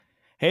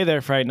Hey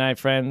there, Fright Night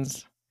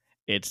friends.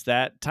 It's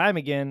that time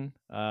again.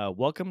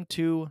 Welcome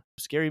to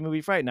Scary Movie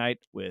Fright Night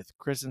with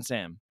Chris and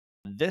Sam.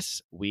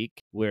 This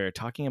week, we're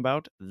talking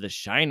about The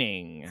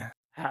Shining.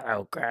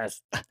 Hello,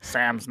 Chris.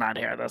 Sam's not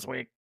here this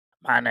week.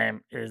 My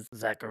name is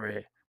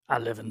Zachary. I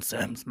live in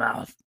Sam's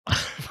mouth.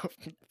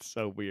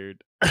 So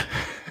weird.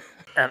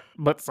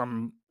 But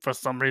for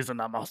some reason,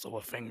 I'm also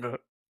a finger.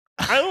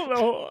 I don't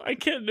know. I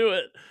can't do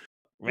it.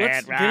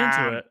 Let's get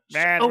into it.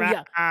 Red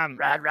Yeah. rum,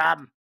 Red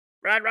rum.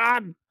 Red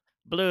rum.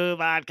 blue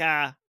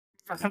vodka.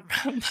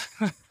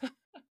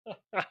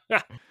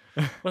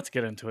 Let's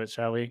get into it,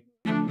 shall we?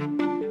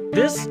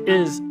 This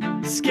is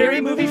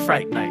Scary Movie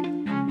Fright Night,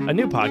 A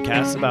new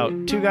podcast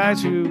about two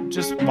guys who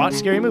just watch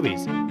scary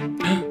movies.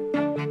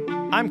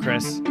 I'm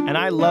Chris, and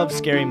I love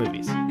scary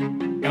movies.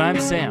 and I'm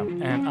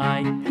Sam, and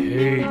I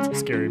hate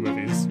scary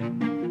movies.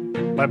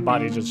 My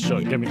body just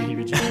shook. Give me the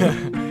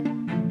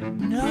heebie-jeebies.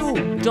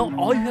 No, don't.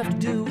 All you have to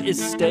do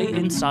is stay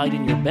inside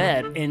in your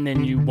bed, and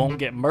then you won't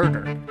get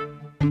murdered.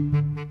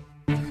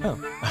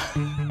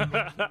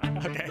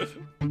 Okay.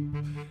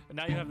 And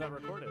now you have that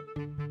recorded.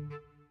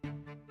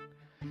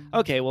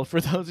 Okay, well,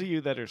 for those of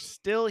you that are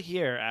still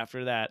here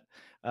after that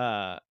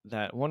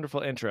that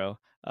wonderful intro,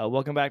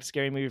 welcome back to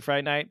Scary Movie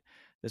Fright Night.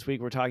 This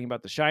week we're talking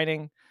about The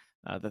Shining.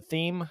 The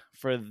theme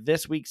for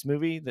this week's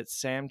movie that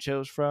Sam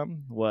chose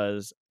from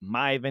was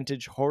My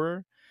Vintage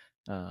Horror.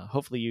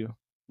 Hopefully you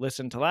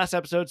listened to last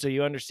episode so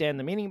you understand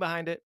the meaning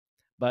behind it.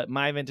 But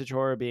My Vintage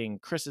Horror being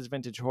Chris's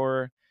Vintage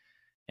Horror,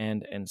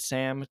 and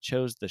Sam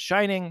chose The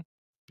Shining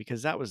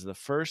because that was the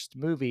first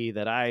movie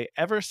that I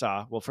ever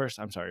saw. Well,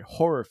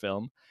 horror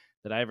film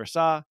that I ever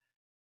saw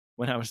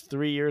when I was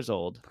 3 years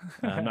old.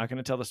 I'm not going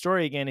to tell the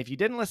story again. If you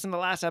didn't listen to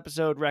last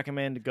episode,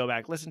 recommend go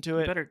back, listen to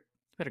it. Better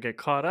get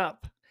caught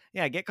up.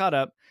 Yeah, get caught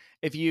up.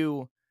 If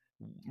you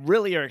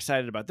really are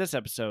excited about this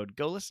episode,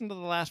 go listen to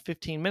the last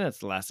 15 minutes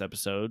of the last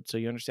episode so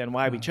you understand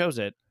why we chose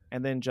it,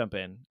 and then jump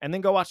in. And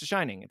then go watch The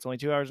Shining. It's only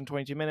 2 hours and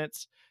 22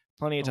 minutes.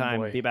 Plenty of time.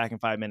 Boy. Be back in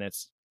 5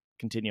 minutes.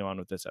 Continue on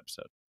with this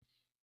episode.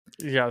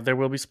 Yeah, there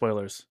will be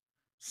spoilers.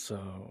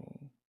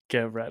 So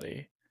get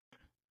ready.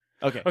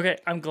 Okay.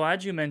 I'm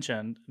glad you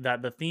mentioned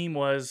that the theme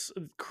was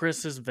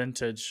Chris's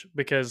vintage,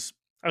 because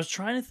I was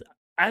trying to,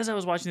 as I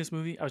was watching this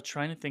movie, I was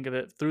trying to think of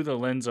it through the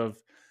lens of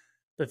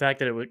the fact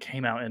that it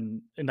came out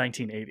in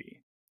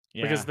 1980.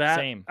 Yeah, Because that,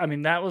 same. I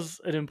mean, that was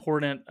an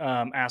important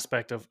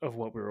aspect of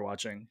what we were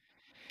watching.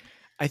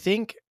 I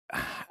think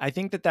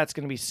that that's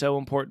going to be so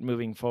important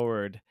moving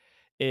forward.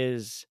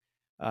 Is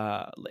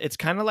it's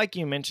kind of like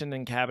you mentioned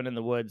in Cabin in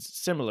the Woods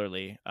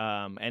similarly.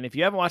 And if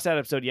you haven't watched that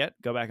episode yet,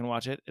 go back and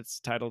watch it. It's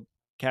titled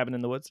Cabin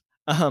in the Woods.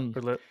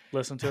 Or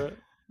listen to it.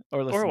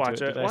 Or listen watch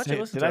to it.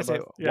 it. Did I say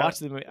Yeah. watch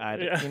the movie?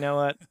 You know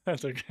what?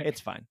 That's okay. It's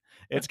fine.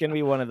 It's going to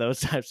be one of those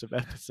types of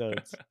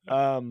episodes.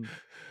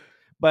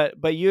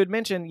 But you had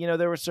mentioned,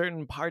 there were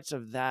certain parts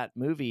of that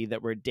movie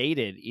that were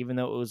dated, even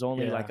though it was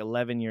only like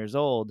 11 years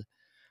old.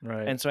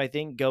 Right. And so I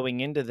think going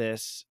into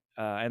this,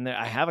 and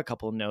I have a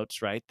couple of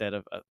notes, right,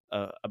 that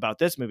about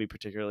this movie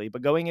particularly,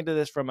 but going into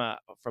this from a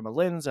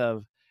lens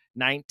of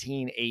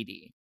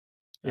 1980.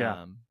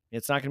 Yeah.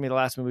 It's not going to be the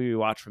last movie we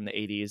watch from the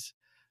 80s.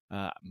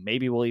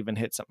 Maybe we'll even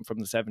hit something from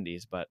the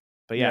 70s, but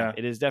yeah,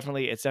 it's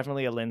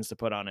definitely a lens to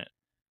put on it.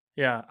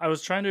 Yeah, I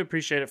was trying to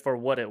appreciate it for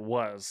what it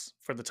was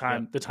for the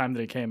time that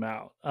it came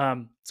out.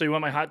 So you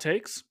want my hot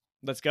takes?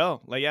 Let's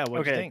go. What do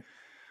you think?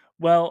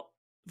 Well,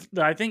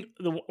 I think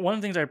one of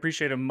the things I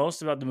appreciated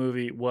most about the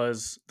movie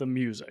was the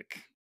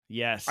music.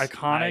 Yes.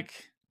 Iconic,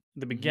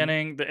 the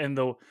beginning,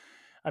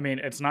 I mean,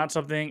 it's not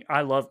something,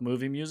 I love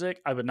movie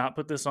music. I would not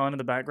put this on in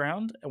the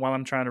background while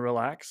I'm trying to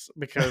relax,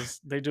 because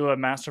they do a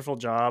masterful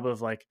job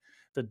of like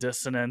the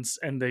dissonance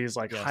and these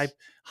like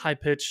high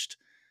pitched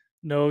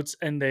notes,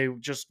 and they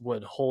just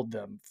would hold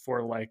them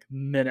for like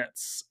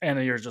minutes,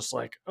 and you're just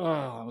like,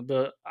 oh,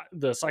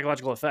 the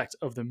psychological effect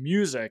of the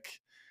music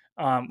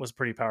was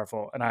pretty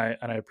powerful, and I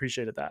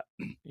appreciated that.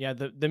 Yeah,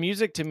 the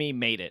music to me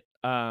made it.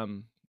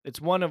 It's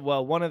one of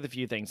the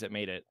few things that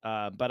made it.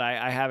 But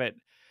I have it,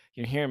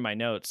 here in my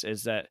notes,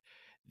 is that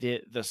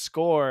the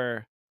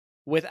score,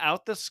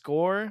 without the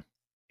score,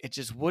 it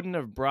just wouldn't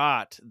have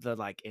brought the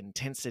like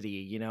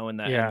intensity, and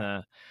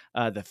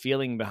the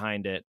feeling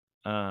behind it.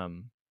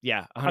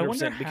 Yeah,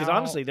 100%. Because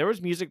honestly, there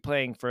was music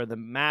playing for the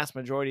mass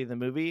majority of the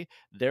movie.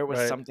 There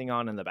was something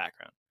on in the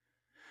background.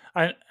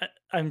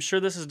 I'm sure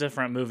this is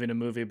different movie to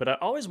movie, but I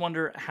always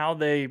wonder how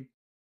they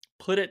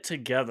put it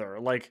together.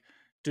 Like,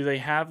 do they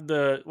have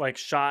the like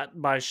shot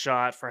by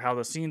shot for how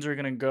the scenes are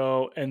going to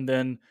go, and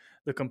then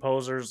the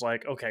composer's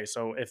like, okay,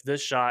 so if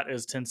this shot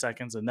is 10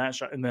 seconds and that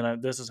shot, and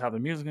then this is how the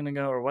music's going to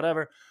go, or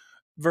whatever,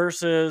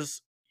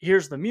 versus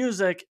here's the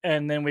music,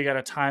 and then we got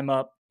to time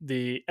up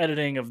the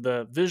editing of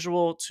the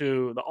visual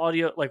to the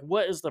audio. Like,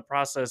 what is the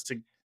process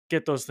to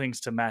get those things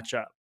to match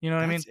up? You know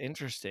what I mean? That's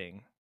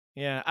interesting.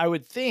 Yeah, I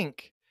would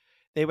think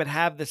they would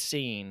have the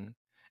scene,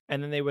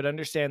 and then they would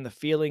understand the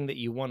feeling that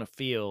you want to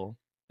feel,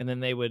 and then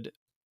they would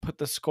put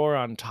the score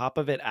on top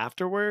of it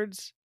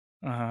afterwards.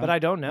 But I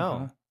don't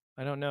know.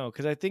 I don't know,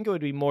 because I think it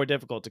would be more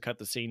difficult to cut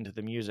the scene to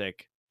the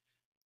music.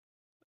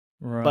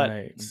 But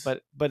Right.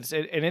 it's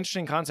an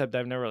interesting concept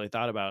I've never really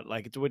thought about,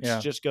 like, which Yeah.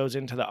 just goes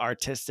into the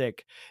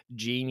artistic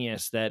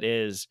genius that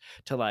is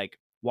to, like,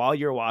 while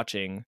you're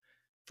watching,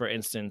 for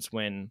instance,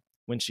 when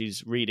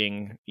she's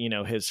reading,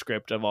 his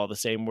script of all the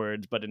same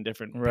words, but in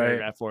different Right.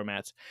 paragraph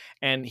formats,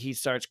 and he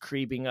starts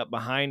creeping up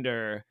behind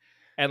her,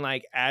 and,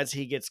 like, as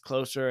he gets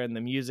closer and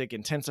the music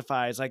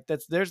intensifies, like,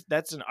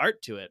 that's an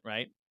art to it,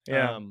 right?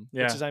 Yeah. Which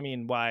Yeah. is, I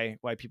mean, why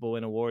people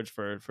win awards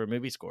for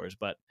movie scores,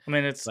 I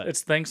mean, it's but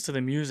it's thanks to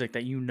the music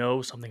that you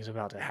know something's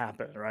about to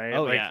happen, right?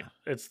 oh, Like yeah.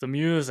 it's the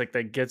music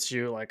that gets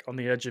you like on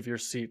the edge of your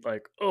seat,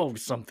 like, oh,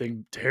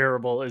 something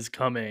terrible is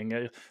coming.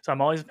 So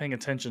I'm always paying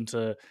attention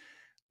to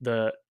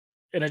the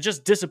and it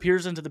just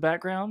disappears into the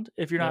background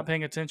if you're not Yep.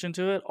 paying attention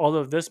to it.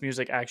 Although this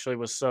music actually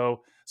was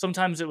so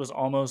sometimes it was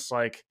almost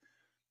like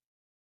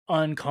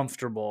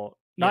uncomfortable.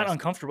 Not Yes.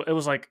 uncomfortable. It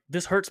was like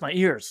this hurts my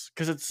ears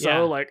because it's so Yeah.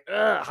 like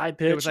high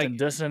It was pitched like and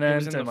it was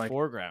dissonant in the and like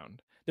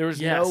foreground. There was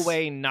no yes.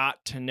 way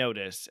not to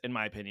notice, in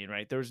my opinion,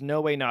 right? There was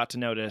no way not to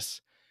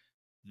notice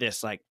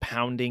this, like,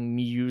 pounding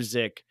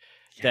music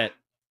Yeah. that,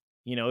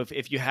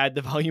 if you had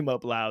the volume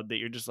up loud, that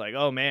you're just like,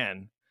 "Oh,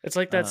 man." It's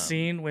like that Um,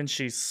 scene when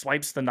she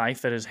swipes the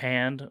knife at his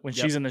hand when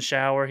yep. she's in the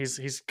shower.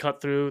 He's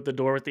cut through the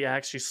door with the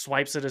axe. She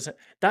swipes at his.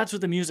 That's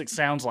what the music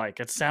sounds like.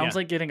 It sounds Yeah.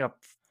 like getting a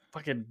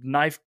fucking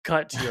knife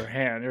cut to your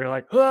hand. You're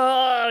like,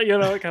 ah,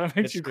 it kind of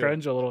makes It's you true.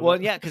 cringe a little Well,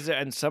 bit. yeah, because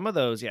and some of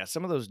those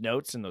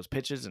notes and those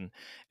pitches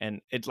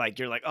and it's like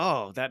you're like,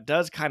 "Oh, that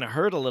does kinda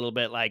hurt a little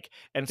bit," like,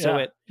 and so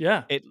Yeah,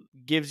 yeah, it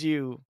gives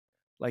you,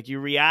 like, you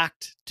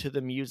react to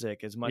the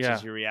music as much as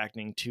yeah. you're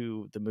reacting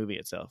to the movie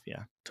itself,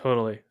 yeah.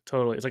 Totally,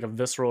 totally. It's like a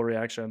visceral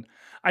reaction.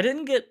 I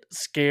didn't get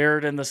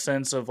scared in the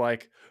sense of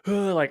like,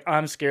 "Ugh," like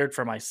I'm scared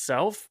for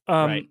myself.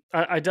 Right.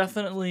 I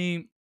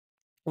definitely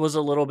was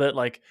a little bit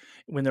like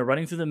when they're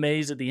running through the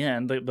maze at the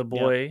end, the Yep.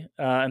 boy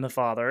and the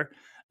father.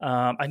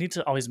 I need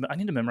to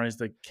memorize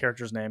the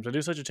characters' names. I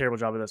do such a terrible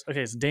job of this.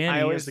 Okay, it's I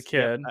Danny as the always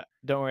Yep, kid.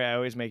 don't worry, I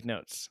always make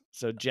notes.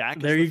 So Jack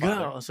is There the you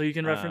father, go. So you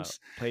can reference.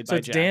 played So by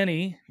it's Jack.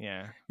 Danny.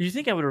 Yeah, You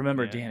think I would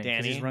remember yeah, Danny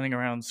because he's Danny. running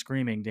around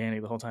screaming Danny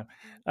the whole time.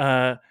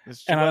 Uh,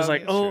 It's true. and I was Well,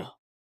 like, it's true. oh,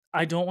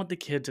 I don't want the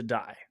kid to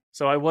die.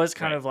 So I was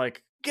kind Right. of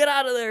like, get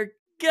out of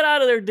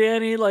there,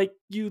 Danny! Like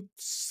you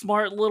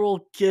smart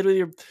little kid with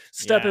your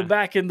stepping Yeah,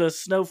 back in the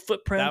snow that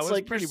footprints. was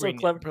Like you're pretty so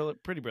brilliant. clever.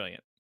 Pretty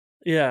brilliant.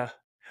 Yeah.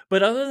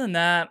 But other than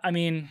that, I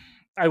mean,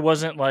 I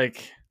wasn't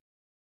like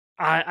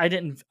I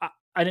didn't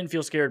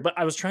feel scared, but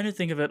I was trying to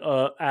think of it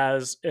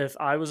as if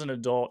I was an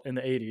adult in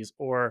the 80s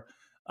or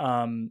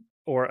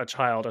a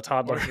child, a Or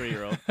toddler, a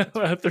 3-year-old. That's a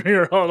fine.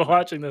 3-year-old Yeah,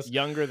 watching this.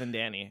 younger than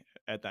Danny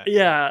at that.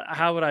 Yeah. Yeah,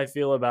 how would I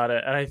feel about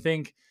it? And I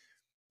think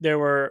there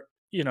were,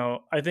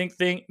 I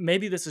think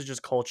maybe this is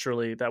just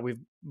culturally that we've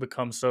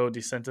become so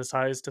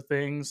desensitized to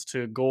things,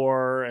 to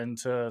gore and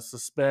to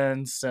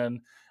suspense. And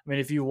I mean,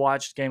 if you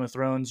watched Game of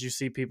Thrones, you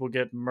see people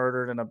get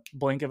murdered in a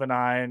blink of an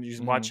eye, and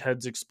you watch Mhm.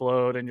 heads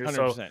explode, and you're so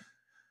 100%.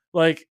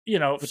 like,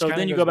 Which so kinda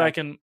then you goes go back back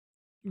and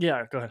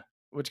yeah, go ahead.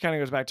 which kinda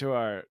goes back to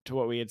our to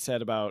what we had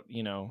said about,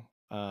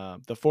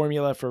 the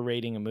formula for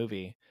rating a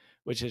movie,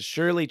 which has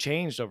surely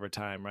changed over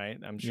time, right?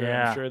 I'm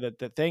Yeah, sure that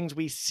the things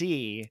we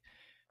see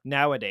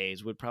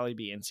nowadays would probably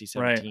be right.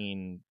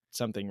 NC-17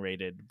 something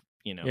rated,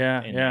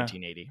 Yeah, in yeah.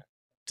 1980.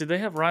 Did they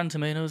have Rotten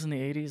Tomatoes in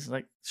the 80s?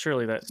 Like,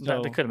 surely that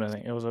So could have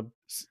been. It was a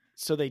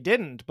so they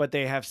didn't, but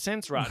they have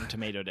since Rotten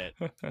Tomatoed it.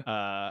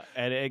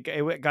 And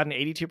it got an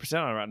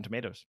 82% on Rotten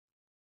Tomatoes.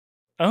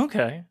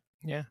 okay,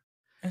 Yeah.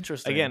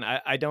 interesting. Again,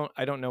 I don't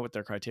know what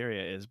their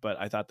criteria is, but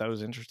I thought that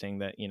was interesting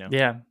that,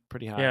 Yeah,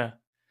 pretty high. yeah.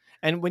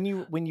 And when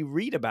you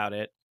read about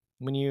it,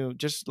 when you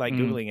just like Mm,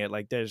 Googling it,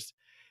 like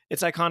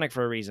it's iconic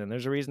for a reason.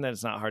 There's a reason that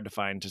it's not hard to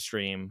find to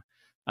stream.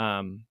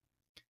 Um,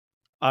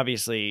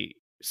 Obviously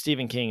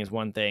Stephen King is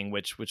one thing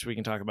which we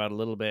can talk about a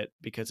little bit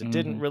because it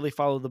didn't mhm. really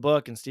follow the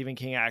book and Stephen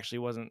King actually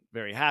wasn't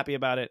very happy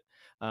about it.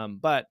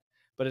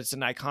 But it's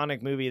an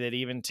iconic movie that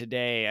even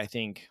today I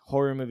think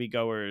horror movie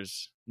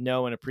goers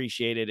know and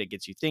appreciate it. It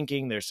gets you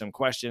thinking. There's some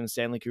questions.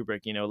 Stanley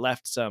Kubrick,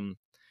 left some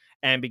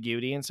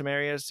ambiguity in some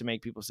areas to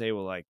make people say,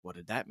 well, like, what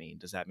did that mean?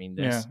 Does that mean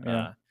Yeah, this?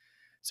 yeah.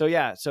 So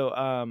yeah, so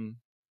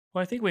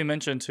Well, I think we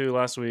mentioned too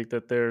last week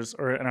that there's,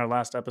 or in our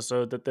last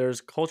episode, that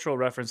there's cultural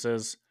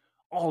references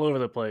all over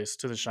the place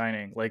to The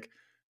Shining. Like,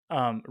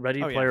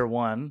 Ready oh yeah. Player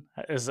One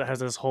has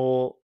this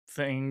whole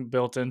thing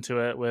built into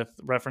it with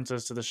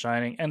references to The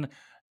Shining, and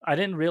I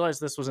didn't realize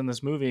this was in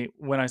this movie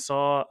when I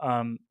saw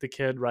the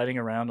kid riding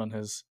around on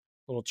his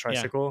little Yeah.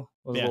 tricycle,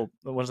 his Yeah. little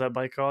what is that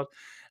bike called?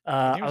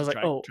 I think it I was was a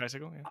like, oh,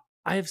 tricycle. Yeah.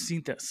 I have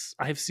seen this.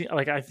 I have seen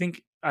like I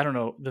think I don't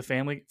know the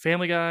Family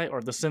Guy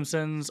or The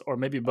Simpsons or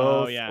maybe Oh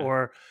both yeah.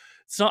 or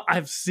so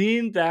I've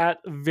seen that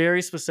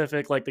very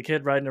specific like the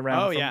kid riding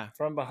around Oh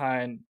from yeah.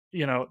 behind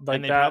And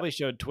like they that. probably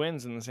showed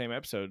twins in the same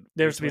episode.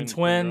 The There's been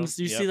twin girls. twins.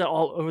 You see Yep. that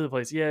all over the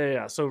place. Yeah, yeah,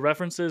 yeah. So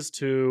references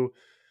to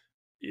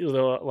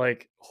the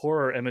like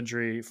horror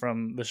imagery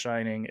from The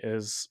Shining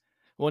is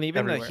Well, and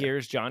even the everywhere.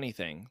 "Here's Johnny"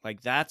 thing,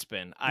 like that's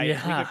been I we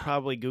Yeah. could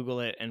probably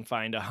Google it and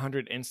find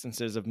 100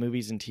 instances of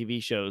movies and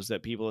TV shows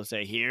that people will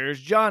say, "Here's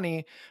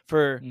Johnny"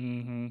 for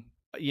Hmm.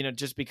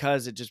 just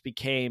because it just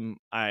became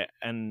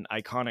an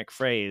iconic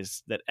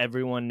phrase that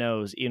everyone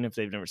knows, even if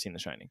they've never seen The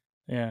Shining.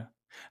 Yeah.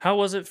 How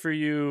was it for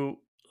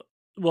you?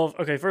 Well,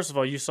 okay, first of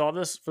all, you saw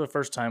this for the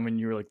first time when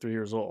you were like 3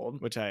 years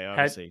old. Which I Had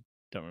obviously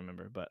don't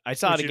remember, but I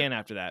saw it which you again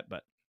after that.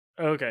 But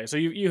Okay, so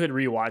you had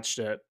rewatched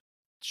it as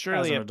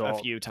surely an a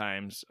adult. few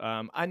times.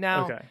 I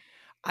Okay.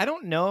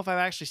 don't know if I've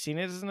actually seen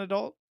it as an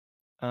adult.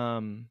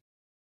 Um,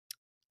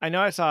 I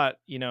know I saw it,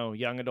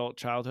 young adult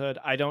childhood.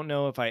 I don't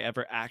know if I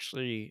ever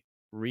actually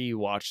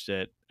rewatched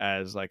it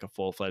as like a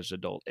full-fledged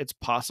adult. It's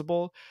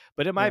possible,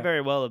 but it might Yeah.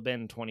 very well have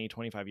been 20,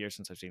 25 years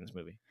since I've seen this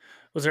movie.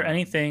 Was there Um,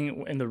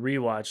 anything in the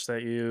rewatch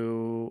that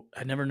you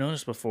had never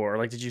noticed before?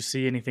 Like, did you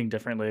see anything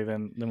differently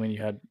than when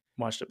you had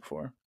watched it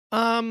before?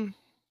 um,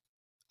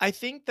 I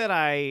think that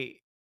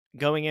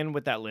going in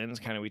with that lens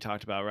kind of we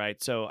talked about,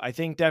 right? So I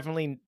think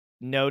definitely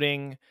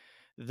noting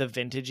the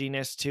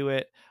vintaginess to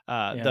it,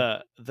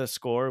 Yeah. the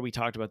score, we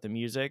talked about the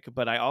music,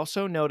 but I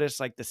also noticed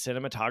like the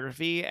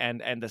cinematography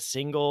and the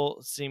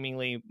single,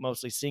 seemingly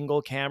mostly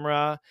single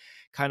camera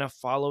kind of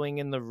following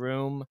in the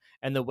room,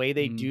 and the way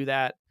they Mhm. do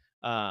that,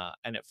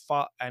 and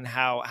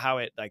how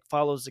it like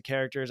follows the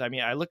characters. I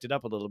mean, I looked it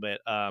up a little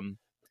bit.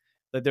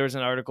 That there was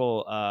an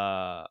article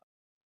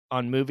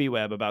on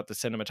MovieWeb about the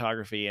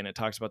cinematography, and it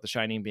talks about The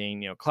Shining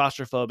being,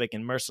 claustrophobic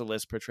and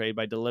merciless, portrayed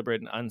by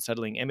deliberate and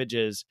unsettling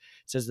images.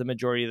 It says the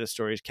majority of the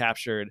story is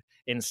captured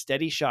in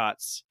steady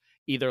shots,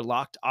 either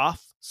locked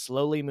off,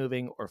 slowly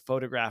moving, or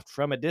photographed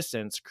from a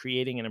distance,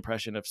 creating an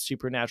impression of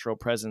supernatural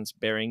presence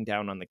bearing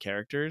down on the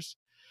characters.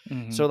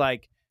 So, Mhm.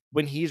 like,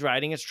 when he's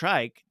riding his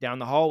trike down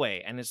the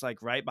hallway and it's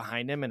like right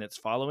behind him and it's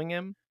following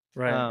him,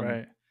 Right, um,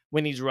 right.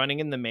 when he's running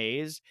in the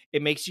maze,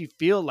 it makes you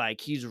feel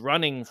like he's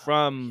running Oh,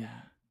 from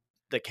yeah.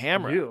 the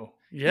camera, You.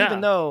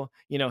 even Yeah. though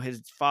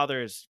his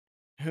father's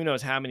who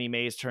knows how many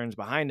maze turns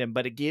behind him,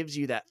 but it gives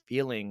you that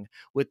feeling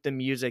with the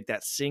music,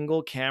 that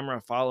single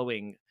camera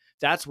following.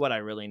 That's what I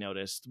really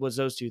noticed, was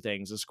those two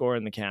things, the score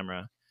and the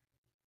camera.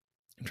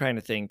 I'm trying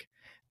to think,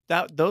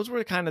 that those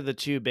were kind of the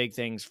two big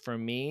things for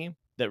me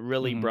that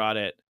really Mhm. brought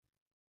it,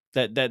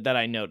 that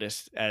I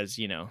noticed as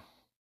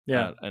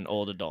Yeah. an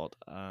old adult.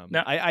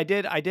 Now I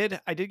did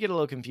get a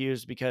little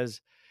confused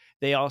because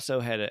they also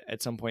had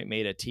at some point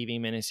made a TV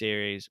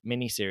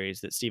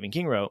miniseries that Stephen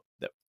King wrote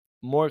that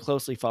more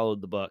closely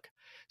followed the book.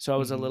 So I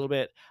was a Mhm. little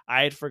bit.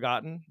 I had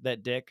forgotten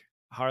that Dick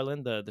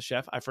Harlan, the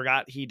chef, I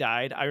forgot he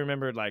died. I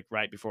remembered like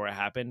right before it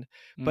happened,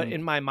 but Mhm.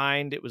 in my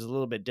mind it was a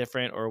little bit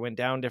different, or went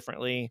down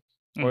differently,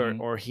 or Mhm.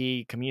 or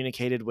he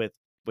communicated with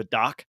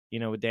Doc,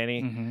 with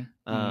Danny, Mhm.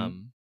 Mhm.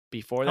 um,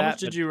 before How much that.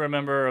 did But you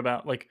remember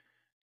about, like,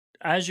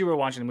 as you were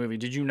watching the movie,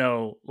 did you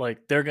know,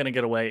 like, they're gonna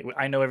get away?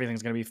 I know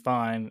everything's gonna be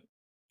fine,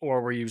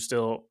 or were you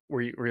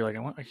like,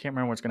 I can't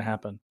remember what's gonna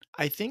happen?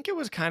 I think it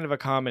was kind of a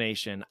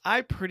combination.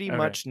 I pretty Okay.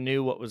 much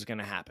knew what was going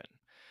to happen.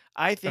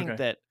 I think Okay.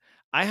 that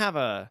I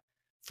have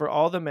for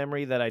all the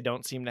memory that I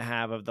don't seem to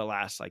have of the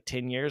last like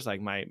 10 years, like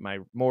my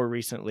more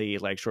recently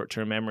like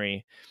short-term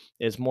memory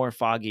is more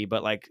foggy,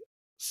 but like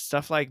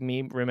stuff like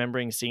me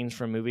remembering scenes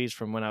from movies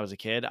from when I was a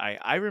kid,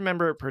 I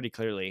remember it pretty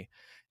clearly.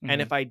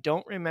 And if Mhm. I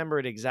don't remember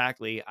it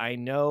exactly, I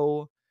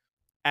know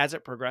as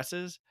it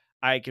progresses,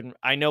 I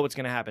know what's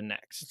going to happen It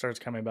next, starts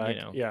coming you back.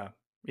 know. Yeah.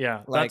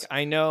 Yeah. Like, That's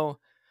I know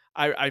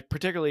I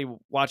particularly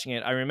watching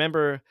it, I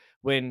remember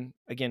when,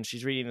 again,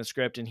 she's reading the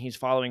script and he's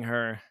following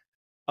her.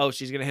 Oh,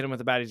 she's gonna hit him with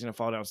the bat, he's gonna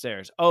fall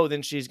downstairs. Oh,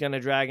 then she's gonna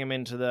drag him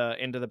into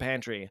the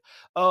pantry.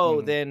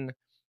 Oh, mhm. then,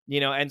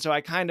 and so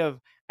I kind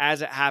of,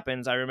 as it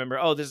happens, I remember,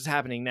 oh, this is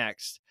happening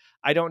next.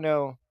 I don't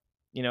know,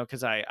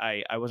 because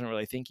I wasn't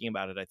really thinking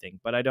about it, I think,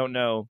 but I don't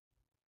know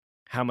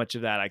how much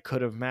of that I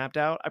could have mapped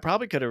out. I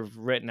probably could have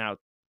written out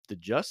the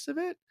gist of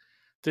it.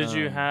 Did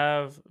you Um,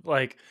 have,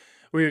 like,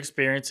 were you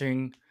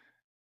experiencing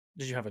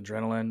did you have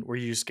adrenaline? Were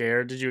you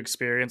scared? Did you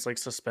experience, like,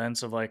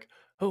 suspense of, like,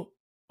 "Oh,"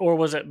 or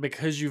was it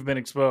because you've been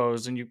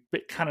exposed and you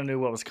kinda knew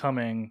what was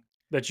coming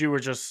that you were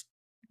just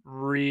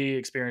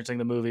re-experiencing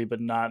the movie,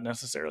 but not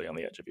necessarily on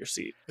the edge of your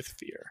seat with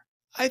fear?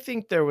 I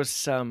think there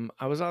was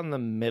I was on the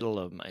middle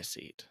of my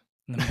seat.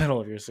 In the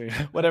middle of your seat.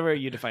 Whatever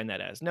you define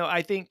that as. No,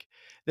 I think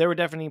there were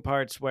definitely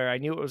parts where I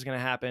knew what was going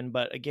to happen,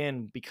 but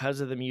again,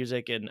 because of the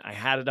music and I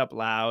had it up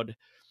loud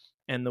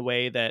and the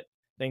way that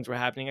things were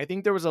happening, I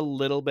think there was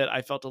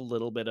I felt a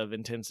little bit of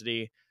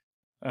intensity,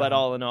 but Uh-huh.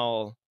 all in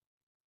all,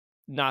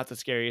 not the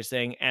scariest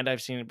thing. And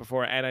I've seen it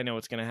before and I know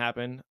what's going to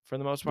happen for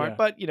the most part. Yeah.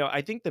 But,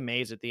 I think the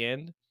maze at the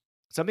end,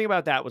 something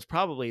about that was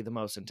probably the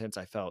most intense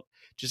I felt,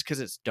 just because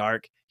it's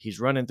dark. He's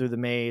running through the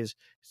maze.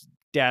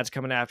 Dad's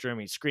coming after him.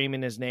 He's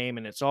screaming his name,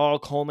 and it's all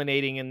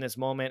culminating in this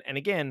moment. And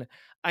again,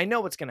 I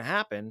know what's going to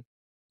happen.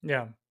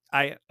 Yeah.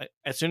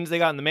 As soon as they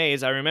got in the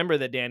maze, I remember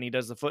that Danny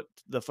does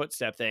the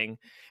footstep thing,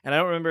 and I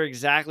don't remember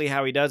exactly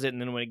how he does it.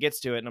 And then when it gets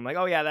to it, and I'm like,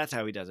 oh yeah, that's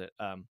how he does it.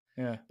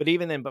 Yeah. But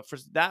even then, but for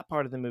that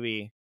part of the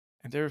movie,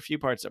 and there are a few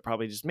parts that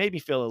probably just made me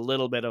feel a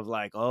little bit of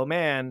like, oh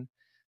man.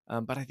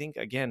 But I think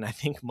again, I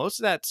think most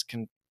of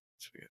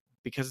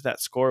because that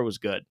score was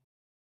good,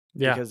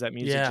 Yeah. because that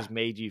music Yeah. just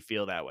made you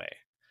feel that way.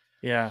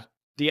 Yeah.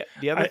 The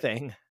other I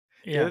thing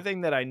The other Yeah.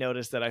 thing that I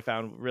noticed that I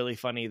found really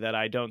funny that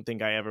I don't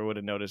think I ever would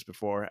have noticed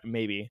before,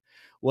 maybe,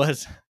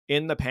 was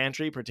in the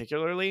pantry,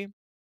 particularly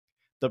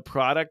the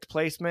product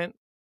placement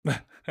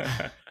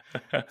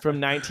from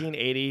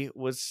 1980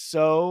 was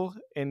so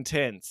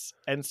intense.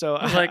 And so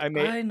I was like, I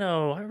made, I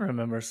know, I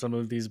remember some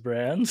of these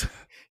brands.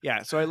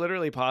 yeah, so I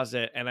literally paused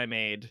it and I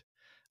made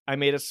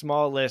a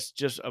small list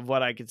just of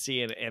what I could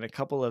see in a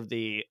couple of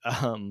the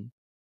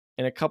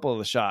in a couple of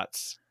the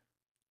shots.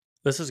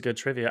 This is good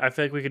trivia. I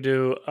feel like we could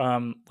do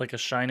like a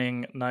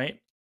Shining night,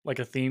 like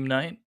a theme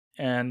night,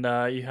 and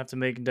you have to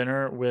make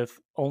dinner with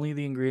only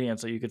the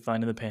ingredients that you could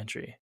find in the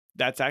pantry.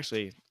 That's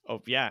actually,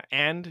 oh yeah,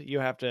 and you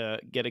have to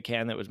get a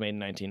can that was made in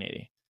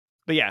 1980.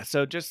 But yeah,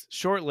 so just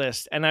short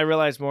list, and I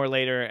realized more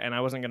later, and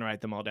I wasn't going to write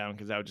them all down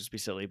because that would just be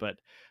silly. But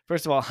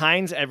first of all,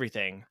 Heinz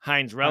everything,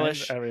 Heinz Heinz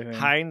relish, everything.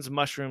 Heinz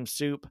mushroom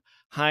soup,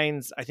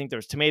 Heinz. I think there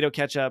was tomato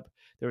ketchup,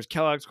 there was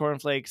Kellogg's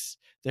cornflakes,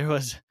 there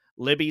was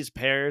Libby's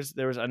pears,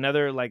 there was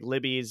another like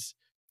Libby's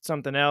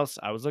something else.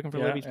 I was looking for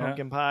Yeah, Libby's yeah.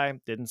 pumpkin pie,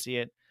 didn't see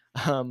it.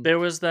 There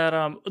was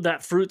that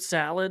fruit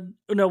salad.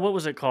 No, what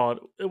was it called?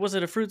 Was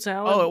it a fruit Oh,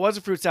 salad? it was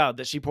a fruit salad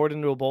that she poured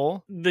into a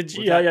bowl. Was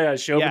Yeah, that? yeah, yeah.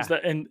 She Yeah, opens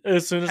that, and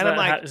as soon as and I'm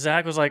like,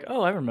 Zach was like,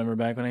 "Oh, I remember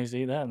back when I used to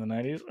eat that in the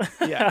 '90s."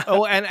 yeah.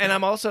 Oh, and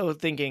I'm also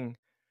thinking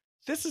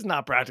this is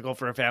not practical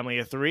for a family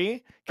of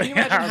 3. Can you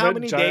imagine Yeah, how that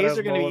many giant days ass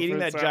they're going to bowl be of eating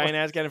fruit that salad. giant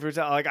ass can of fruit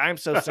salad? Like I'm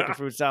so sick of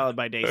fruit salad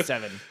by day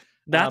 7.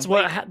 That's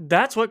But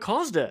that's what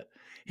caused it.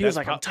 He was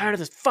that's like, "I'm tired of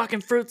this fucking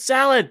fruit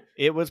salad.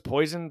 it was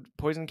poison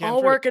canned All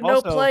fruit. work and no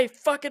Also, play.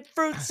 Fucking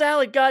fruit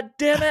salad. God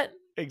damn it."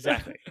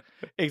 exactly,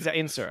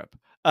 in syrup.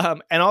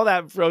 And all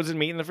that frozen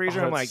meat in the freezer.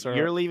 All I'm that like, you're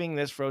syrup. leaving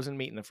this frozen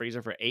meat in the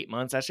freezer for 8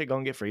 months. That shit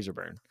gonna get freezer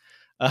burn.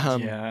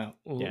 Yeah.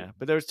 Ooh, Yeah.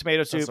 But there was tomato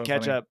that's soup, so funny.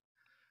 ketchup,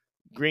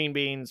 green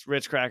beans,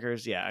 Ritz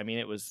crackers. Yeah, I mean,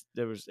 it was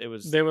There was there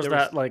was.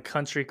 that like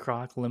Country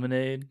Crock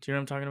lemonade. Do you know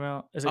what I'm talking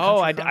about? Is it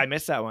Oh, Country I Crock?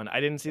 missed that one. I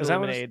didn't see Is the that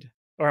what it's? lemonade.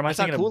 Or am I I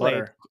saw thinking of Kool-Aid.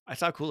 butter? I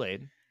saw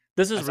Kool-Aid.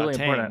 This I is saw really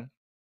important. Tang.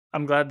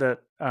 I'm glad that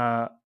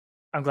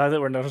I'm glad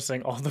that we're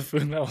noticing all the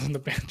food that was in the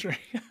pantry.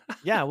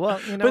 Yeah, well,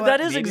 you know But what?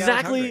 that is Maybe I was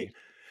exactly hungry.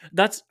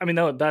 that's I mean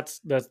no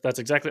that's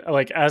exactly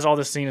like as all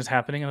this scene is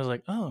happening I was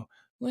like, "Oh,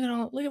 look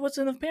at what's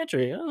in the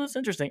pantry. Oh, that's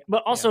interesting."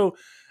 But Yeah. also,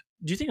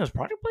 do you think it was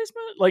product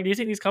placement? Like do you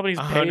think these companies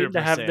paid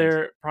to have 100%.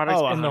 their products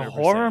Oh, in the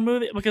horror 100%.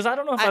 movie? Because I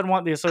don't know if I I'd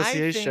want the I think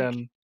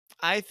association.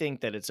 I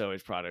think that it's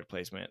always product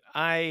placement.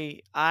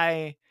 And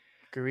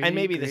Greedy,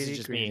 maybe this is greedy,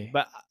 just me, greedy.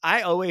 but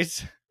I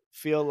always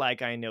feel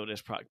like I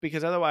notice product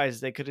because otherwise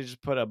they could have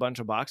just put a bunch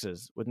of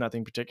boxes with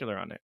nothing particular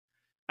on it.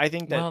 I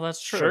think that Well,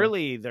 that's true.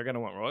 surely they're going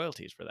to want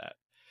royalties for that.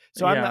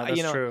 So I'm Yeah, not,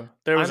 that's true.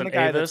 There was I'm an the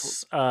guy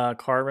that's Avis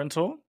car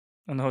rental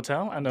in the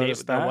hotel. I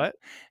noticed the that. what?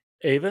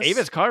 Avis.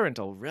 Avis car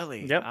rental.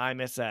 Really? Yep. I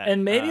miss that.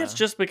 And maybe it's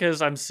just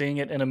because I'm seeing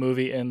it in a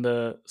movie in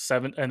the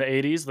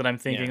 80s that I'm Yeah,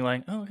 thinking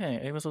like, oh, okay,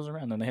 Avis was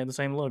around and they had the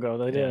same logo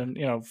they yeah,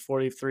 did,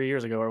 43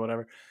 years ago or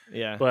whatever.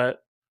 yeah. But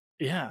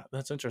yeah,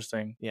 that's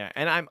interesting. Yeah,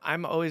 and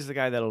I'm always the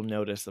guy that'll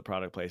notice the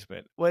product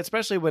placement. Well,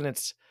 especially when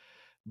it's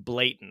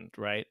blatant,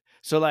 right?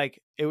 So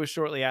like it was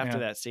shortly after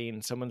Yeah. that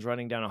scene, someone's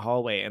running down a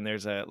hallway and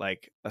there's a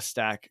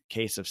stack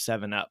case of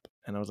 7 Up,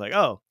 and I was like,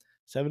 "Oh,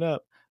 7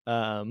 Up."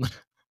 Um it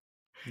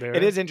There.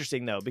 is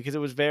interesting though because it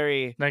was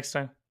very, Next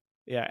time.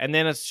 yeah, and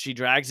then as she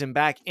drags him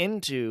back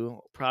into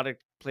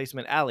product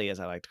placement alley, as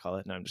I like to call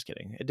it. No, I'm just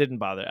kidding. It didn't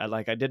bother.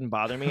 It didn't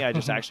bother me. I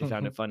just actually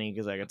found it funny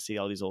because I got to see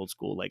all these old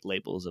school like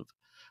labels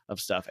of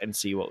stuff and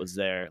see what was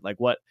there. Like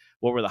what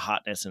were the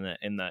hotness in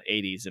the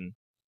 80s, and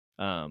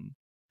um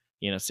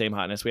same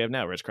hotness we have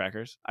now, Ritz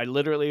crackers. I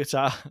literally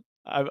saw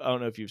I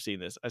don't know if you've seen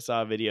this. I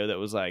saw a video that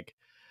was like,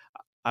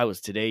 I was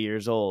today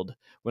years old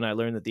when I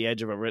learned that the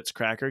edge of a Ritz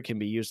cracker can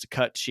be used to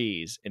cut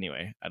cheese.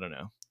 Anyway, I don't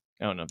know.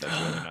 I don't know if that's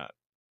real or not.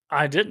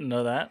 I didn't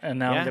know that, and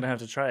now I'm Yeah. gonna have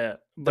to try it.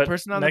 The But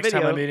person on the next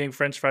time I'm video, eating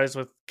French fries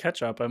with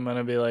ketchup, I'm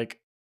gonna be like,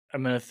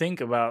 I'm gonna think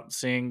about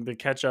seeing the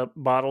ketchup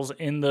bottles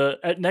in the.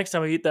 Next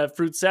time I eat that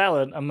fruit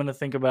salad, I'm gonna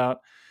think about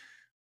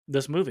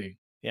this movie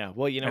yeah.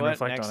 Well, you know and what?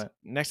 reflect on it.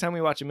 Next time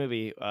we watch a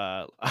movie,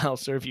 I'll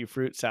serve you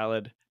fruit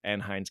salad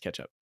and Heinz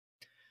ketchup,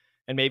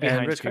 and maybe And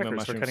Heinz Ritz cream of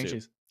crackers for mushroom cutting soup,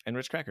 cheese. and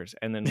Ritz crackers,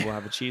 and then we'll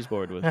have a cheese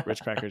board with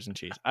Ritz crackers and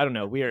cheese. I don't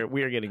know. We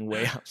are getting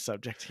way off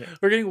subject here.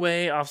 We're getting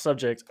way off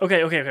subject.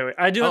 Okay. Wait.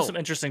 I do have Oh, some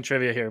interesting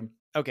trivia here.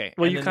 okay.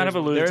 Well, And you then kind of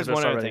alluded to there's this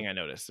one other already. thing I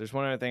noticed. There's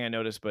one other thing I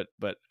noticed, but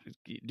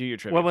do your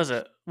trivia What was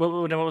first. it? What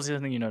was the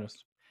other thing you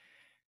noticed?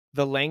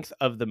 The length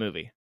of the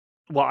movie.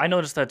 Well, I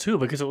noticed that too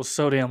because it was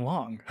so damn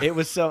long. It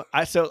was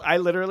I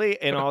literally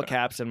in all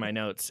caps in my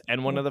notes,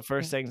 and one of the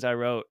first things I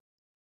wrote,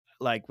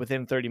 like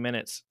within 30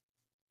 minutes,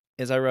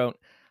 is I wrote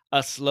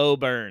a slow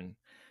burn.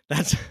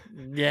 That's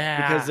because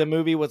Yeah, the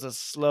movie was a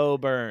slow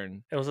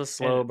burn. it was a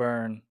slow And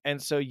burn.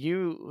 and so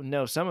you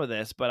know some of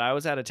this, but I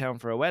was out of town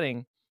for a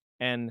wedding,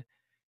 and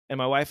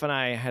my wife and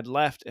I had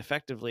left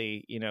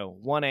effectively,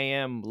 1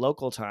 a.m.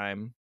 local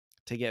time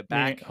to get You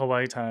mean back.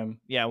 Hawaii time?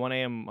 Yeah, 1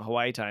 a.m.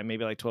 Hawaii time,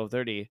 maybe like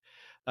 12:30,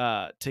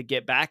 to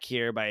get back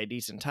here by a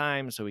decent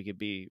time so we could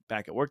be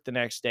back at work the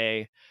next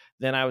day.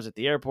 Then I was at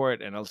the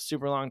airport in a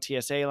super long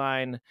TSA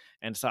line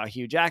and saw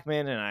Hugh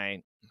Jackman, and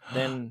I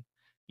then,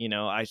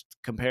 I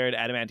compared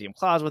adamantium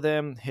claws with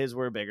him. His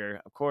were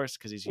bigger, of course,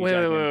 because he's Hugh Wait, wait,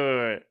 wait, Jackman. wait,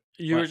 wait.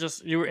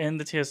 What? You were in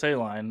the TSA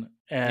line,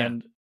 Yeah,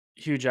 and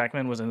Hugh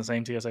Jackman was in the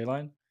same TSA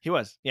line he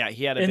was. Yeah,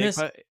 he had a in big.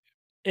 this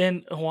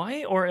in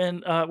Hawaii or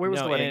in where was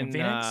No, the wedding in in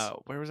Phoenix?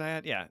 where was I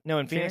at? Yeah, no,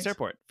 in Phoenix Phoenix.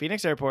 Airport.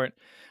 Phoenix Airport,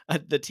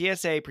 the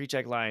TSA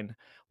pre-check line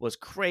was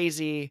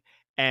crazy,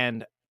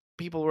 and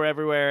people were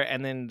everywhere.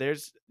 And then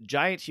there's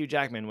giant Hugh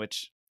Jackman,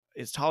 which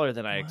is taller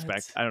than I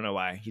expect. What? I don't know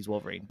why he's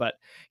Wolverine, but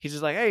he's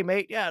just like, "Hey,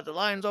 mate, yeah, the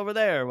line's over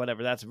there," or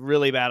whatever. That's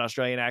really bad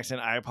Australian accent.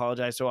 I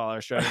apologize to all our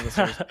Australian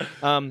listeners.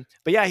 But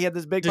yeah, he had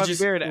this big Did you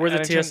puffy beard, were and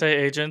the I turned. TSA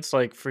agents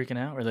like freaking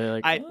out? Were they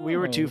like, We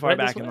were too "Oh, far right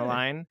this back in the way"?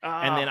 line,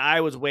 and then Ah,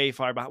 I was way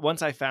far behind.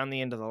 Once I found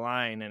the end of the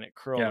line and it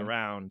curled yeah.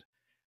 around,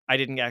 I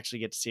didn't actually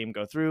get to see him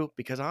go through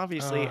because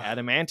obviously Ugh.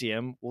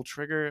 adamantium will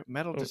trigger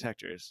metal Oh,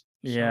 detectors.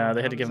 yeah, So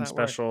they how had to does give him that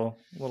work? special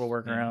little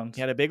Yeah. He workarounds.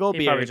 had a big old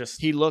He probably beard. just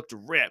He looked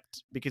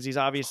ripped because he's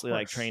of obviously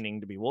like course.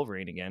 training to be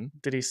Wolverine again.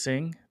 Did he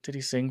sing? Did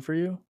he sing for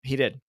you He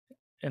did.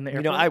 in the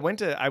I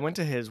airport? went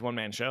to his one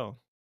man show.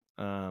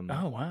 Oh,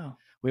 wow.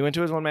 We went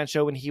to his one man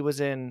show when he was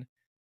in.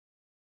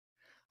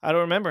 I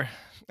don't remember.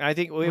 I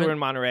think we were in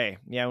Monterey.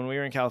 Yeah, when we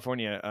were in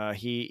California,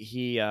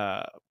 he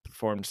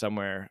performed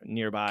somewhere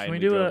nearby, Can and we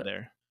we do drove a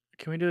there.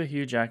 can we do a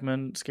Hugh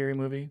Jackman scary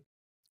movie?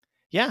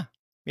 Yeah,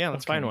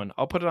 let's find Okay. one.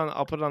 I'll put it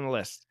on the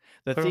list.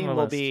 The Put it on theme the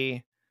will list.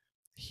 be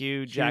Hugh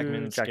Hugh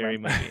Jackman scary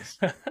Jackman. movies.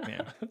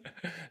 Yeah.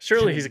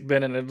 Surely he's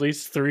been in at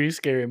least 3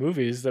 scary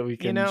movies that we You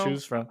can know,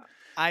 choose from.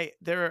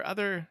 there are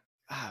other.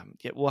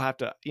 Yeah, we'll have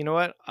to. You know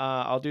what?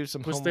 I'll do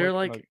some Was there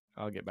homework. like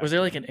I'll get back was there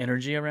to like you. an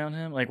energy around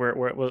him? Like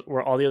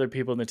were all the other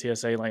people in the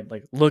TSA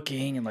like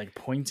looking and like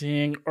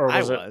pointing, or I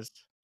was it was.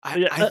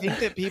 yeah, I think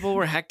that people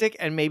were hectic,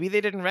 and maybe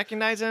they didn't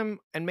recognize him,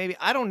 and maybe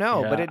I don't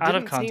know, but yeah, it out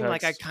of didn't seem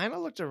like I context. kind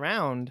of looked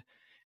around.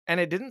 And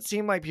it didn't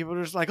seem like people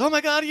were just like, "Oh my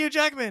God, Hugh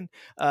Jackman!"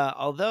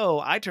 Although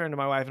I turned to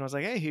my wife and I was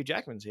like, "Hey, Hugh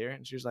Jackman's here,"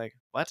 and she was like,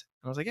 "What?"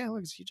 And I was like, "Yeah,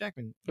 look, it's Hugh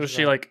Jackman." And Was she's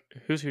she like,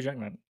 like, "Who's Hugh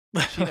Jackman?"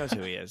 "She knows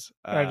who he is,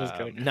 I'm just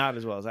kidding. not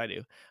as well as I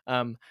do."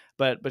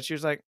 But she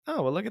was like,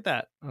 "Oh, well, look at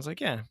that." I was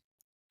like, "Yeah,"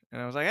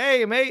 and I was like,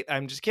 "Hey, mate,"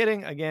 I'm just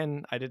kidding.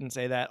 Again, I didn't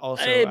say that.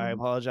 Also, I Hey,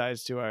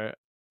 apologize to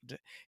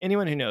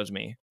anyone who knows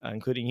me,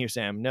 including you,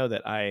 Sam. Know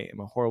that I am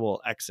a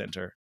horrible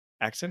accenter.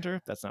 Accenter?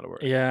 That's not a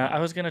word. yeah, I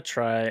was gonna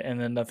try, and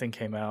then nothing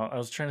came out. I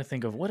was trying to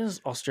think of what does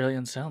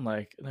Australian sound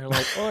like. And they're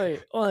like, "Oi,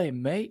 oi,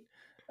 mate."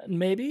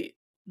 Maybe.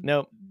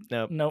 Nope.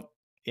 Nope.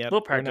 Yep, We'll we're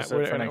not. practice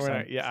it for next We're not.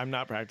 time. Yeah, I'm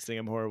not practicing.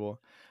 I'm horrible.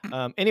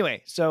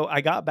 Anyway, so I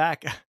got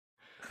back,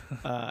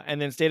 and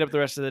then stayed up the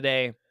rest of the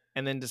day,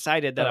 and then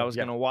decided that I Oh, was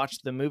yeah, gonna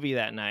watch the movie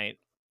that night,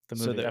 the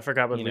so movie. that I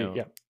forgot what you we know,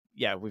 yeah.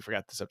 yeah, we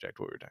forgot the subject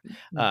what we were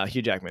talking.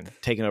 Hugh Jackman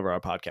taking over our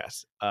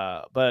podcast.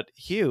 But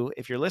Hugh,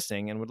 if you're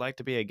listening and would like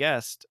to be a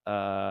guest,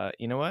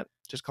 you know what?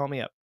 Just call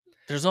me up.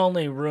 There's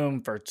only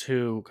room for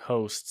 2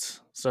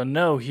 hosts. So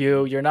no,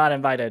 Hugh, you're not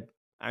invited.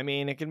 I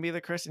mean, it can be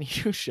the Chris and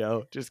Hugh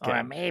show. Just Or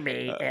kidding.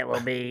 maybe it will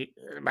be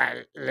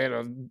my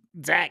little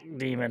Zach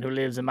demon who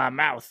lives in my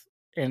mouth.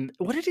 And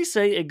what did he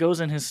say? It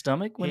goes in his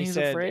stomach when He he's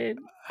said afraid?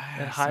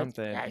 It hides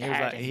something. it He was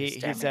like hides in his he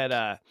said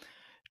stomach.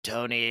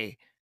 Tony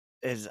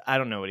is I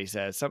don't know what he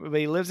says. Something, but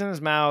he lives in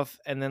his mouth,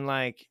 and then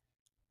like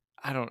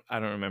I don't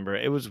remember.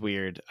 It was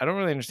weird. I don't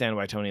really understand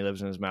why Tony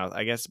lives in his mouth.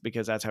 I guess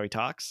because that's how he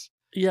talks.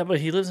 Yeah, but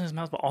he lives in his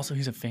mouth, but also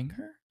he's a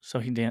finger. So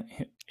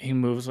he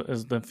moves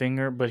as the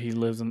finger, but he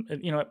lives in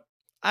you know what?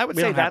 I would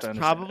We say don't have to that's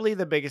understand it. probably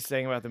the biggest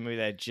thing about the movie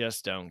that I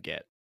just don't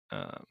get.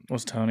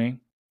 Was Tony?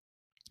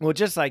 Well,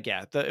 just like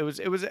yeah, it was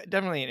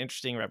definitely an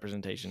interesting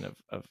representation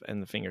of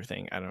and the finger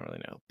thing. I don't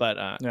really know, but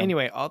Yeah.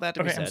 anyway, all that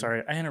to be Okay, I'm said,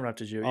 sorry. I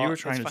interrupted you. You all were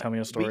it's trying to fine. tell me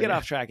a We story. get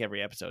off track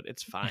every episode.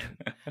 It's fine.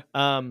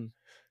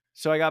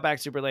 So I got back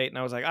super late, and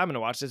I was like, I'm gonna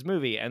watch this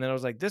movie, and then I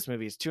was like, this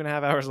movie is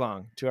 2.5 hours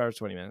long, 2 hours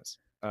 20 minutes.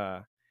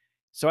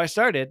 So I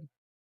started,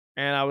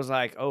 and I was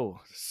like, oh,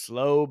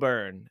 slow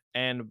burn,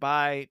 and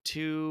by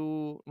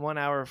 1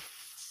 hour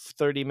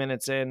 30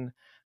 minutes in,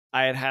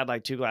 I had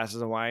like 2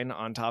 glasses of wine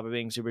on top of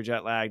being super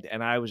jet lagged,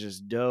 and I was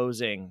just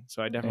dozing.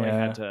 So I definitely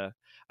had to.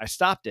 I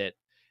stopped it,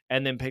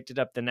 and then picked it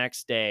up the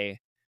next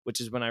day,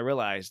 which is when I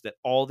realized that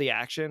all the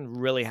action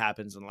really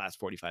happens in the last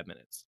 45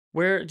 minutes.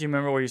 Where do you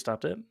remember where you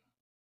stopped it?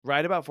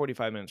 Right about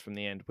 45 minutes from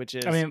the end, which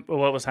is I mean,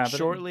 what was happening?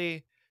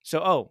 shortly.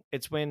 So,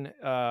 it's when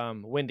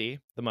Wendy,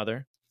 the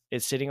mother,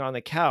 is sitting on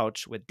the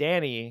couch with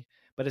Danny,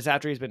 but it's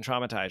after he's been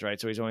traumatized, right?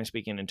 So he's only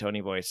speaking in Tony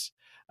voice,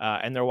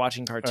 and they're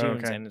watching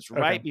cartoons, Okay. and it's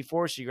right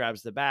before she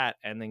grabs the bat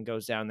and then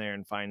goes down there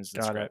and finds the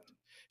Got it. script.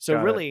 So Got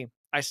it. really,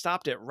 I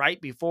stopped it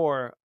right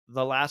before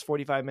the last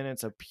 45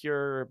 minutes of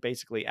pure,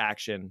 basically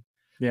action,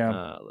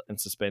 Yeah. and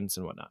suspense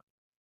and whatnot.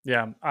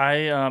 Yeah.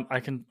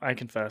 I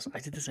confess. I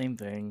did the same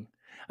thing.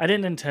 I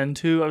didn't intend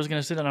to. I was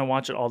gonna sit down and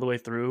watch it all the way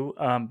through.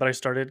 But I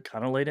started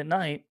kind of late at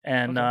night,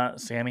 and Okay.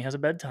 Sammy has a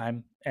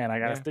bedtime, and I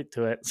gotta Yeah. stick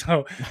to it.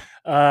 So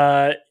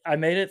I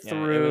made it Yeah, it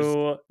was.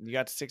 through You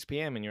got to 6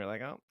 p.m. and you're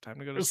like, oh, time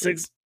to go to sleep.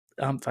 6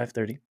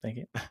 5:30. Thank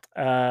you.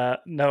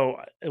 No,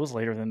 it was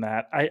later than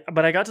that.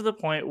 But I got to the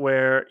point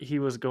where he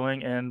was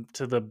going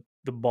into the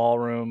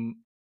ballroom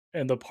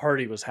and the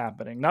party was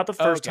happening. Not the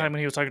Oh, first okay. time when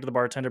he was talking to the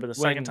bartender, but the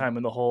second When time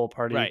when the whole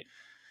party. right.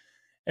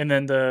 And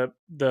then the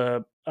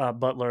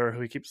butler,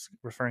 who he keeps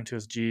referring to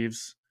as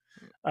Jeeves,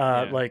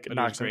 Yeah, like but it was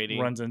knocks him, Grady.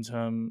 runs into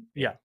him.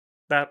 Yeah.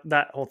 Yeah,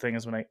 that whole thing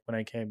is when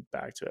I came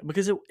back to it,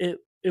 because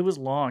it was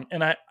long,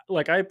 and I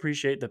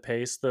appreciate the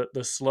pace,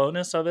 the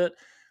slowness of it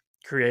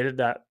created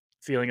that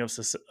feeling of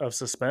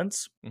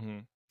suspense,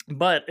 Mhm.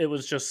 but it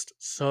was just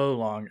so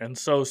long and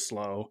so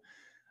slow,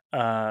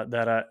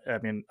 that I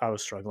mean, I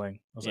was struggling. I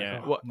was like, Yeah.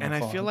 oh, Well, I'm gonna and I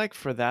fall feel asleep. like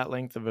for that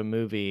length of a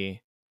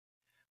movie,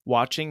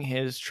 watching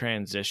his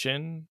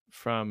transition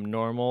from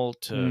normal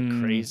to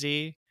Mm,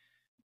 crazy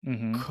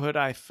hmm.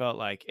 I felt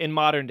like in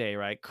modern day,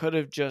 right, could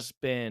have just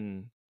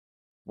been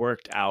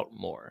worked out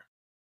more.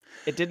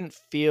 It didn't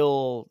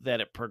feel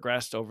that it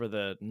progressed over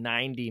the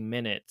 90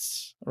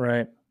 minutes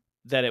Right.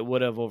 that it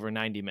would have over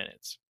 90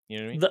 minutes. You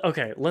know what I mean?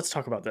 Okay, let's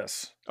talk about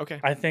this. Okay,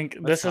 I think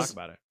let's talk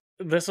about it.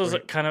 this was We're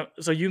kind of,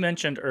 so you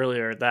mentioned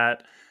earlier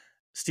that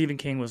Stephen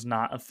King was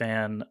not a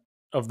fan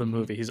of the mhm,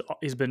 movie.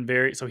 He's been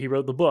very, so he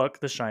wrote the book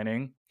The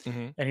Shining,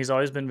 mhm, and he's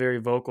always been very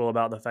vocal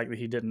about the fact that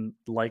he didn't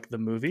like the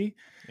movie.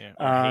 yeah,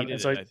 or hated And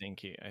it, so I I think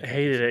he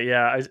hated said. it.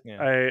 Yeah,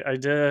 Yeah, I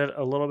did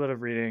a little bit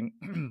of reading.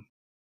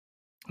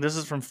 This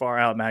is from Far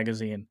Out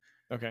magazine.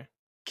 okay,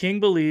 King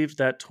believed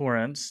that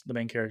Torrance, the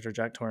main character,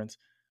 Jack Torrance,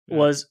 yeah,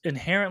 was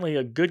inherently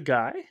a good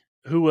guy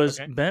who was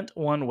okay, bent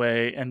one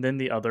way and then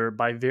the other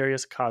by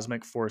various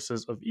cosmic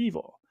forces of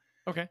evil.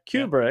 okay,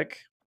 yeah, Kubrick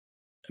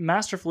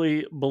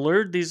masterfully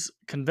blurred these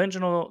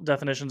conventional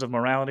definitions of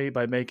morality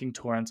by making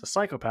Torrance a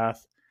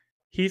psychopath.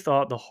 He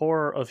thought the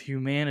horror of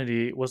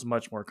humanity was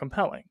much more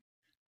compelling.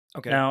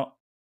 okay, Now,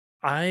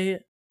 I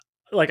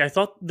I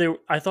thought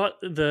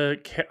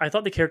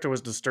the character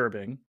was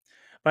disturbing,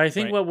 but I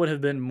think right, what would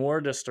have been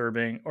more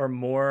disturbing, or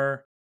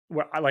more,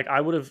 where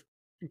I would have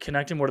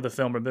connected more to the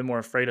film or been more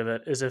afraid of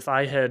it, is if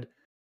I had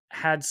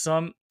had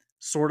some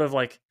sort of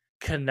like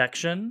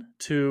connection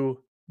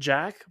to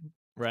Jack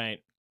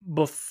right,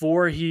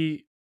 before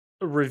he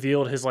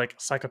revealed his like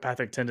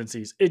psychopathic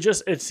tendencies.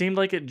 It seemed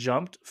like it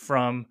jumped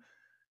from,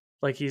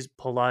 like, he's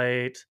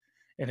polite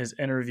in his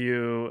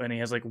interview and he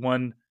has like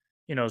one,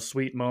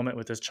 sweet moment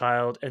with his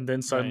child, and then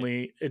right,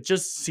 suddenly it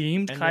just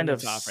seemed and then kind of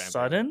it's off ramping.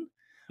 sudden.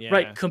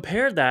 Right, Yeah,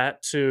 compare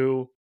that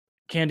to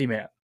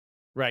Candyman,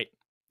 right,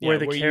 yeah, where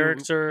the where you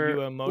character,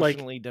 like,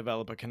 emotionally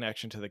develop a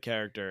connection to the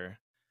character,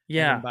 and then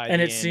yeah, by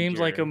and the it end, seemed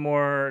like a you're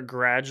more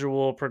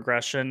gradual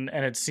progression,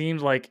 and it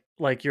seemed like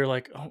you're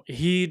like, oh,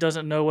 he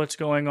doesn't know what's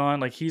going on,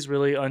 like he's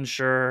really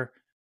unsure.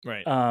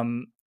 right,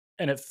 um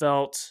and it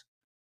felt,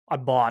 I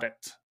bought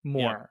it yeah,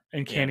 more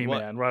in yeah.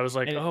 What Candyman, where I was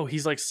like, and oh,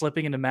 he's like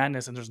slipping into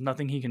madness and there's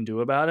nothing he can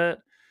do about it.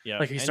 yeah,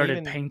 Like he and started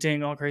even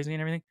painting all crazy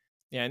and everything.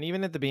 yeah, and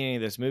even at the beginning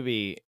of this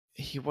movie,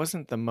 he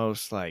wasn't the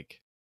most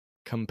like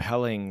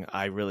compelling.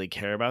 I really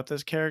care about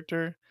this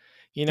character.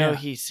 You know, Yeah,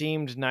 he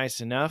seemed nice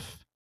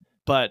enough,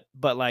 but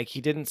like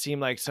he didn't seem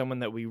like someone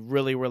that we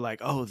really were like,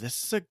 oh,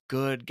 this is a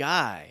good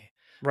guy.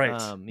 right.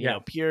 Yeah,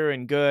 Pure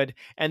and good.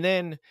 And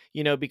then,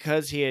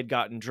 because he had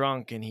gotten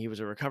drunk and he was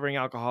a recovering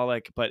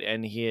alcoholic,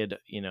 and he had,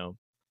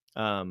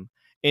 um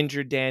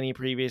injured Danny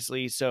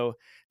previously. So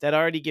that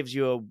already gives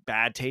you a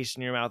bad taste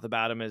in your mouth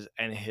about him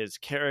and his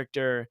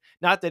character.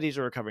 Not that he's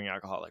a recovering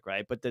alcoholic,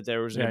 right? But that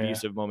there was an yeah, yeah,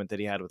 abusive moment that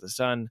he had with his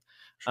son.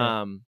 sure.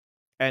 Um,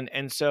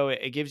 and so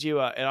it gives you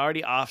it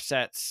already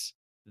offsets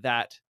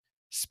that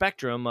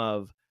spectrum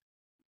of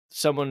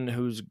someone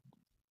who's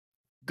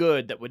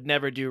good that would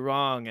never do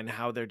wrong and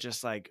how they're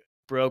just like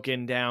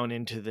broken down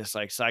into this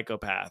like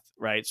psychopath,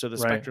 right? So the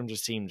Right. spectrum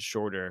just seemed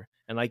shorter.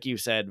 And like you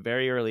said,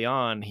 very early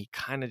on, he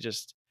kind of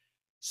just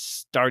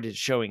started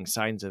showing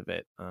signs of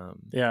it,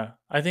 Yeah,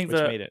 I think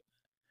which made it.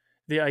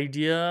 the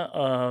idea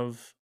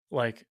of,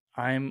 like,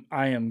 I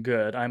am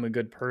good, I'm a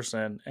good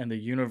person, and the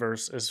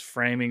universe is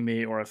framing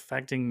me or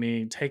affecting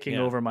me, taking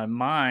Yeah. over my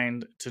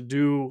mind to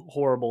do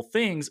horrible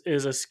things,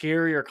 is a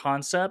scarier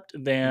concept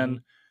Hmm.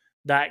 than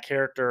that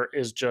character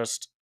is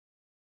just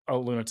a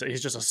lunatic.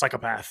 He's just a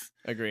psychopath,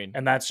 Agreed.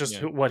 and that's just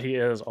Yeah. what he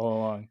is all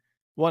along.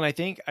 Well, and I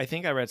think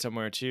I read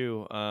somewhere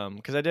too,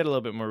 because I did a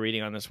little bit more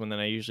reading on this one than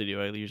I usually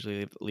do. I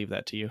usually leave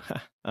that to you.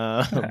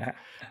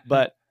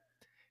 But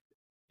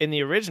in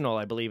the original,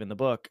 I believe in the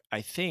book,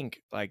 I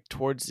think like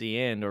towards the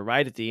end or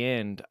right at the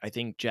end, I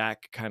think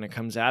Jack kind of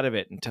comes out of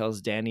it and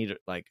tells Danny to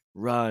like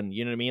run.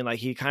 You know what I mean? Like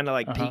he kind of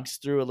like Uh-huh. peeks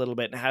through a little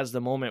bit and has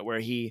the moment where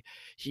he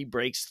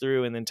breaks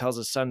through and then tells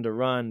his son to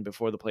run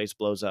before the place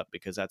blows up,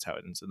 because that's how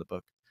it ends in the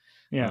book.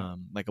 Yeah.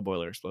 Like a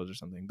boiler explodes or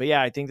something. But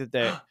yeah, I think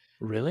that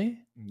Really?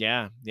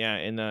 yeah, yeah,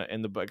 in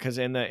the book, because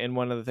in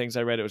one of the things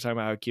I read, it was talking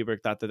about how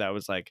Kubrick thought that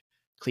was like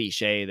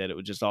cliche, that it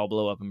would just all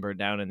blow up and burn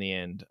down in the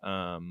end.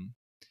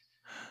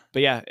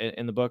 But yeah,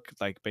 in the book,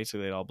 like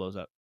basically it all blows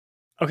up.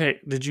 Okay,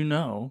 did you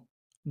know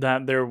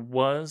that there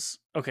was,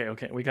 okay,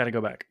 we got to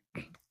go back.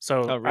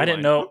 So Oh,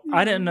 rewind.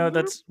 I didn't know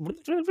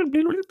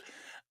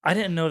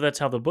that's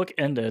how the book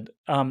ended.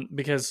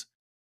 Because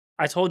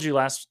I told you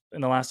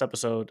in the last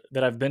episode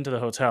that I've been to the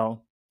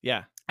hotel.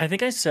 Yeah, I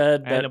think I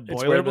said and that a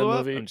it's where boiler the blew up.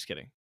 I'm movie, just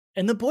kidding.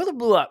 and the boiler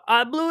blew up.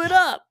 I blew it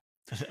up.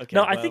 Okay,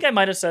 No, I well, think I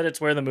might have said it's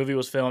where the movie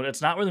was filmed.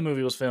 It's not where the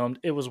movie was filmed.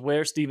 It was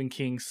where Stephen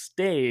King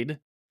stayed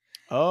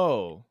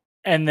oh,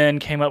 and then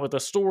came up with a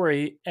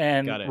story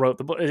and got it. wrote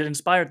the book. It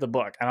inspired the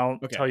book. And I'll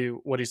Okay, tell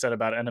you what he said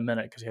about it in a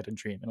minute because he had a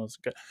dream and it was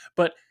good.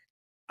 But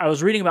I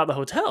was reading about the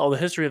hotel, the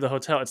history of the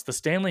hotel. It's the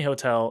Stanley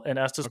Hotel in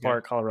Estes okay.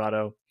 Park,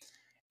 Colorado.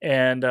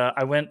 And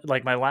I went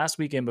like my last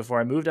weekend before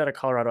I moved out of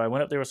Colorado. I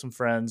went up there with some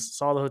friends,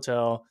 saw the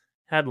hotel,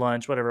 had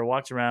lunch, whatever,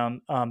 walked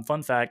around.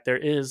 Fun fact: there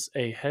is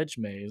a hedge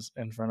maze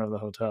in front of the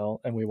hotel,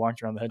 and we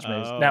walked around the hedge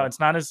maze. Now Oh, it's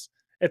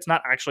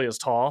not actually as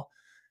tall.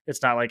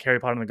 It's not like Harry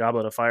Potter and the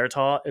Goblet of Fire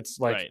tall. It's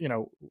like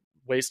right.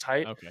 waist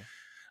height. Okay,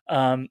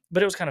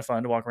 But it was kind of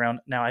fun to walk around.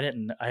 Now I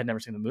had never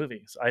seen the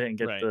movie, so I didn't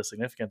get right. the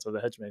significance of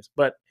the hedge maze.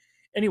 But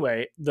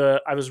anyway,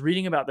 I was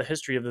reading about the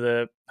history of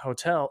the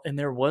hotel, and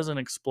there was an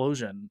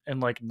explosion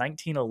in like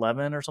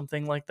 1911 or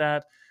something like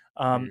that.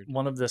 Weird.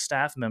 One of the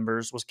staff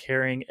members was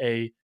carrying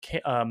an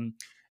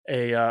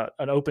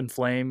open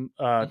flame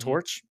Hmm.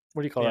 torch.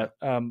 What do you call Yeah,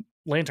 that? like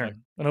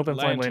Lantern. An open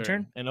flame lantern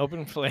lantern, an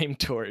open flame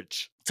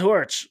torch.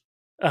 torch.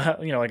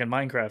 Like in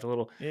Minecraft, a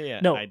little. Yeah, yeah.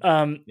 No,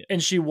 Yeah.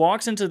 and she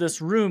walks into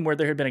this room where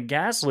there had been a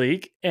gas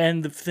leak,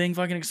 and the thing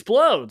fucking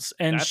explodes,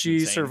 and That's she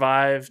insane.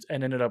 survived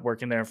and ended up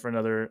working there for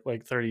another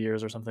like 30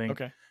 years or something.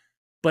 Okay,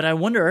 But I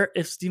wonder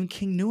if Stephen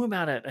King knew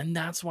about it, and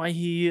that's why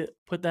he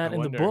put I that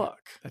in the wonder. book.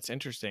 That's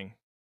interesting.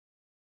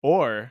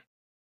 Or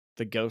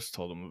the ghost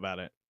told him about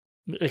it.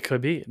 It could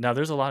be. Now,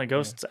 there's a lot of Yeah.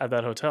 ghosts at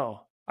that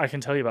hotel. I can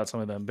tell you about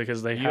some of them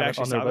because they You have it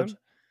actually on their saw website. them,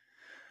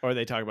 or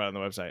they talk about it on the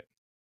website.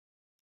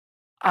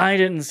 I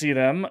didn't see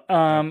them.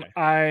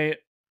 Okay.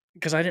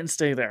 Because I didn't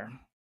stay there.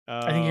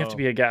 I think you have to Oh,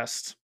 be a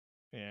guest.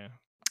 yeah.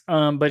 But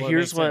Well, it makes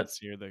here's what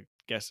sense. You're the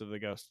guest of the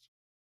ghost.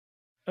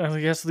 I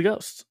guess the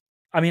ghost.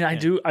 I mean,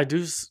 Yeah. I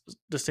do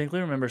distinctly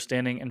remember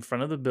standing in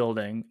front of the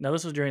building. Now,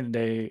 this was during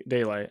the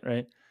daylight,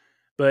 right?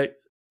 But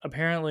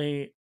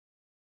apparently,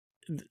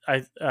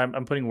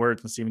 I'm putting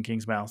words in Stephen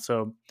King's mouth,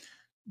 so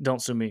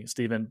don't sue me,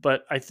 Stephen.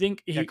 But I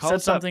think Yeah, he call said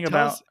us up. something Tell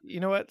about us. You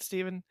know what,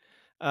 Steven?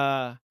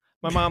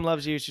 My mom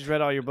loves you. She's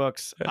read all your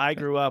books. I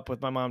grew up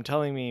with my mom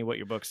telling me what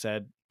your books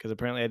said because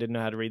apparently I didn't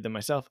know how to read them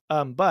myself.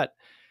 But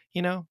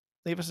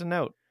leave us a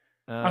note.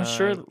 I'm We'll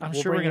sure we're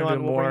bring you gonna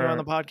do on. We'll bring you on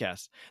the more.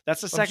 podcast. That's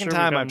the I'm second sure we're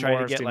time gonna I've tried to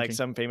more get Stephen like King.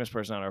 some famous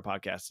person on our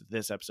podcast.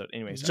 This episode,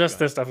 anyway. Sorry, Just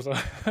go ahead. this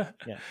episode.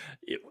 Yeah.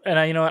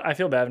 And you know what? I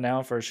feel bad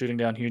now for shooting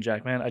down Hugh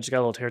Jackman. I just got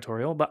a little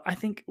territorial, but I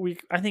think we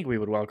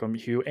would welcome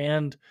Hugh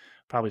and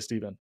probably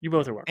Stephen. You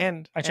both are welcome.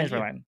 And I changed my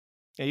you. mind.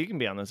 Yeah, you can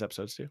be on those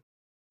episodes too.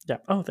 Yeah.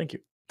 Oh, thank you.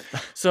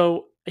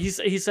 So he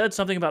said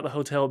something about the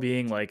hotel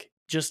being like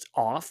just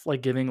off,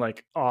 like giving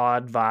like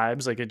odd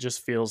vibes. Like it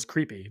just feels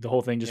creepy. The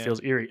whole thing just Yeah.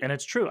 feels eerie. And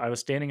it's true. I was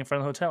standing in front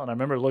of the hotel and I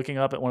remember looking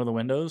up at one of the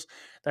windows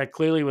that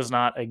clearly was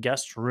not a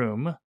guest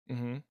room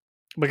Mm-hmm.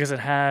 because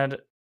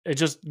it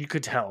just you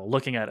could tell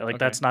looking at it like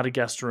Okay. that's not a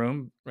guest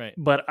room. Right.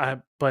 But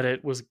I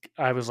was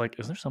like,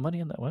 is there somebody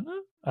in that window?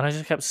 And I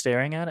just kept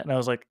staring at it and I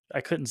was like,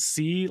 I couldn't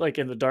see like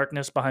in the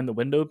darkness behind the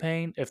window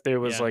pane if there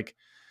was Yeah. like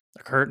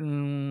a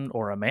curtain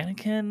or a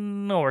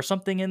mannequin or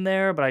something in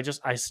there, but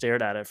I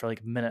stared at it for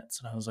like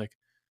minutes and I was like,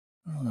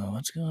 I don't know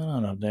what's going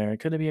on up there.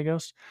 Could it be a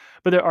ghost?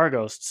 But there are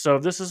ghosts. So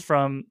this is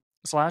from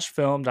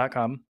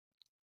 /film.com.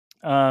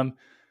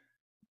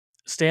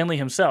 Stanley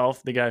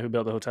himself, the guy who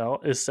built the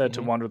hotel, is said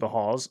to Mhm. wander the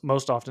halls,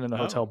 most often in the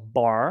hotel Oh,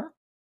 bar.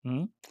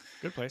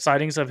 good place.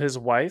 Sightings of his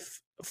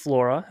wife,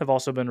 Flora, have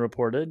also been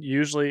reported,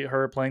 usually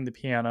her playing the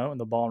piano in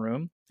the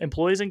ballroom.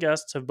 Employees and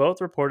guests have both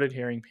reported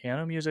hearing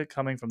piano music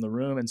coming from the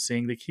room and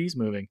seeing the keys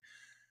moving.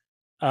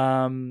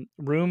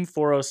 Room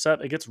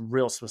 407, it gets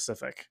real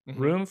specific. Mhm.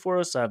 Room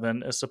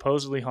 407 is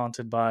supposedly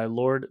haunted by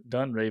Lord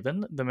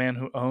Dunraven, the man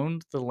who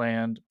owned the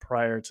land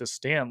prior to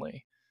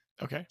Stanley.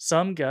 Okay.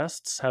 Some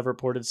guests have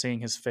reported seeing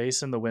his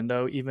face in the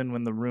window even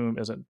when the room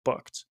isn't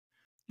booked.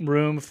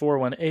 Room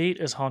 418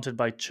 is haunted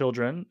by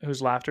children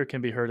whose laughter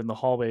can be heard in the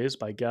hallways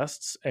by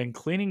guests and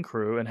cleaning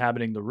crew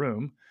inhabiting the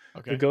room. The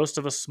Okay. ghost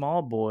of a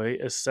small boy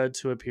is said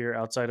to appear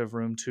outside of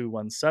room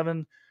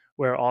 217,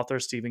 where author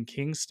Stephen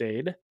King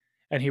stayed,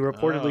 and he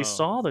reportedly Oh,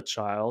 saw the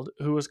child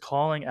who was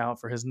calling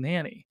out for his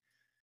nanny.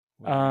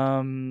 weird.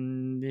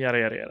 Yada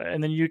yada yada.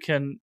 And then you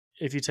can,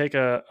 if you take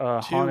a You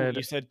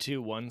haunted, said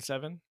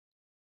 217.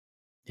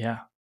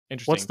 yeah.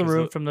 Interesting. What's the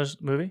room from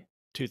this movie?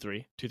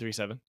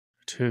 237.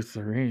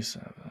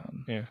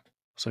 237. Yeah,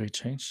 So he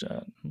changed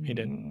that. he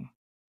did.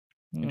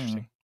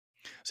 Interesting.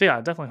 So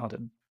yeah, definitely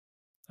haunted.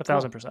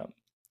 1,000%.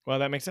 Well,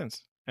 that makes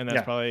sense, and that's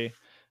Yeah. probably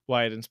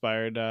why it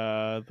inspired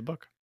the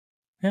book.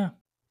 Yeah.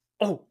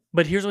 Oh,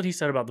 but here's what he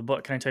said about the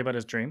book. Can I tell you about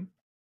his dream?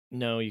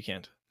 No, you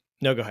can't.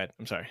 No, go ahead.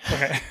 I'm sorry.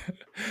 Okay.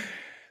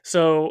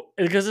 So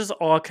because this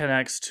all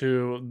connects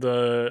to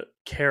the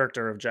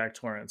character of Jack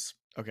Torrance.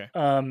 Okay.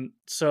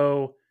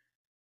 So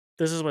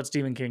this is what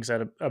Stephen King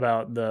said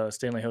about the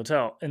Stanley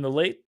Hotel. In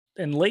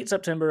late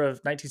September of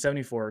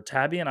 1974,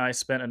 Tabby and I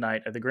spent a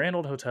night at the Grand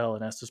Old Hotel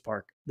in Estes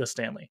Park, the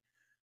Stanley.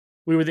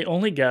 We were the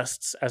only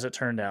guests, as it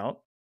turned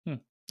out,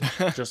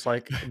 just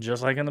like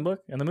in the book,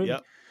 in the movie.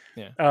 Yep.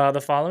 Yeah.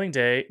 The following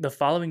day,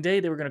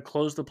 they were going to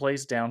close the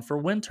place down for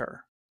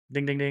winter.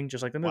 ding, ding, ding,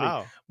 just like the movie.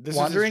 Wow. This is his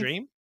Wandering.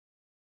 dream?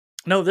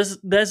 No, this was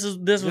This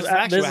is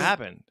actually what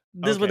happened.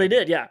 this is what Okay, they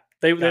okay. did. Yeah,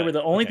 they Got were it.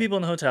 the only Okay. people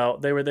in the hotel.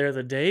 They were there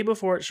the day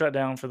before it shut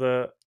down for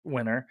the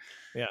winter.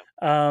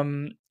 Yeah.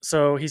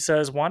 So he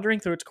says, wandering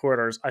through its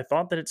corridors, I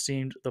thought that it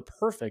seemed the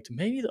perfect,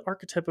 maybe the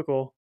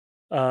archetypical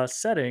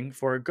setting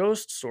for a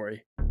ghost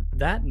story.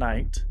 That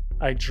night,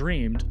 I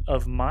dreamed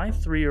of my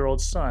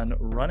 3-year-old son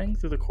running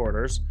through the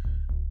corridors,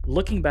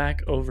 looking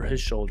back over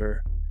his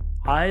shoulder,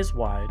 eyes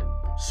wide,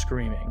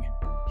 screaming.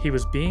 He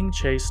was being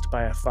chased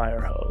by a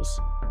fire hose.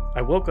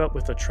 I woke up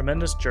with a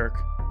tremendous jerk,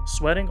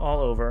 sweating all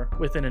over,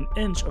 within an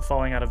inch of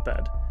falling out of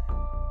bed.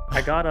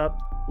 I got up,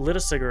 lit a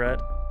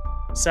cigarette,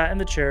 sat in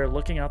the chair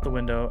looking out the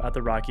window at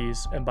the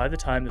Rockies, and by the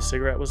time the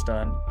cigarette was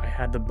done, I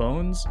had the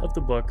bones of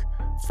the book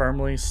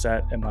firmly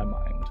set in my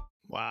mind.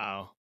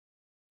 Wow.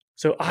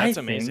 So That's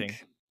amazing.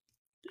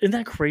 Isn't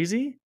that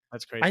crazy?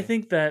 That's crazy. I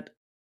think that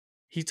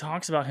he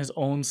talks about his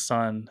own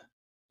son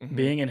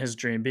being in his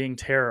dream, being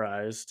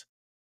terrorized.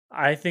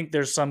 I think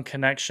there's some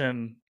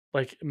connection,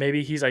 like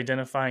maybe he's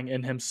identifying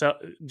in himself,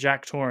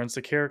 Jack Torrance,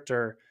 the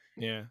character,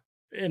 Yeah.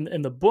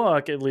 in the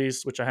book at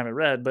least, which I haven't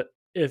read, but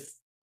if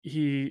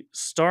he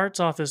starts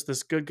off as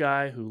this good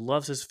guy who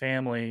loves his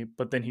family,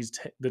 but then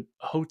the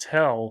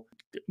hotel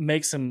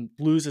makes him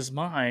lose his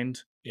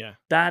mind. Yeah.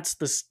 That's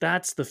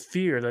the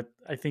fear that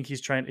I think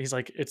he's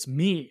like, it's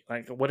me.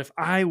 Like, what if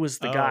I was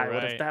the guy?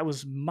 What if Right. that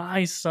was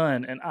my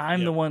son and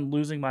I'm the Yep. one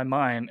losing my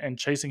mind and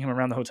chasing him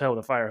around the hotel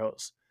with a fire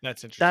hose?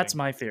 That's interesting. That's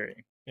my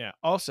theory. Yeah.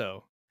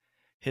 Also,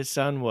 his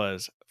son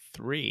was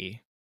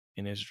 3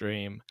 in his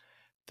dream,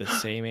 the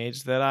same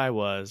age that I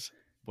was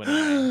when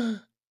I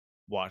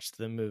watched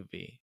the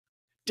movie.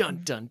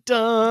 Dun dun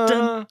dun.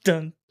 Dun,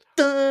 dun,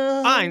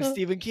 dun. I'm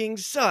Stephen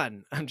King's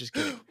son. I'm just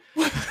kidding.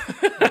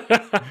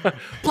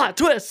 Plot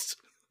twist.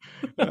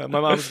 My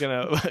mom's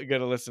gonna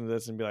listen to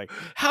this and be like,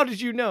 "How did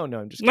you know?" No,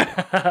 I'm just kidding.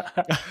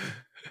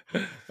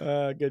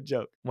 Good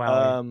joke.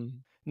 Wow.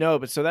 No,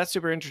 but so that's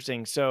super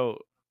interesting. So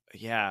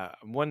yeah,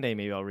 one day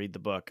maybe I'll read the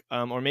book,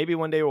 or maybe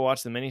one day we'll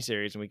watch the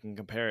miniseries and we can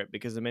compare it,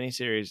 because the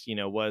miniseries,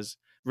 was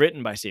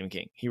written by Stephen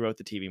King. He wrote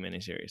the TV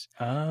miniseries.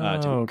 To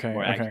be Okay.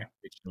 more Okay. accurate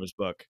to his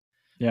book.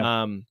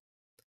 Yeah.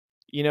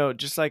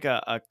 Just like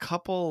a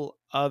couple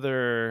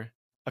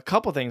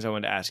things I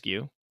wanted to ask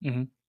you.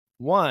 Mhm.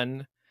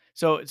 One,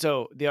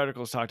 so the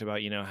articles talked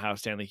about, how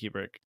Stanley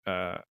Kubrick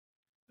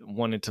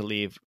wanted to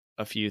leave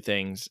a few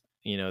things,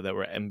 that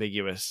were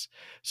ambiguous.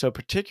 So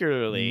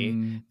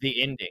particularly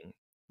the ending.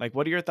 Like,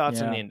 what are your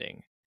thoughts on the Yeah.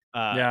 ending?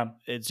 Yeah.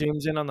 It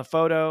zooms in on the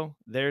photo.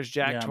 There's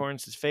Jack Yeah.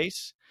 Torrance's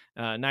face,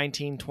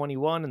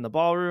 1921 in the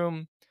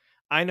ballroom.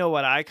 I know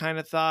what I kind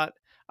of thought.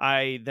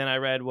 I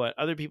read what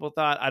other people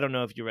thought. I don't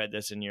know if you read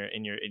this in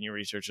your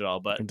research at all,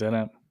 but I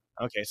didn't.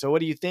 okay. So what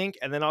do you think?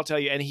 And then I'll tell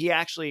you. And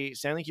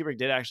Stanley Kubrick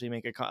did actually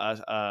make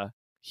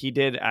he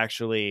did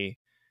actually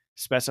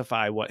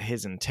specify what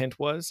his intent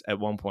was at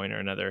one point or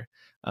another.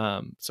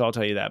 So I'll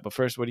tell you that. But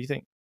first, what do you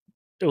think?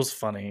 It was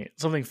funny.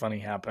 Something funny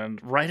happened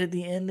right at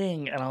the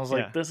ending, and I was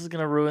like, Yeah. "This is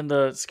gonna ruin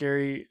the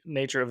scary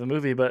nature of the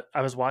movie." But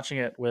I was watching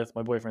it with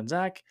my boyfriend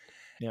Zach,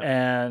 Yeah.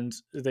 and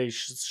they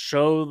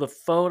show the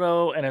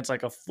photo, and it's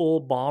like a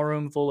full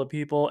ballroom full of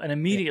people, and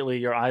immediately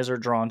your eyes are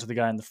drawn to the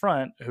guy in the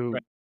front, who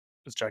Right.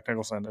 is Jack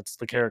Nicholson. It's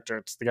the character.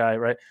 It's the guy,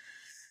 right?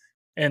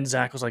 And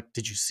Zach was like,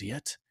 "Did you see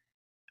it?"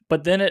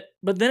 But then it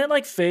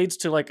like fades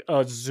to like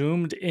a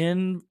zoomed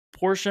in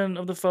portion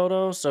of the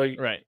photo, so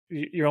Right.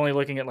 you're only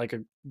looking at like a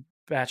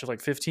batch of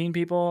like 15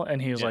 people, and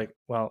he was Yeah. like,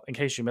 well, in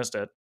case you missed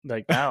it,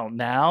 like,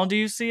 now do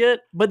you see it?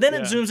 But then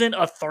it Yeah. zooms in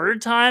a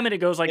third time and it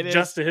goes like It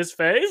just is. to his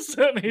face,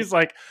 and he's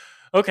like,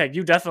 okay,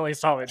 you definitely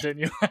saw it,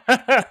 didn't you?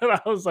 And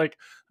I was like,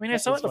 I mean, I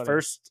That saw is it the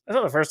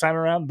funny. first time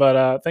around,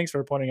 but thanks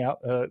for pointing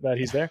out that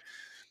he's there.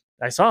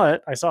 I saw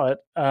it.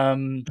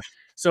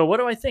 So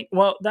what do I think?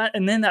 Well, that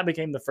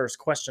became the first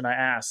question I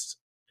asked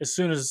as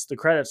soon as the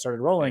credits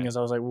started rolling. Yeah. Is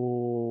I was like,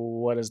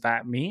 well, what does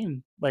that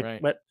mean? Like, Right.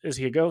 what is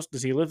he a ghost?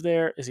 Does he live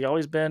there? Has he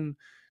always been?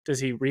 Does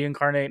he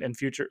reincarnate in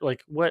future?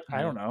 Like, what?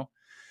 I don't know.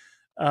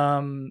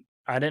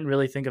 I didn't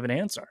really think of an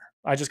answer.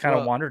 I just kind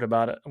of wondered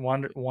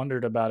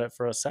about it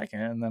for a second,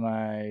 and then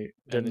I And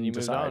then you didn't moved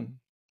decide. on.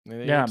 And then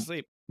you Yeah. went to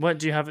sleep. What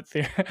do you have a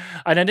theory?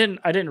 And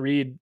I didn't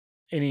read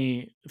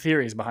any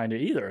theories behind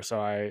it either, so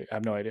I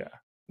have no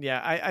idea. Yeah,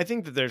 I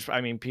think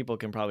that people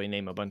can probably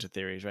name a bunch of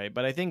theories, right?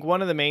 But I think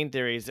one of the main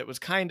theories that was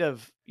kind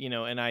of,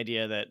 an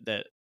idea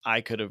that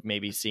I could have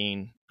maybe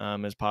seen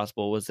as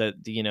possible was that,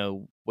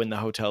 when the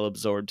hotel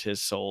absorbed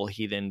his soul,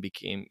 he then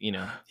became,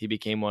 he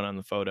became one on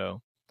the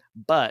photo.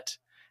 But,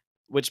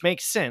 which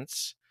makes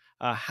sense.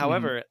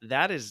 However,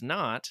 that is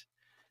not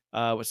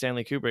what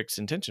Stanley Kubrick's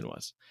intention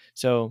was.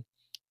 So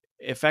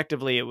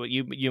effectively,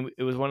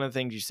 it was one of the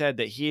things you said,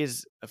 that he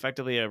is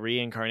effectively a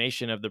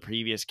reincarnation of the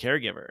previous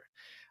caregiver.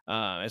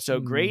 So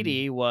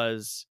Grady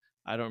was,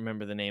 I don't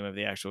remember the name of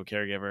the actual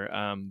caregiver,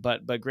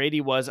 but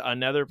Grady was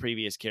another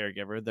previous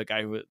caregiver, the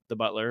guy the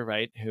butler,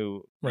 right,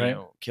 who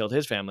killed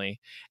his family.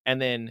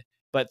 And then,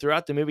 but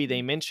throughout the movie,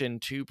 they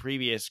mentioned 2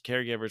 previous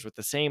caregivers with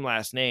the same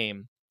last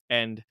name.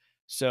 And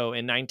so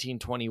in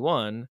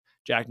 1921,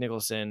 Jack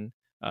Nicholson,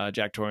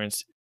 Jack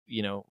Torrance,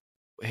 you know,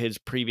 his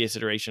previous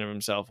iteration of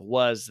himself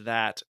was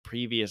that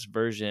previous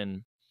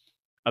version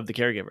of the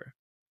caregiver.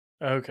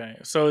 Okay.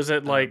 So is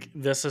it like Um,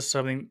 this is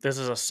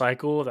a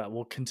cycle that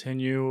will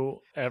continue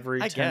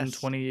every I 10, guess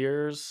 20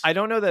 years? I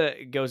don't know that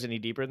it goes any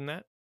deeper than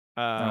that.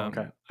 Oh,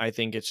 okay. I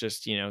think it's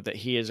just, you know, that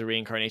he is a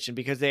reincarnation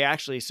because they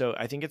actually, so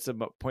I think it's the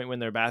point when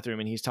they're bathroom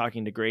and he's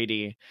talking to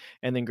Grady,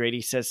 and then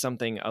Grady says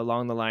something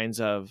along the lines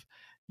of,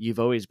 "You've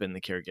always been the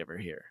caregiver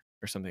here,"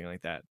 or something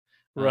like that.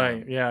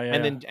 Right. Yeah, yeah,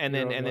 And yeah. then and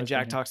You're then al- and then always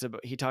been Jack here. talks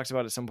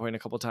about at some point a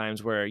couple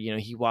times where, you know,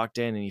 he walked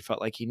in and he felt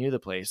like he knew the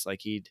place,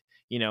 like he'd,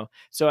 you know.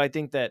 So I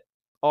think that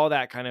all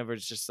that kind of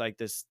is just like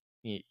this,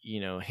 you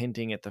know,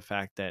 hinting at the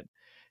fact that,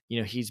 you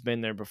know, he's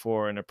been there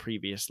before in a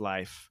previous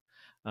life.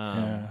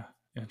 Um, Yeah.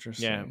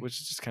 yeah, Interesting. which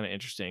is just kind of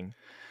interesting.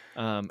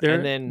 And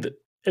There th then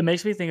It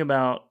makes me think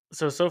about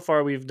so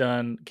far we've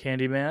done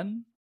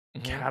Candyman,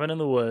 mhm, Cabin in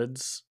the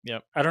Woods.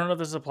 yep, I don't know if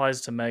this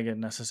applies to Megan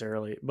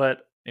necessarily,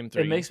 but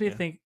it M3, makes me yeah,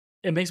 think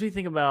it makes me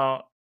think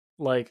about,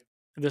 like,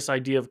 this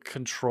idea of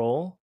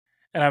control,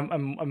 and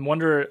I'm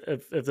wonder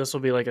if this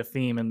will be, like, a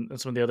theme in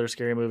some of the other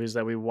scary movies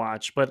that we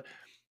watch, but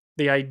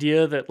the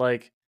idea that,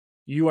 like,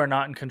 you are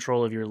not in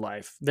control of your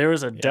life. There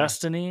is a yeah,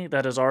 destiny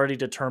that is already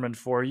determined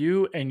for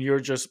you, and you're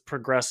just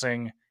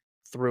progressing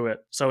through it.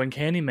 So in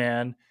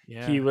Candyman,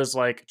 he yeah, was,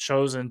 like,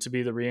 chosen to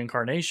be the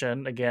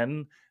reincarnation,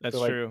 again, the, that's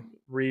like, true.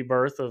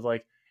 rebirth of,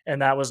 like,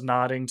 and that was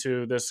nodding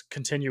to this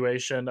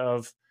continuation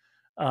of,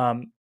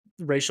 um,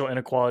 racial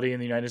inequality in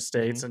the United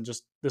Hmm. States and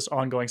just this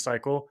ongoing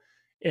cycle.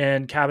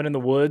 In Cabin in the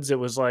Woods, it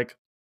was like,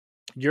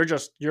 you're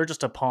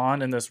just a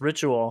pawn in this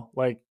ritual,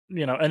 like,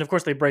 and of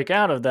course they break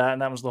out of that,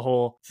 and that was the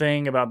whole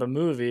thing about the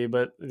movie,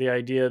 but the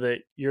idea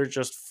that you're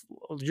just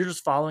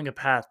following a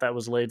path that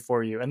was laid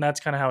for you, and that's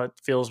kind of how it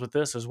feels with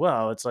this as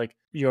well. It's like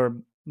your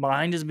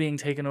mind is being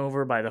taken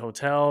over by the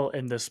hotel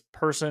and this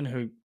person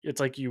who, it's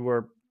like you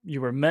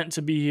were meant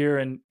to be here,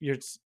 and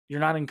you're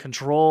not in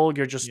control.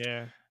 You're just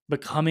Yeah.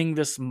 becoming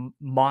this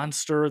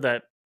monster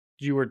that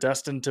you were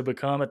destined to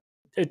become.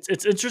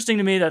 It's interesting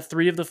to me that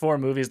 3 of the 4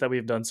 movies that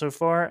we've done so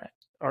far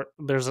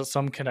there's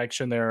some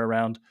connection there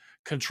around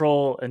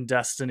control and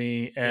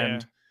destiny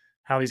Yeah. and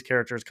how these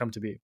characters come to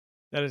be.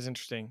 That is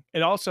interesting.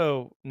 It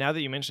also, now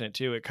that you mention it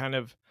too, it kind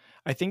of,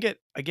 I think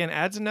it again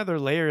adds another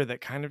layer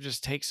that kind of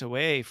just takes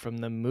away from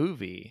the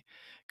movie.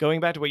 Going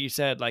back to what you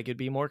said, like it'd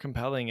be more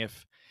compelling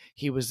if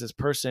he was this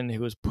person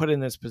who was put in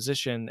this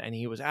position and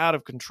he was out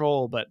of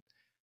control. But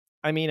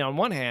I mean, on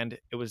one hand,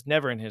 it was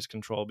never in his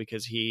control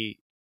because he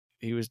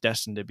was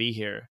destined to be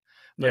here.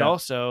 But Yeah,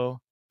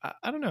 also,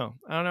 I don't know.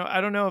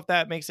 I don't know if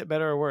that makes it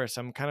better or worse.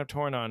 I'm kind of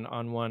torn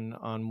on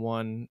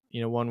one,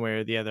 you know, one way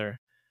or the other.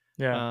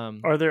 yeah.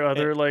 Um, Are there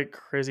it, other, like,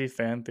 crazy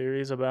fan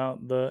theories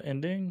about the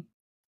ending?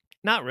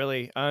 Not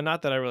really.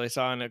 Not that I really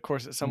saw. And of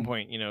course, at some Mm,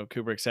 point, you know,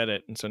 Kubrick said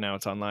it, and so now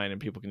it's online and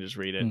people can just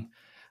read it. mm,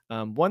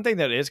 One thing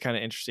that is kind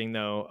of interesting,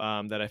 though,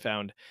 that I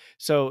found.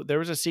 So there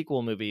was a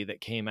sequel movie that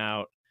came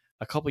out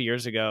a couple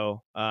years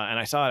ago, and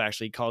I saw it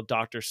actually called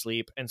Doctor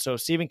Sleep. And so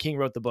Stephen King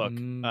wrote the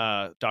book, mm.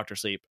 Doctor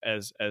Sleep,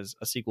 as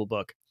a sequel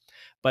book,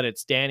 but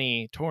it's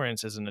Danny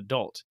Torrance as an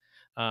adult.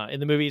 In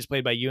the movie, he's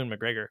played by Ewan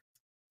McGregor,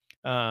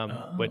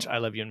 which I Oh.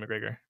 love Ewan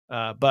McGregor.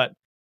 But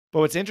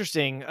what's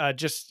interesting,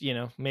 just, you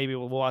know, maybe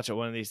we'll watch it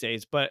one of these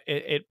days. But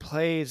it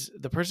plays,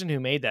 the person who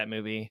made that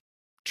movie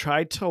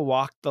tried to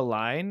walk the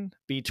line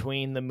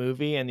between the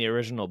movie and the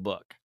original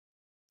book,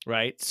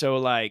 right? So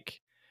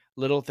like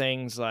little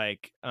things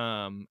like,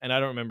 and I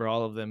don't remember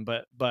all of them,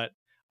 but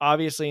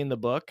obviously in the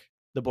book,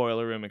 the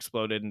boiler room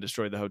exploded and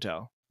destroyed the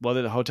hotel. Well,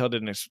 the hotel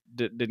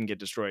didn't get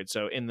destroyed.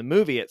 So in the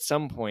movie, at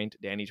some point,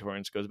 Danny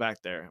Torrance goes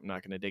back there. I'm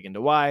not going to dig into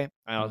why.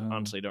 Oh.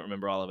 Honestly don't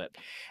remember all of it.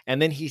 And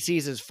then he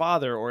sees his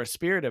father, or a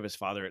spirit of his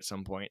father, at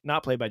some point,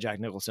 not played by Jack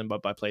Nicholson,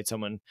 but by played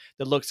someone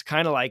that looks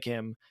kind of like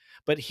him.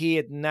 But he,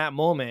 in that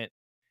moment,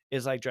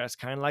 is like dressed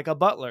kind of like a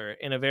butler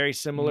in a very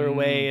similar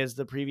way Mm, as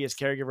the previous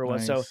caregiver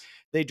was. So nice.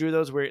 they drew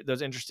those weird,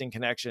 those interesting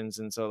connections.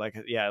 And so, like,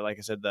 yeah, like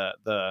I said,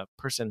 the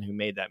person who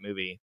made that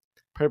movie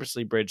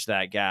purposely bridged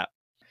that gap.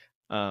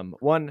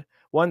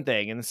 One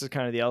thing, and this is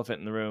kind of the elephant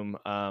in the room,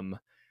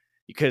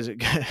 because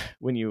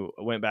when you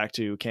went back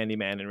to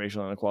Candyman and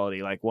racial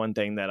inequality, like one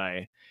thing that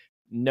I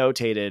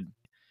notated,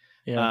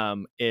 Yeah.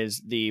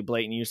 is the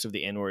blatant use of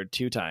the N word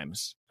 2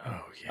 times.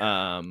 Oh, yeah.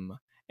 Um,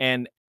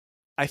 and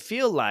I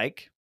feel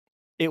like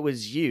it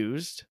was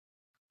used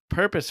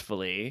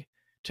purposefully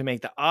to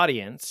make the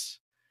audience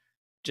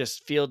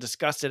just feel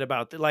disgusted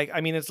about like,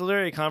 I mean, it's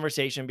literally a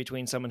conversation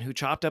between someone who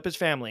chopped up his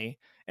family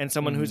and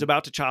someone who's Mhm,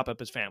 about to chop up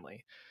his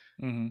family.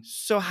 mhm,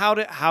 So how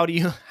do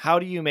you how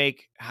do you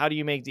make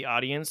the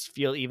audience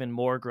feel even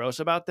more gross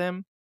about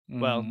them?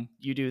 Well, mhm.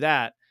 you do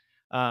that,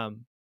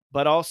 um,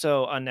 but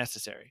also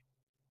unnecessary.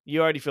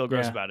 You already feel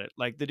gross Yeah. about it.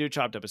 Like the dude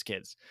chopped up his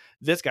kids.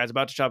 This guy's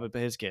about to chop up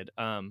his kid.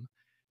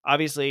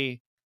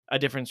 Obviously, a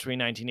difference between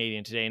 1980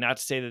 and today. Not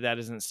to say that that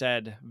isn't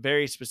said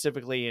very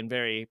specifically and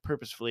very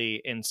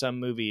purposefully in some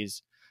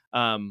movies,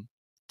 um,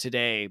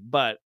 today,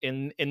 but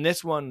in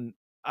this one,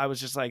 I was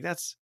just like,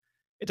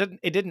 it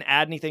didn't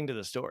add anything to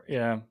the story.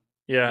 Yeah.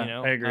 You Yeah, I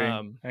know. agree.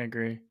 I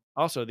agree.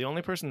 Also, the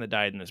only person that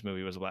died in this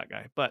movie was a black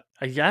guy, but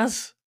I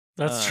guess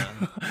that's uh,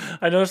 true.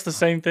 I noticed the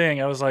same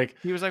thing. I was like,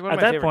 he was like one of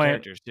at my that favorite point,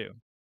 characters too.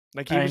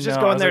 Like he I was just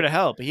know. I going was there like, to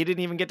help. He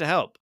didn't even get to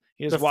help.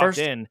 He the just walked first,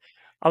 in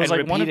I was and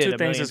like, one of repeated two a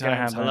things million is gonna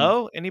times, happen.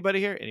 "Hello, anybody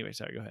here?" Anyway,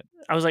 sorry, go ahead.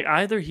 I was like,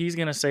 either he's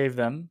gonna save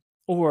them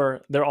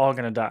or they're all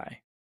gonna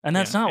die. And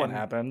that's Yeah, not what and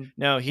happened.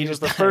 no, he He was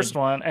just the first died.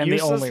 one and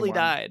the only Uselessly one.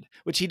 died,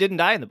 which he didn't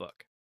die in the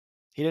book.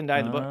 He didn't die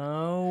in the book.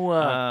 Oh,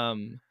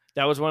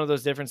 That was one of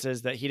those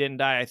differences that he didn't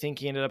die. I think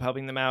he ended up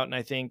helping them out, and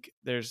I think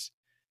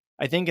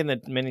in the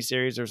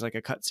miniseries there's like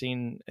a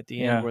cutscene at the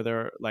end yeah. where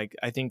they're like,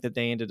 I think that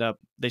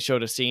they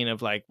showed a scene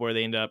of like where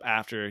they ended up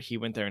after he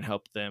went there and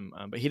helped them.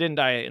 But he didn't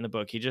die in the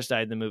book. He just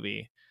died in the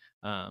movie.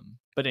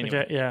 But anyway,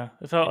 Okay, yeah.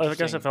 It felt. I guess it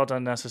interesting. felt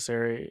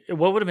unnecessary.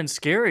 What would have been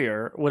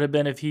scarier would have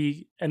been if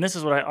he. And this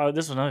is what I.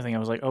 This was another thing. I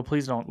was like, oh,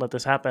 please don't let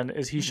this happen.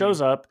 Is he Mhm.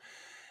 shows up,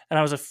 and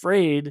I was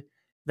afraid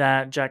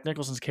that Jack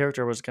Nicholson's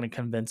character was going to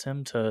convince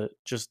him to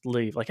just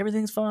leave. Like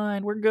everything's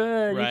fine. We're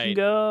good. You can Right.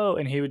 go.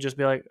 And he would just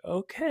be like,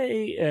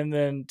 okay, and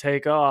then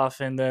take off,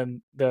 and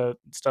then the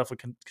stuff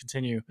would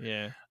continue.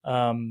 Yeah.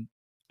 Um,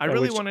 I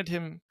really which wanted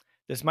him.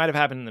 This might have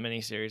happened in the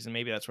miniseries, and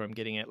maybe that's where I'm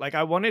getting it. Like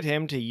I wanted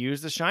him to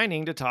use The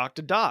Shining to talk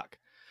to Doc.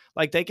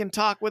 Like they can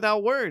talk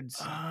without words.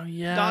 oh Doc's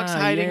yeah,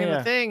 hiding in the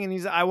yeah. thing,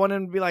 and I want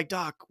him to be like,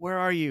 Doc, where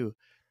are you?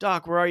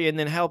 Doc, where are you? And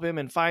then help him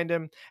and find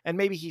him, and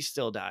maybe he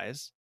still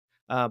dies.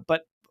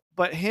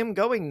 But him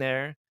going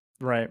there,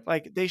 Right.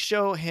 like they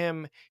show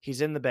him,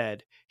 he's in the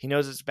bed, he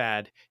knows it's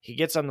bad, he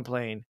gets on the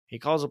plane, he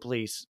calls the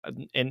police,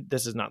 and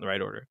this is not in the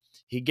right order.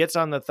 He gets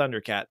on the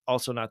Thundercat,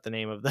 also not the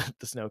name of the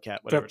Snowcat, The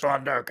whatever it's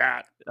called.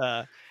 Thundercat.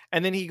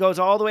 And then he goes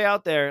all the way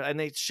out there, and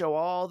they show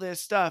all this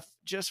stuff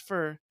just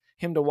for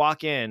him to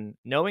walk in,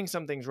 knowing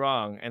something's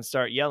wrong, and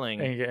start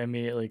yelling, And you get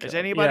immediately "Is killed.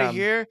 anybody Yeah.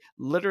 here?"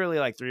 Literally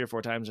like 3 or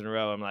 4 times in a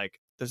row. I'm like,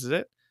 "This is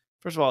it."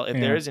 First of all, if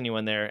there Yeah. is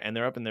anyone there and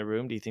they're up in their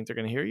room, do you think they're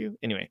going to hear you?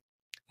 Anyway,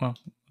 Well,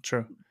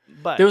 true.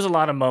 but There was a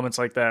lot of moments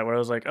like that where I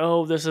was like,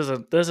 "Oh, this is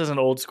an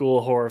old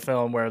school horror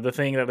film where the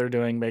thing that they're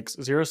doing makes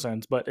zero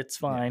sense, but it's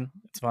fine.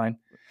 It's fine."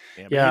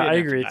 yeah, but he Yeah, I didn't have to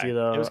agree with you die. It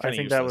though. was I kind of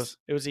think that useless. was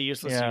It was a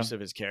useless yeah, use of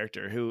his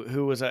character,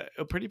 who was a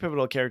pretty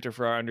pivotal character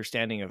for our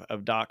understanding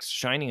of Doc's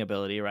shining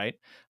ability, right?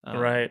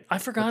 right. I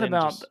But forgot then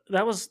about just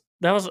that was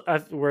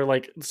we're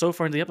like so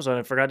far into the episode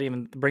I forgot to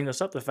even bring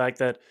this up, the fact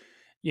that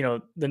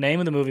the name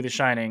of the movie The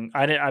Shining,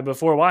 I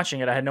before watching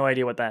it I had no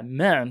idea what that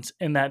meant.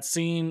 In that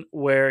scene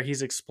where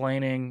he's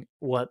explaining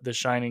what The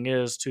Shining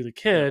is to the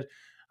yeah, kid,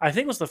 I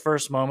think was the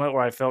first moment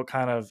where I felt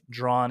kind of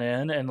drawn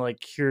in and like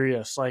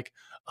curious, like,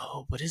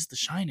 oh, what is The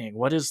Shining?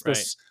 What is right.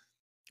 this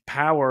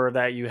power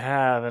that you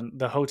have and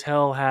the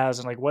hotel has,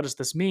 and like what does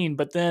this mean?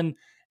 But then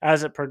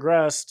as it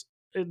progressed,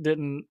 it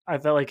didn't. I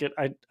felt like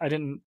I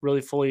didn't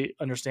really fully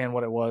understand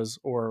what it was,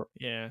 or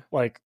Yeah,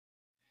 like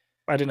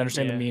I didn't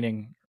understand the yeah.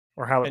 meaning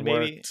or how it And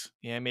maybe, worked.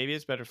 yeah, maybe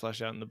it's better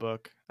fleshed out in the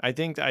book. I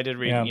think I did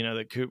read, Yeah.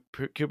 that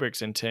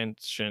Kubrick's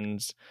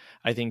intentions.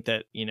 I think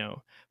that,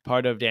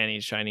 part of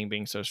Danny's shining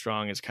being so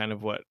strong is kind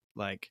of what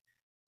like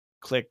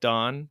clicked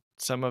on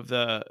some of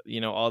the,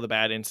 all the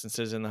bad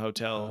instances in the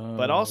hotel.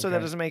 But Oh, also that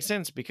okay. doesn't make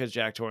sense because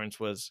Jack Torrance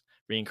was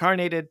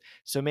reincarnated.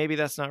 So maybe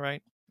that's not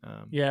right. But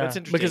it's Yeah,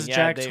 interesting. because Yeah,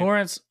 Jack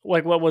Torrance,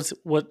 like, what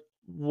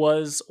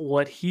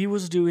he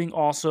was doing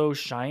also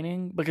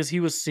Shining, because he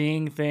was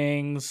seeing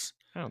things.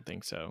 I don't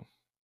think so.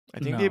 I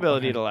think the No,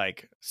 ability okay, to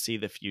like see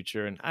the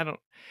future, and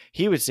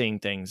he was seeing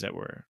things that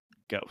were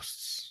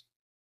ghosts.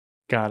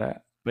 got it.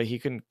 But he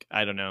couldn't.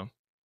 I don't know.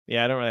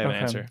 Yeah, I don't really have an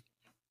Okay, answer.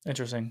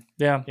 interesting.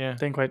 Yeah, Yeah. I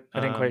didn't quite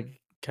Um,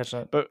 catch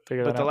that, but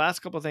figure but that the out. last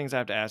couple of things I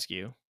have to ask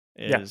you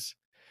Yeah. is,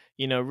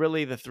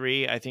 really the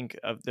three. I think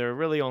there are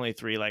really only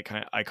three like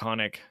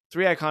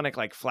iconic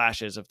like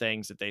flashes of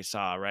things that they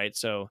saw, right?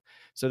 So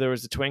there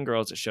was the twin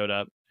girls that showed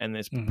up, and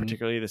this Hmm.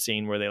 particularly the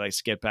scene where they like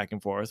skip back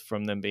and forth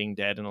from them being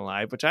dead and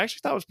alive, which I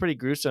actually thought was pretty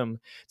gruesome.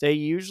 They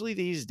usually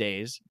these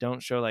days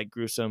don't show like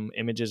gruesome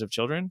images of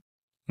children.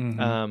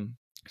 Hmm.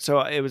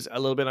 So it was a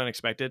little bit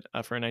unexpected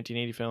for a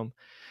 1980 film.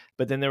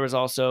 But then there was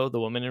also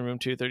the woman in room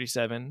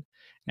 237,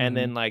 and Hmm.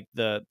 then like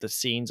the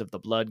scenes of the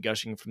blood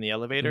gushing from the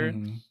elevator.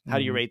 Hmm. How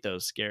do you Hmm. rate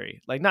those?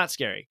 Scary? Like not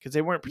scary because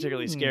they weren't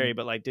particularly scary, Mm.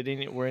 but like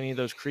were any of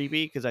those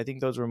creepy? Because I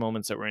think those were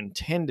moments that were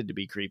intended to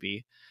be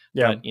creepy.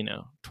 Yeah. But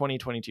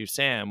 2022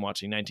 Sam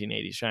watching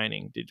 1980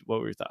 Shining. What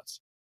were your thoughts?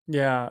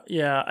 Yeah,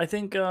 yeah. I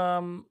think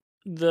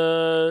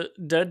the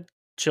dead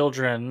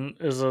children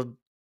is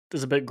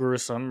a bit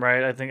gruesome,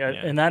 right? I think, Yeah,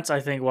 and that's I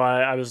think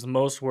why I was the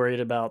most worried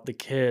about the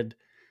kid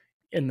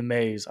in the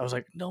maze. I was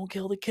like, don't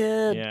kill the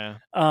kid. yeah,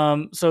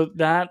 So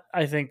that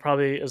I think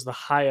probably is the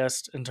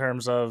highest in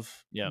terms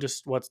of yep.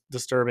 just what's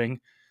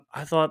disturbing.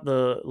 I thought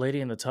the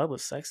lady in the tub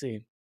was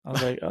sexy. I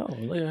was like, oh,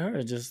 look at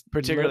her, just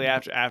Particularly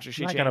after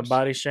she not gonna changed.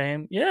 body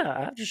shame.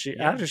 Yeah,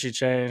 Yeah, after she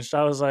changed,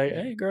 I was like,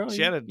 yeah. hey, girl,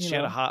 She had you she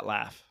had a know, hot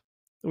laugh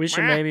we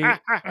should maybe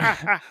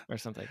or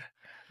something.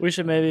 we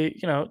should Um, maybe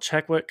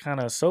check what kind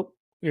of soap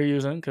you're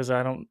using, because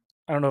I don't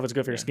know if it's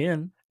good for your yeah,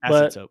 skin, acid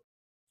but soap.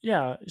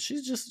 yeah, she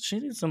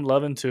needs some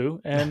loving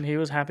too, and he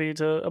was happy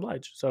to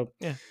oblige. So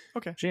Yeah.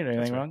 Okay. she didn't do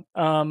That's anything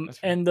fair. wrong. That's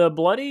fair. And the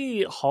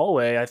bloody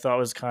hallway I thought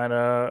was kind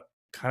of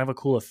a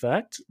cool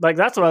effect. Like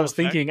that's what I Cool was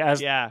effect. thinking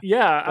as Yeah.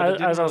 yeah, But it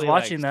didn't as I was really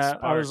like watching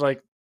that, I was spark.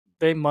 like,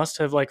 they must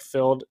have like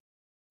filled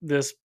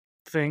this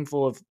thing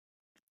full of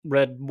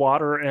red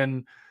water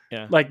and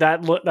Yeah. like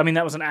that look. I mean,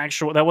 that was an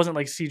actual. That wasn't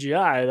like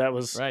CGI. That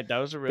was Right. That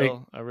was they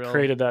a real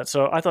created that.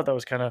 So I thought that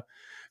was kind of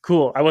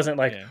cool. I wasn't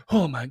like, yeah.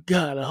 oh my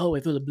god, a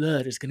hallway full of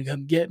blood is gonna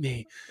come get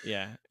me.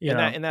 Yeah. You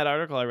know. In that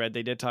article I read,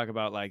 they did talk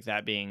about like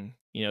that being,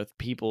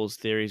 people's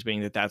theories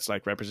being that that's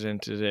like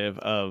representative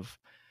of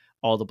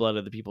all the blood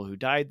of the people who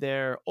died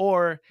there.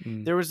 Or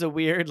Mm. there was a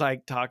weird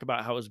like talk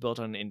about how it was built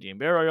on an Indian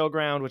burial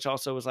ground, which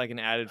also was like an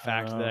added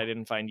fact that I Oh,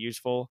 didn't find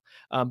useful.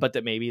 But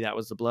that maybe that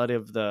was the blood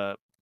of the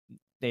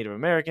Native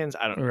Americans.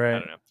 I don't know. I right.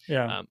 don't know.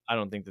 Yeah. I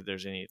don't think that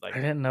there's any I like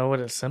didn't know what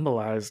it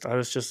symbolized. I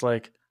was just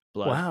like,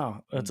 blood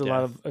wow, that's and a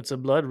lot of death. it's a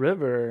blood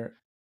river.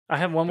 I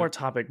have one But more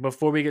topic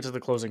before we get to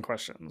the closing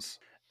questions.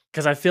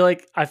 Because I feel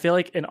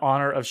like in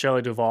honor of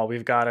Shelley Duvall,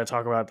 we've got to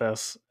talk about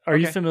this. Are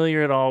you okay.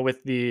 familiar at all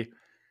with the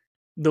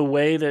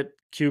way that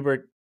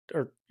Kubrick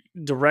or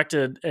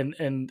directed and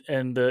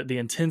the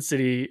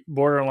intensity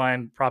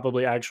borderline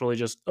probably actually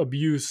just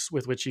abuse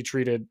with which he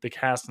treated the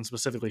cast and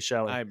specifically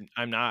Shelley?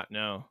 I'm not,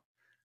 no.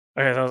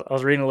 Okay, so I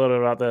was reading a little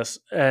bit about this,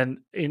 and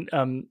in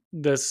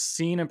the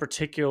scene in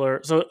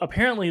particular. So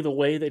apparently, the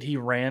way that he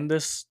ran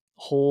this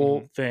Hmm.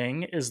 whole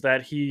thing is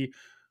that he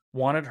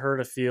wanted her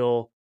to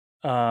feel.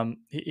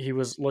 He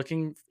was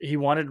looking. He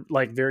wanted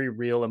like very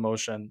real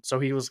emotion. So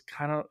he was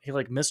he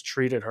like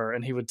mistreated her,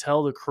 and he would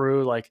tell the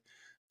crew like,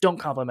 "Don't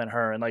compliment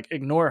her," and like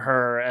ignore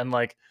her, and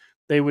like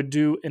they would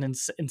do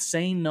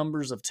insane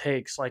numbers of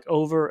takes, like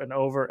over and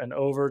over and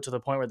over, to the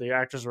point where the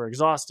actors were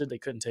exhausted. They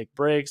couldn't take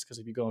breaks because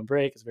if you go on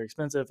break, it's very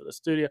expensive for the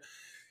studio.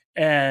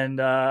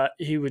 And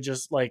he would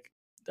just like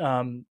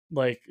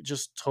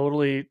just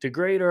totally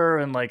degrade her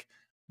and like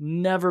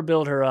never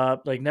build her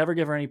up, like never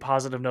give her any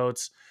positive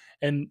notes.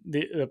 And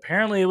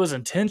apparently it was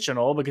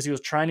intentional because he was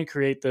trying to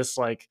create this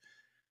like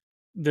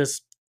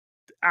this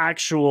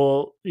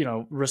actual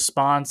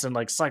response and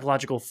like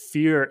psychological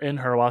fear in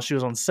her while she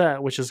was on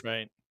set, which is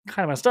Right.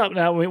 kind of messed up.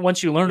 Now,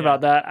 once you learn Yeah.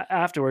 about that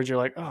afterwards, you're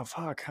like, oh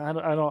fuck, I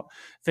don't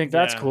think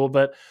that's Yeah. cool.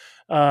 But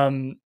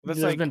That's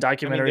there's been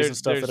like, I mean, documentaries and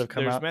stuff that have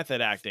come there's out.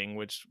 method acting,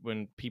 which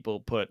when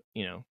people put,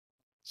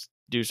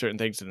 do certain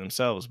things to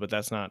themselves, but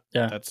that's not,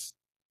 Yeah, that's,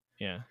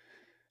 yeah.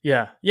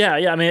 yeah.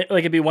 I mean, like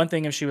it'd be one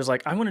thing if she was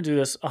like, I want to do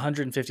this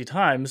 150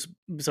 times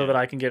so Yeah. that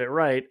I can get it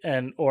right,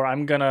 and or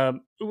I'm gonna,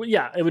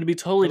 yeah, it would be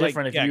totally But like,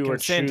 different if yeah, you were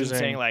consent and saying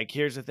choosing. like,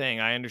 here's the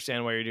thing, I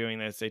understand why you're doing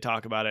this. They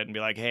talk about it and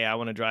be like, hey, I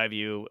want to drive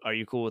you. Are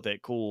you cool with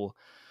it? Cool.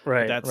 But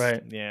Right, that's,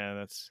 right. yeah,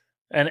 that's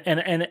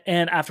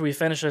And after we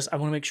finish this, I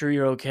want to make sure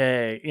you're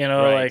okay.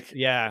 right. Like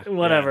Yeah. Yeah.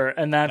 whatever.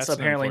 And that's That's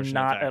an apparently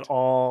unfortunate not at fact.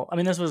 all. I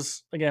mean, this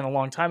was again a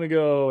long time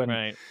ago, and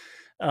Right.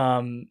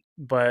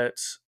 but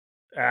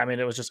I mean,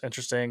 it was just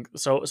interesting.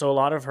 So a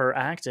lot of her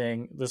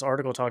acting. This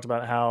article talked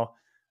about how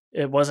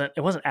it wasn't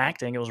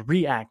acting, it was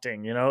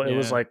reacting. It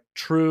was Yeah. like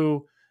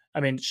true. I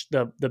mean,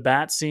 the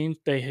bat scene,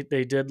 they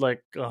did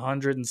like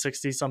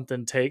 160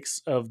 something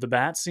takes of the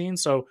bat scene.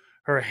 So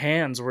her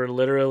hands were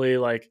literally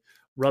like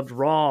rubbed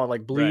raw,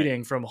 like Right.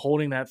 bleeding from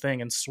holding that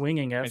thing and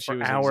swinging it And she for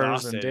was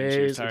hours and exhausted and she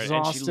was days, tired and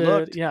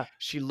exhausted. Yeah,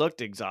 she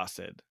looked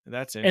exhausted.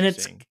 That's and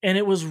interesting.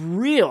 it was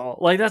real.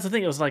 Like that's the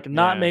thing. It was like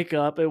not Yeah.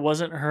 makeup. It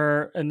wasn't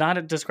her, and not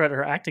to discredit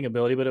her acting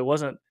ability, but it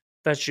wasn't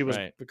that she was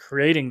Right.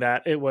 creating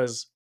that. It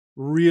was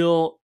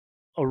real,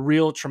 a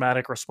real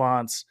traumatic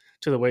response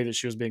to the way that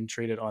she was being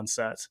treated on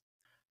set.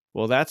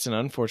 Well, that's an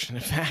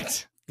unfortunate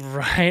fact.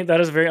 Right. That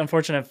is a very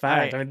unfortunate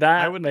fact. I I mean,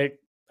 I would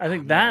I oh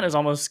think that is man.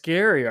 almost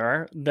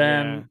scarier Yeah.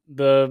 than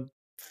the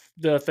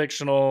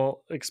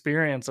fictional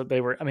experience that they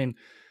were. I mean,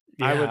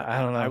 yeah, I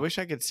don't I know. wish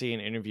I could see an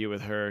interview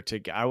with her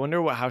I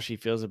wonder how she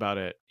feels about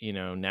it,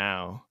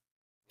 now.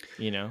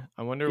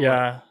 I wonder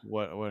Yeah,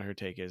 what her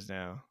take is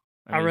now.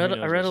 I I mean, who read I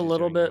knows what read a she's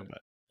little doing now, bit.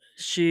 but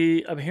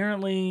She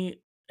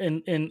apparently in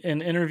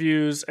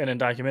interviews and in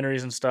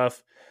documentaries and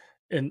stuff,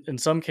 in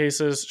some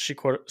cases she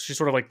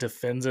sort of like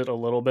defends it a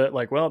little bit,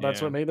 like, well,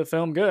 that's what yeah. made the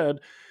film good.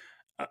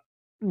 Uh,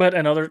 but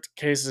in other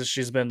cases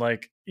she's been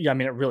like, yeah, I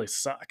mean, it really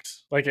sucked,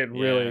 like it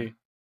Yeah. really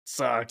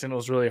sucked, and it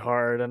was really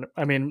hard. And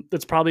I mean,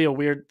 it's probably a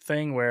weird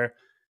thing where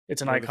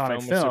it's an Where the iconic film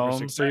was super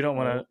film, so you don't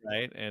want successful, to,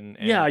 right?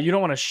 yeah, And you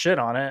don't want to shit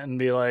on it and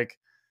be like,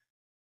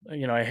 I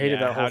hated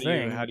yeah, that whole how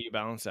thing. do you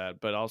balance that?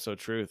 But also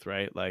truth,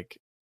 right? Like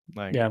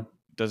Yeah,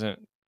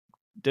 doesn't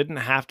didn't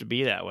have to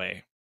be that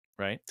way,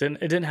 right? it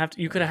didn't have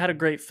to. You could have had a Um,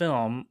 great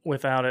film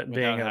without it without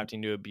being a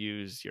having to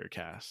abuse your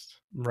cast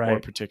or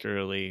right.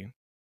 particularly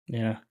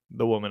Yeah.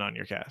 the woman on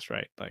your cast,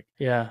 right? Like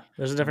Yeah,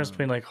 there's a difference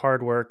between um, like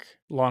hard work,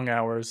 long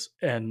hours,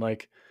 and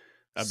like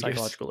abuse,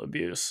 psychological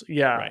abuse.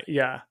 Yeah, right?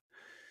 yeah.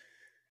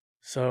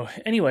 So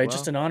anyway,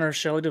 just Well, in honor of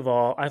Shelley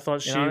Duvall, in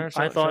honor of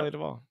I thought Shelley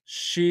Duvall.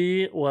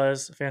 she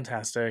was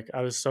fantastic.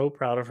 I was so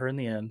proud of her in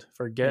the end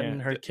for Yeah, getting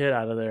her kid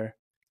out of there.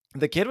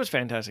 the kid was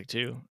fantastic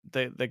too.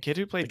 The kid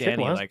who The played kid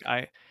Danny, was. like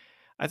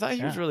I thought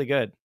he was Yeah. really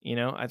good.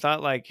 I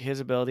thought like his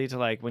ability to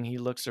like when he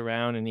looks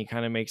around and he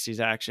kind of makes these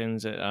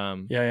actions. Yeah,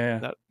 yeah,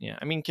 That yeah,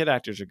 I mean, kid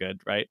actors are good,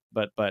 right?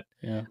 But yeah.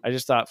 Yeah. I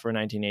just thought for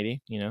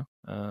 1980,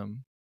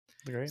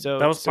 Great. That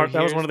So was so part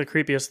that was one here's of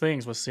the creepiest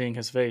things was seeing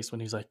his face when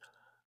he's like,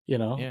 yeah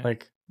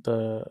like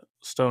the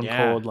stone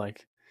yeah cold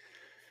like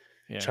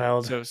yeah.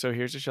 child. So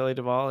here's to Shelley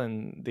Duvall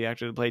and the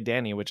actor that played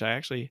Danny, which I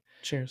actually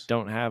Cheers.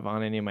 don't have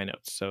on any of my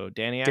notes. So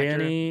Danny actor,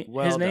 Danny, his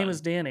well name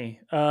is done. Danny.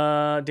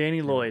 Danny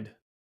Yeah. Lloyd.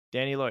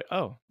 Danny Lloyd.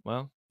 Oh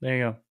There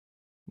you go.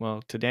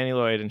 well to Danny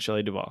Lloyd and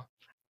Shelley Duvall.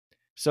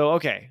 So,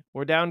 okay,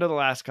 we're down to the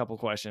last couple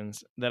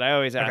questions that I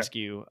always Okay. ask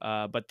you.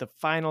 But the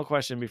final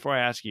question before I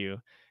ask you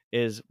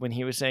is when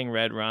he was saying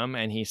red rum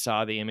and he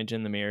saw the image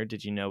in the mirror,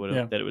 did you know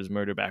Yeah. that it was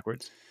murder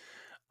backwards?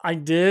 I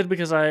did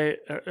because I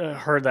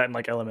heard that in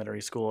like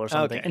elementary school or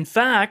something. Okay. In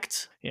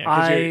fact, Yeah,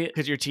 I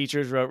because your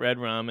teachers wrote red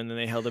rum and then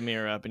they held a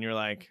mirror up and you're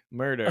like,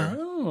 murder.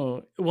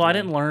 oh well, I Yeah,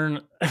 didn't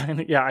learn.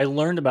 Yeah, I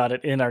learned about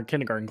it in our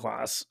kindergarten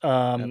class.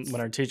 When that's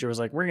our teacher was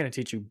like, "We're going to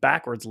teach you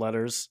backwards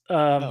letters."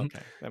 okay.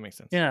 That makes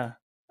sense. Yeah.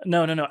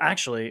 No, no, no.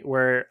 Actually,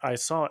 where I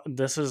saw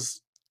this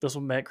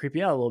will make creep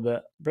you out a little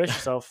bit. Brace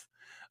yourself.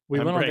 We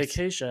I'm went on braced.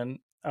 vacation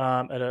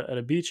at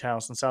a beach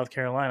house in South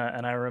Carolina,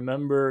 and I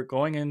remember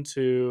going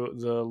into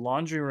the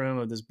laundry room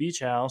of this beach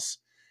house,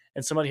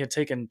 and somebody had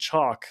taken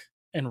chalk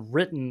and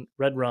written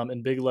red rum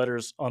in big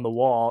letters on the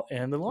wall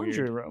in the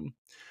laundry Weird. room.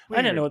 I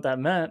didn't know Weird. what that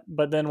meant,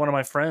 but then one of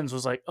my friends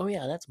was like, "Oh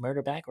yeah, that's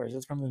murder backwards.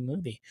 It's from the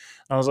movie."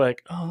 And I was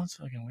like, "Oh, that's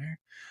fucking weird."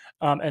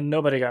 And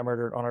nobody got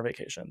murdered on our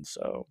vacation,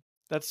 so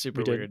That's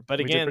super we did weird. But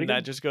we did again, pretty that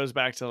good. just goes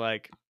back to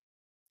like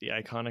the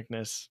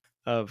iconicness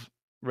of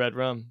red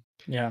rum.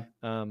 Yeah.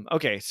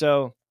 Okay,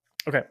 so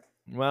Okay.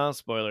 well,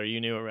 spoiler,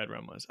 you knew what red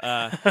rum was.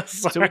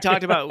 So we Sorry.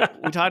 talked about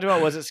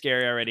was it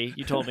scary already?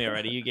 You told me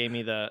already. You gave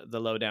me the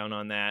lowdown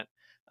on that.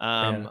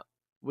 Yeah.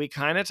 We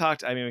kind of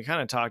talked. I mean, we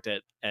kind of talked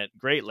at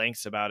great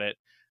lengths about it.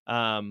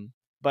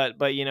 But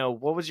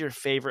what was your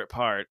favorite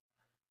part?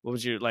 What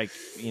was your like?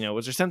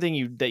 Was there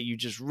something that you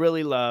just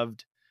really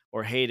loved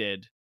or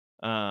hated?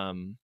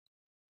 Um,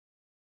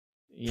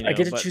 I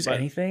get to choose but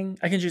anything.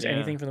 I can choose yeah,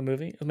 anything from the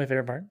movie. It was my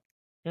favorite part.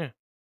 yeah,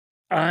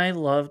 I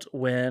loved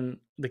when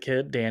the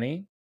kid,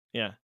 Danny,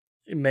 yeah.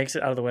 makes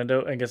it out of the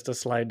window and gets to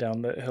slide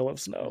down the hill of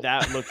snow.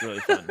 That looked really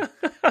fun.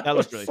 I That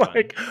looked really was fun.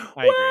 like,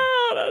 I agree.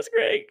 wow, that was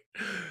great.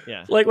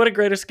 Yeah. Like, what a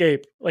great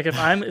escape. Like, if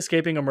I'm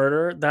escaping a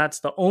murder, that's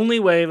the only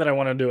way that I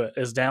want to do it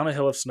is down a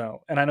hill of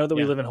snow. And I know that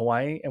we Yeah. live in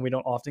Hawaii and we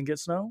don't often get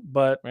snow,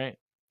 but Right.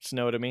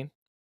 Snow to me.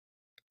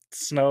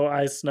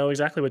 I know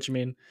exactly what you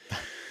mean.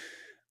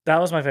 That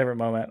was my favorite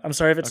moment. I'm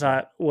sorry if it's Okay.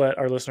 not what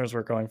our listeners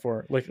were going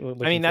for. I mean,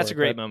 Looking that's for, a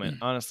great but moment.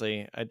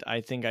 Honestly, I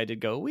think I did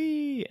go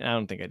wee. I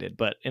don't think I did,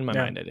 but in my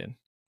yeah, mind, I did.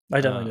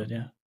 I definitely did.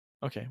 Yeah.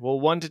 Okay. Well,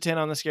 1 to 10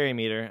 on the scary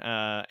meter.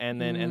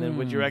 And then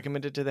would you Mm,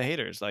 recommend it to the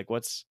haters? Like,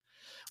 what's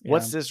yeah.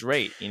 this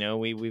rate?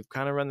 We've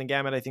kind of run the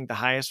gamut. I think the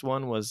highest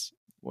one was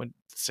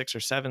 6 or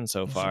 7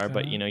 so far,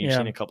 but you've Yeah.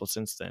 seen a couple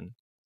since then.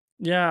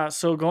 Yeah.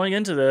 So going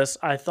into this,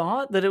 I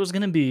thought that it was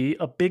going to be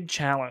a big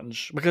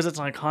challenge because it's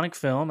an iconic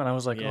film, and I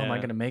was like, "Oh, am I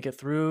Yeah. going to make it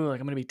through? Like,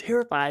 I'm going to be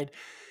terrified."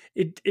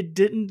 It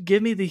didn't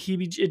give me the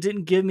it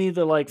didn't give me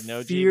the like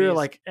No fear. GBs.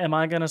 Like, am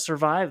I going to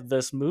survive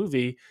this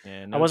movie?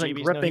 Yeah. I No wasn't GBs.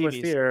 No gripping with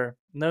Hebes. fear.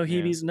 No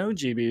Yeah. heebies, no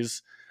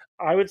jeebies.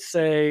 I would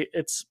say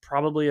it's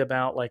probably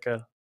about like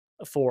a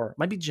 4.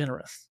 Might be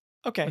generous.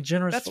 A Okay.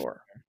 generous That's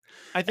 4.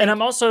 I And think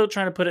I'm also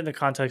trying to put it in the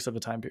context of the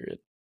time period.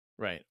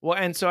 right. Well,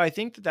 and so I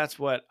think that's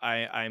what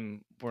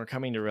we're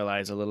coming to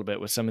realize a little bit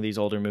with some of these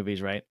older movies,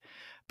 right? Yeah.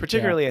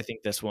 Particularly, I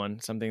think this one,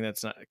 something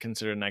that's not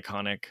considered an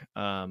iconic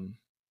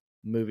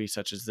movie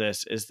such as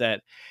this, is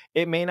that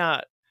it may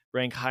not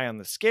rank high on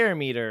the scare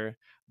meter,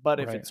 but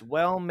if Right. it's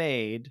well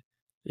made,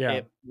 Yeah.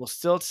 it will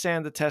still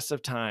stand the test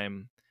of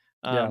time.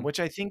 Yeah. Which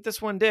I think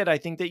this one did. I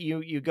think that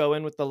you go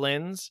in with the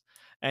lens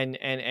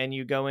and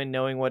you go in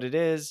knowing what it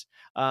is,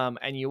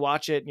 and you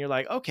watch it and you're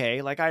like,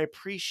 okay, like I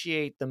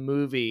appreciate the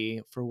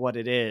movie for what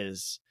it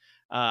is.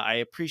 I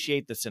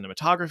appreciate the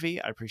cinematography.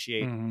 I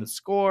appreciate the Mhm.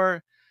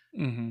 score.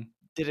 Mhm.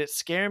 Did it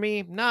scare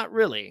me? Not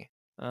really.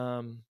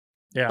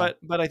 Yeah.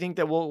 But I think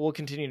that we'll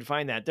continue to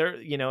find that there,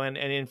 and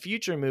in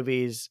future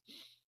movies,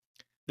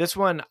 this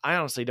one, I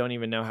honestly don't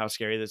even know how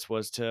scary this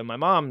was to my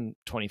mom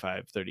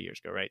 25, 30 years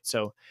ago, right?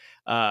 So,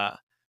 uh,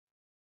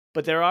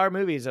 but there are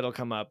movies that'll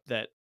come up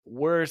that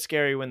were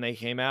scary when they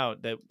came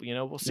out that,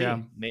 we'll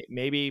Yeah. see.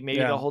 Maybe they'll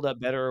Yeah. hold up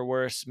better or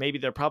worse. Maybe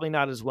they're probably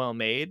not as well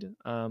made,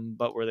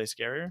 but were they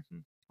scarier?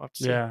 We'll have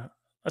to see. Yeah.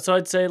 So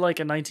I'd say like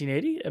in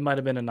 1980, it might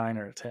have been a 9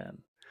 or a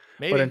 10.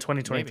 But in Maybe.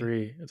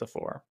 2023, it's a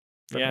 4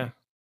 for Yeah. me.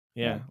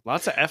 Yeah. Yeah.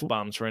 Lots of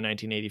F-bombs for a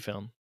 1980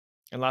 film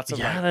and lots of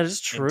Yeah, like that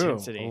is true. A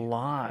intensity. Yeah.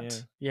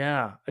 lot.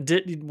 Yeah.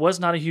 Was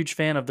not a huge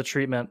fan of the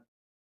treatment,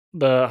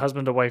 the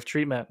husband to wife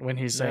treatment when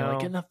he's saying like,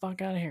 "Get No. the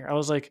fuck out of here." I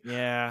was like,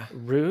 Yeah.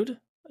 rude?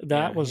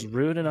 That Yeah. was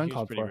rude and He was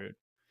uncalled pretty for. rude.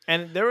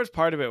 And there was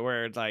part of it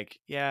where it's like,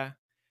 yeah,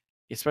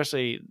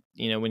 especially,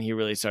 when he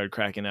really started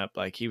cracking up,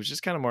 like he was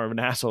just kind of more of an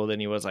asshole than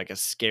he was like a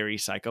scary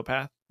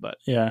psychopath. But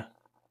Yeah.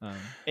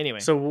 anyway,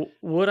 So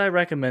would I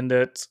recommend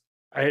it?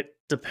 It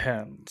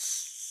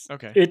depends.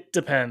 Okay. It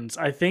depends.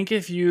 I think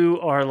if you're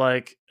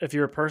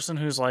a person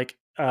who's like,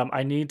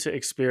 I need to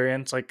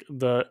experience like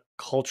the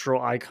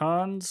cultural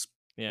icons,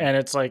 Yeah. and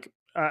it's like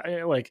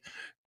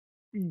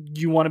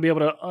you want to be able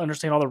to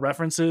understand all the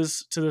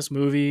references to this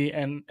movie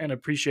and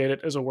appreciate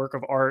it as a work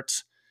of art.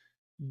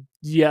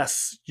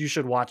 Yes, you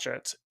should watch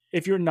it.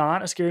 If you're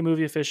not a scary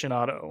movie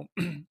aficionado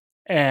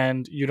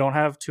and you don't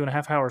have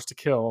 2.5 hours to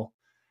kill,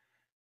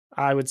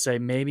 I would say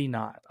maybe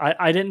not.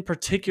 I didn't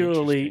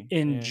particularly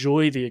Interesting. Yeah.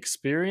 enjoy the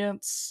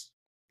experience.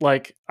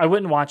 Like, I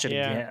wouldn't watch it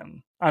Yeah.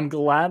 again. I'm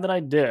glad that I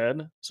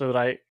did so that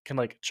I can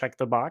like check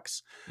the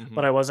box, Hmm.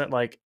 but I wasn't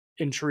like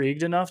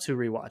intrigued enough to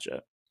rewatch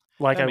it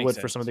like That I makes would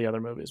for some of sense. the other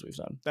movies we've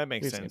done. That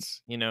makes We've seen.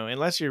 sense.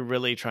 Unless you're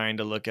really trying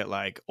to look at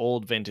like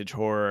old vintage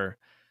horror,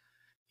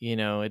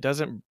 it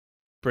doesn't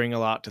bring a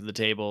lot to the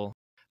table.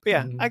 But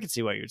yeah, I Mhm. can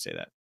see why you would say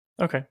that.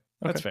 Okay.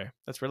 That's Okay. fair.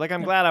 That's fair. Like,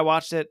 I'm Yeah. glad I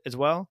watched it as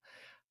well.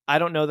 I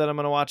don't know that I'm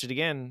going to watch it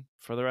again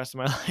for the rest of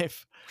my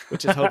life,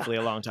 which is hopefully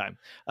a long time.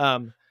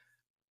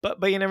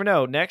 But you never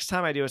know. Next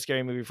time I do a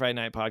Scary Movie Friday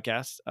Night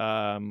podcast,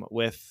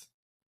 with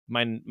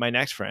my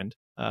next friend,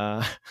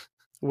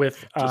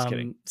 With just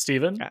kidding.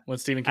 Steven, A-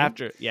 with Stephen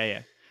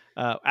King.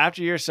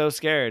 After you're so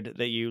scared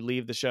that you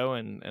leave the show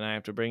and I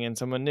have to bring in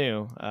someone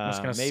new, I'm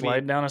just gonna maybe,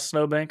 slide down a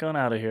snowbank on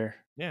out of here.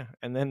 yeah,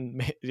 and then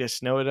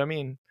just know what I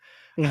mean.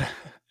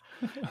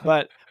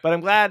 But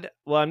I'm glad.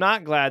 Well, I'm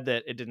not glad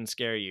that it didn't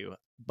scare you,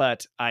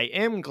 but I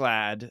am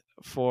glad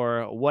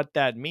for what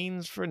that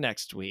means for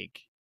next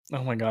week.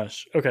 Oh my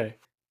gosh. Okay.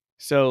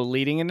 So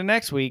leading into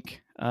next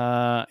week,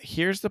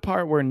 here's the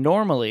part where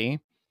normally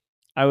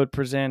I would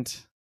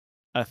present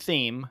a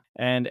theme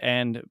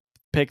and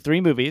pick 3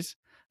 movies,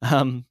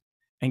 um,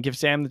 and give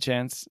Sam the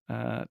chance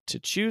to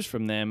choose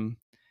from them.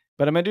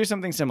 But I'm gonna do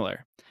something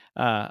similar,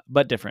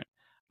 but different.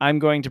 I'm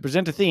going to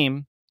present a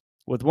theme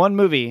with 1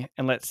 movie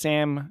and let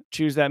Sam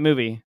choose that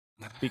movie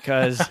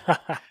because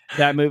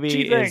that movie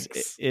Gee,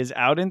 thanks. is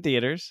out in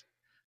theaters.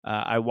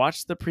 I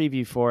watched the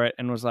preview for it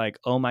and was like,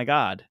 "Oh my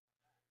god,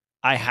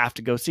 I have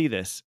to go see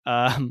this."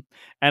 And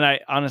I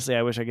honestly,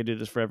 I wish I could do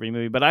this for every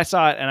movie, but I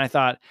saw it and I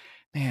thought,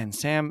 man,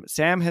 Sam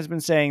has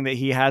been saying that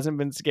he hasn't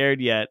been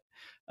scared yet.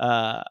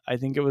 I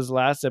think it was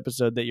last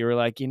episode that you were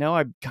like, I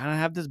kind of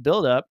have this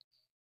build up,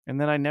 and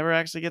then I never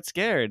actually get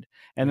scared,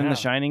 and then The Yeah.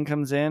 Shining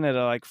comes in at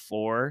like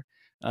 4.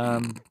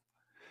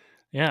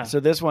 Yeah. So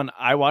this one,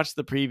 I watched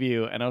the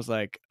preview and I was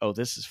like, oh,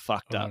 this is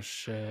fucked Oh up.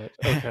 shit.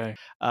 Okay.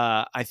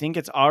 I think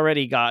it's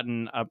already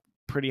gotten a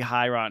pretty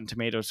high Rotten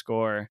Tomato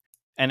score,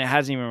 and it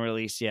hasn't even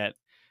released yet.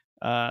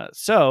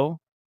 So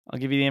I'll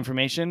give you the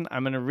information.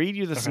 I'm going to read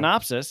you the Okay.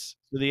 synopsis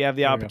so that you have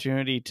the There we go.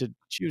 opportunity to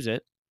choose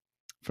it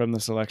from the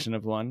selection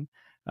of one.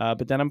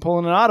 But then I'm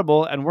pulling an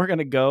audible, and we're going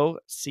to go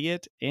see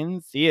it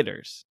in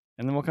theaters,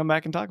 and then we'll come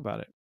back and talk about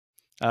it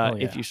Hell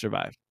if yeah. you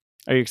survive.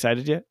 Are you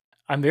excited yet?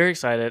 I'm very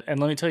excited. And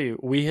let me tell you,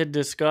 we had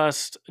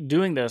discussed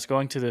doing this,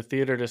 going to the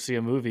theater to see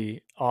a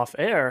movie off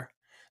air.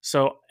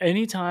 So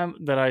anytime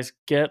that I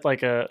get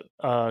like a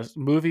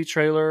movie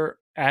trailer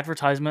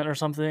advertisement or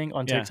something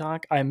on Yeah,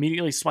 TikTok, I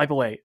immediately swipe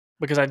away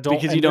because I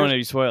don't. because you don't want to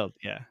be spoiled.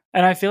 Yeah.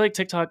 And I feel like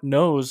TikTok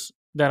knows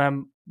that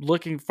I'm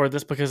looking for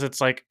this because it's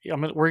like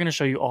we're going to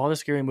show you all the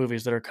scary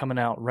movies that are coming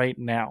out right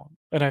now.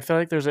 And I feel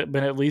like there's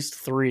been at least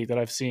 3 that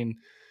I've seen,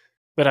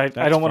 but I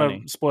That's don't want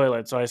funny. to spoil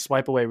it, so I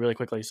swipe away really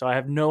quickly. So I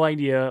have no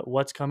idea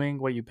what's coming,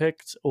 what you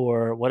picked,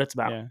 or what it's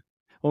about. Yeah.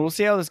 Well, we'll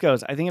see how this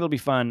goes. I think it'll be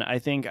fun. I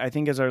think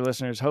as our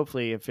listeners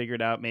hopefully have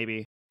figured out,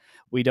 maybe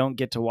we don't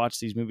get to watch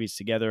these movies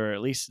together, or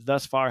at least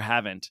thus far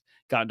haven't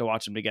gotten to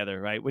watch them together,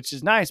 right? Which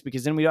is nice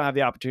because then we don't have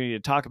the opportunity to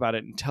talk about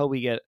it until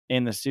we get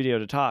in the studio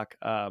to talk.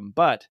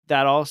 But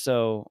that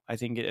also, I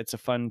think it's a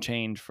fun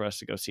change for us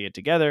to go see it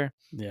together.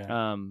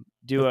 Yeah.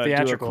 Do The a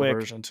theatrical quick,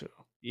 version too.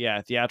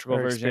 theatrical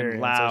Or version,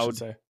 experience, I should loud,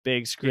 say.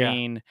 big Yeah.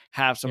 screen,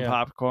 have some Yeah.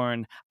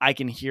 popcorn. I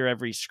can hear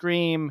every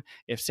scream.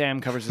 If Sam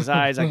covers his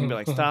eyes, I can be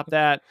like, stop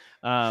that.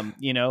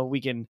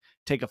 We can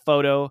take a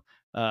photo,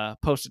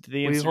 post it to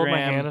the Will you hold my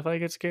Instagram. hand if I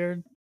get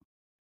scared?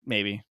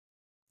 Maybe.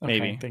 Okay,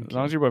 Maybe. thank As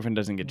long as you. your boyfriend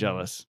doesn't get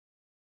jealous.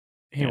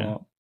 He Yeah.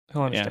 won't.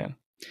 He'll Yeah. understand.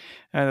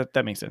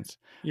 That makes sense.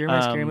 You're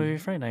my scary movie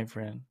Friday night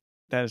friend.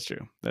 That is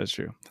true. That is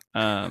true.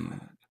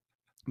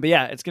 But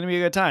yeah, it's gonna be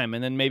a good time,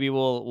 and then maybe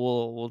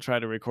we'll try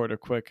to record a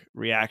quick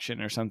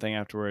reaction or something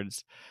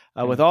afterwards.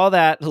 With all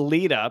that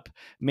lead up,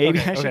 maybe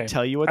I should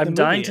tell you what the I'm movie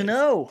dying is. to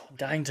know. I'm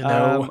dying to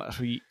know.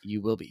 You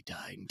will be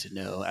dying to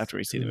know after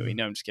we see the movie.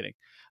 No, I'm just kidding.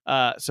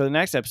 So the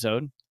next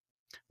episode,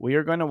 we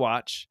are going to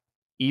watch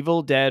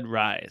Evil Dead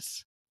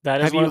Rise. That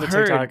is Have one you of the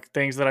heard- TikTok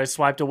things that I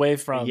swiped away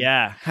from.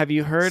 Yeah. Have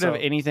you heard of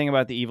So- anything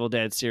about the Evil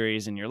Dead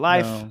series in your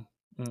life? No.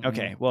 Mm-mm.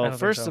 Okay. I Well, don't think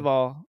first so. of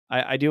all,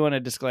 I do want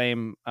to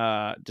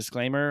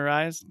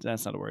disclaimerize.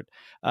 That's not a word.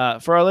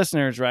 For our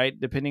listeners, right?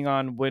 Depending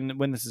on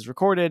when this is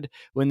recorded,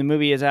 when the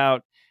movie is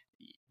out,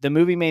 the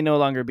movie may no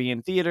longer be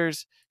in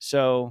theaters.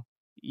 So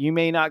you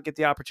may not get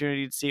the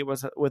opportunity to see it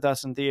with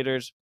us in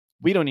theaters.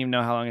 We don't even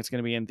know how long it's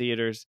going to be in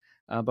theaters.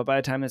 But by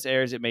the time this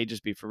airs, it may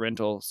just be for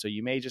rental. So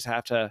you may just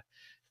have to,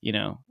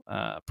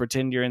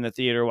 pretend you're in the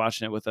theater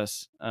watching it with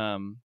us.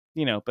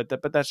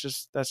 but that's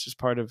just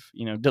part of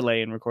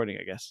delay in recording,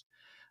 I guess.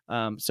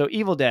 So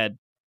Evil Dead,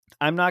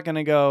 I'm not going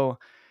to go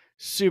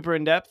super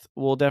in depth.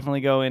 We'll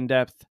definitely go in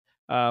depth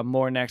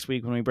more next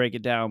week when we break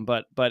it down.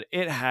 But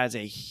it has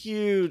a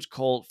huge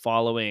cult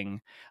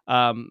following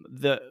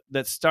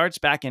that starts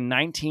back in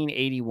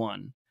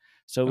 1981.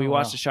 So we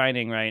watched The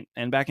Shining, right?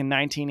 And back in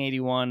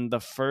 1981, the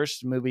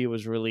first movie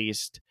was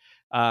released,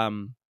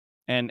 and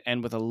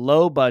with a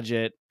low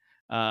budget,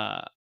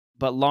 but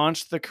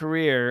launched the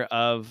career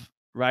of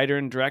writer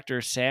and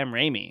director Sam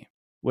Raimi.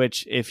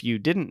 Which, if you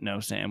didn't know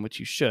Sam, which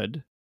you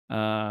should,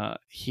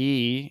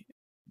 he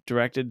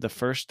directed the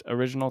first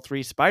original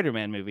 3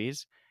 Spider-Man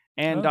movies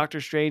and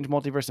Doctor Strange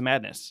Multiverse of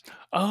Madness.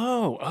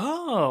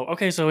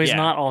 Okay, so he's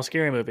not all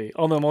scary movie.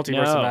 Although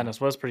Multiverse of Madness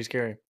was pretty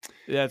scary.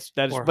 That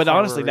is, but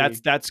honestly,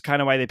 that's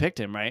kind of why they picked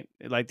him, right?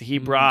 Like he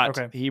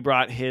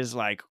brought his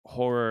like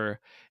horror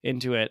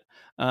into it.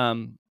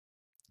 And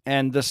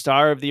the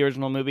star of the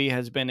original movie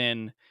has been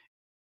in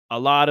a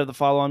lot of the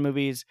follow-on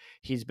movies.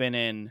 He's been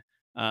in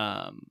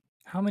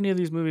how many of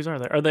these movies are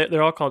there?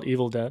 They're all called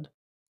Evil Dead?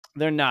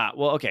 They're not.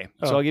 Well, okay.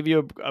 So I'll give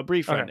you a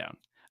brief rundown.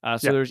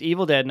 There's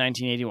Evil Dead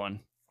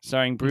 1981,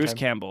 starring Bruce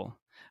Campbell.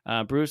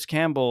 Bruce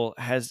Campbell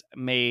has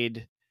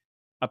made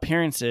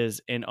appearances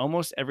in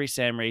almost every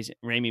Sam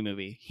Raimi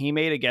movie. He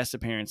made a guest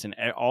appearance in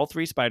all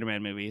 3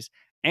 Spider-Man movies,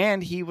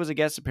 and he was a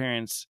guest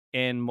appearance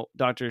in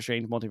Doctor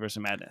Strange Multiverse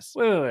of Madness.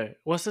 Wait.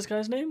 What's this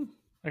guy's name?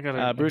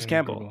 Bruce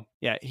Campbell. Google.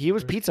 Yeah, he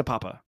was Pizza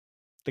Papa,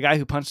 the guy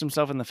who punched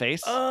himself in the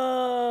face.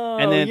 Oh,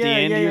 and then at the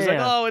end, he was like,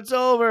 "Oh, it's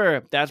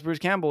over." That's Bruce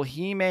Campbell.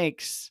 He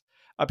makes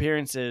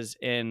appearances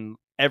in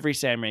every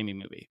Sam Raimi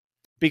movie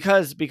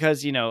because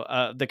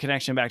the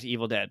connection back to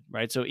Evil Dead,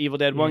 right? So Evil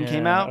Dead 1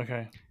 came out.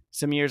 Okay.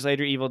 Some years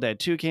later, Evil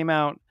Dead 2 came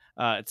out,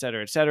 et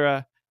cetera, et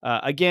cetera.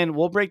 Again,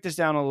 we'll break this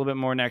down a little bit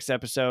more next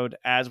episode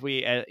as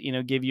we,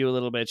 give you a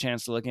little bit of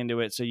chance to look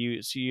into it. So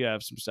you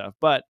have some stuff,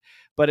 but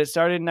it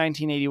started in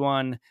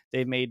 1981.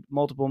 They've made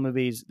multiple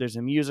movies. There's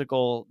a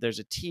musical, there's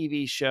a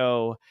TV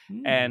show,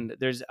 and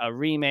there's a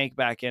remake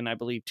back in, I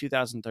believe,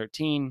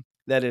 2013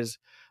 that is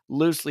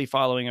loosely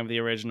following of the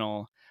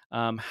original.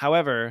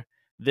 However,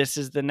 this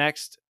is the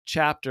next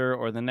chapter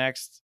or the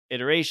next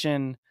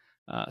iteration.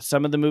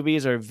 Some of the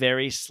movies are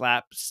very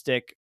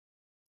slapstick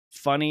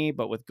funny,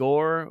 but with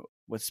gore,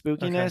 with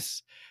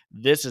spookiness.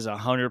 This is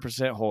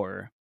 100%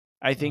 horror.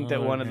 I think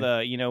that one of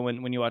the,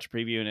 when you watch a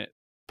preview and it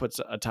puts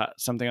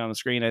something on the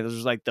screen, it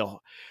was like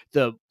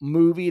the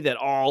movie that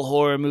all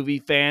horror movie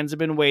fans have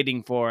been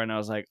waiting for. And I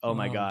was like, oh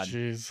my God,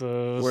 Jesus.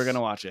 We're going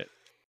to watch it.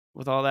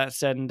 With all that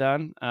said and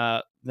done,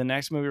 the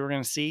next movie we're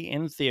going to see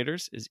in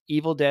theaters is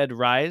Evil Dead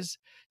Rise,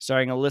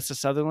 starring Alyssa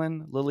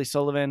Sutherland, Lily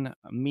Sullivan,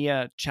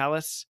 Mia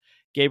Chalice,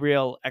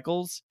 Gabriel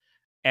Eccles,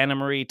 Anna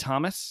Marie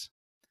Thomas.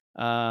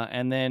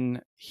 And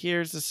then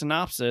here's the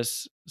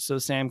synopsis so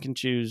Sam can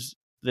choose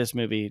this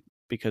movie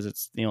because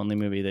it's the only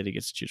movie that he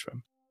gets to choose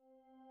from.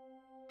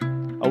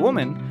 A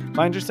woman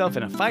finds herself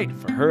in a fight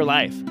for her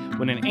life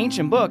when an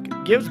ancient book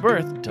gives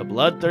birth to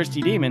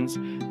bloodthirsty demons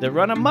that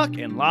run amok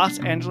in Los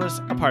Angeles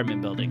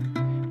apartment building.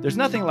 There's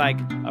nothing like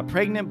a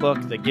pregnant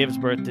book that gives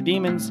birth to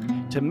demons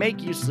to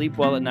make you sleep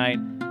well at night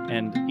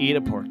and eat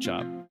a pork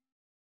chop.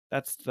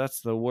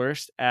 That's the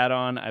worst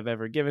add-on I've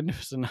ever given to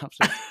a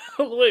synopsis.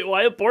 Wait,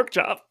 why a pork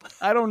chop?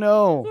 I don't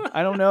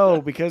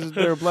know because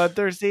they're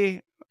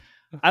bloodthirsty.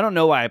 I don't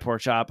know why a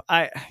pork chop.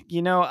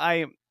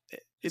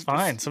 It's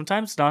fine.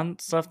 Sometimes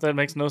stuff that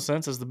makes no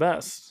sense is the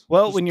best.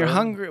 Well, when you're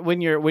hungry,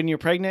 when you're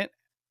pregnant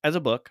as a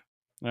book,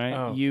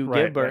 right? You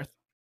give birth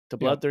to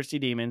bloodthirsty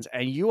demons,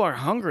 and you are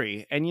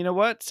hungry. And you know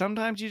what?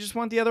 Sometimes you just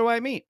want the other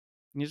white meat.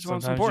 You just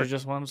want some pork. You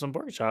just want some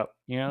pork chop.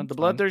 The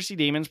bloodthirsty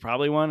demons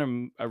probably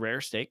want a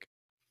rare steak,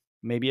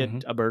 maybe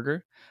a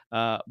burger.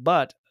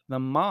 But the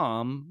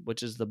mom,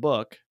 which is the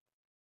book,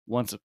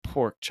 wants a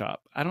pork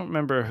chop. I don't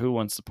remember who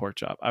wants the pork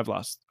chop. I've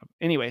lost.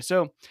 Anyway,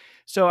 so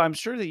I'm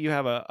sure that you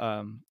have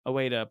a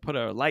way to put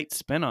a light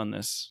spin on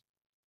this,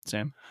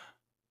 Sam.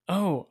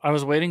 Oh, I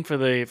was waiting for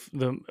the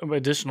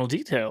additional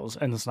details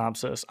in the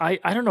synopsis. I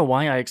don't know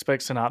why I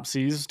expect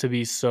synopses to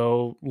be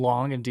so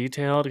long and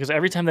detailed because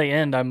every time they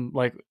end, I'm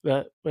like,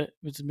 I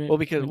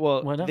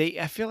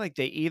feel like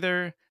they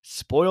either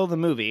spoil the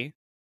movie.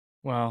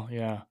 Well,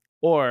 yeah.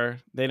 Or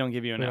they don't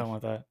give you enough. They don't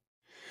want that.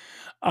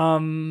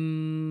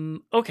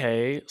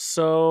 Okay,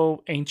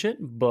 so ancient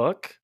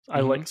book.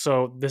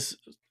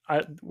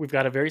 We've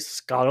got a very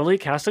scholarly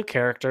cast of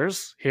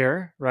characters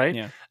here, right?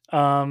 Yeah.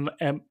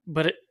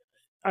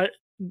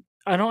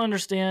 I don't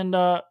understand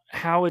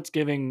how it's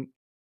giving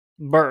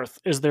birth.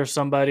 Is there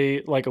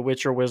somebody like a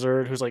witch or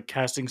wizard who's like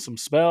casting some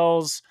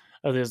spells?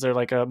 Is there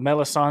like a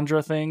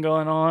Melisandre thing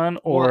going on,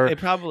 or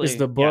is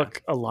the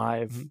book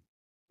alive?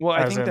 Well,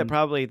 I think that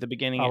probably at the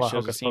beginning it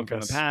shows a scene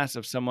from the past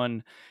of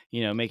someone,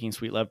 making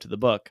sweet love to the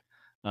book,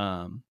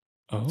 so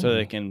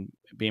they can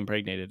be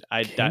impregnated.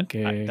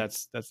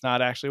 That's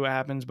not actually what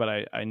happens,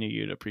 but I knew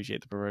you'd appreciate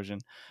the perversion.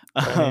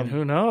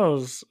 Who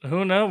knows? We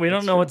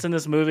don't know what's in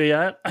this movie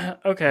yet.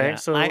 Okay,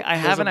 so I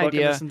have an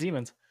idea. Some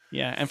demons.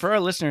 Yeah, and for our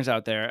listeners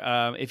out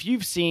there, if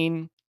you've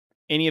seen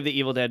any of the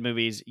Evil Dead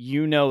movies,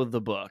 you know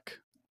the book.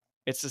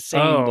 It's the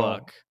same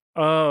book.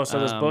 Oh, so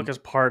this book is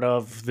part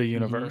of the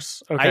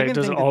universe. I Okay, even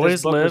does it think that this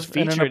always book was live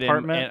in an featured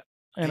apartment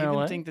in I even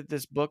LA? think that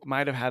this book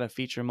might have had a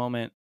feature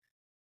moment.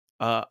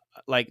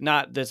 Like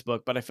not this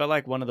book, but I felt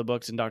like one of the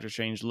books in Doctor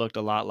Strange looked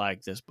a lot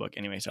like this book.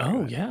 Anyway, sorry. go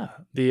Oh ahead.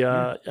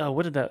 yeah. The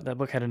what did that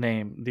book had a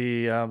name?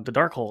 The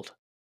Darkhold.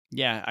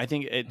 Yeah, I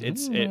think it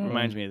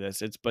reminds me of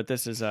this. But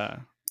this is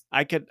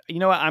I could, you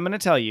know what? I'm going to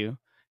tell you.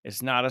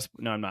 It's not a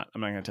no. I'm not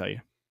going to tell you.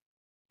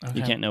 Okay.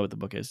 You can't know what the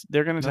book is.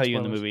 They're going to No tell you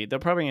in the spoilers. movie. They're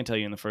probably going to tell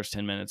you in the first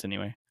 10 minutes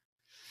anyway.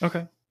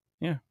 Okay.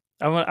 Yeah.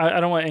 I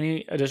don't want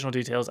any additional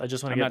details. I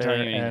just want I'm to not get there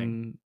telling you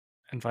anything.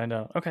 and find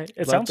out. Okay.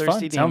 It sounds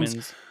Bloodthirsty fun. Sounds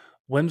demons.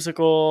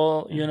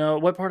 whimsical. Yeah. You know,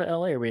 what part of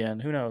LA are we in?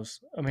 Who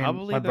knows? I mean,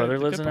 Probably my the brother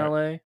good lives in part.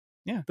 LA.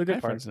 Yeah, The I good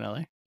have part. friends in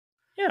LA.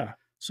 Yeah.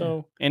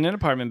 So in an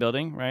apartment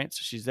building, right?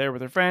 So she's there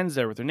with her friends,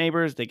 there with her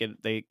neighbors. They get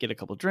a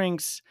couple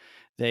drinks.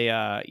 They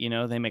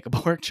they make a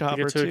pork they chop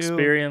get or to two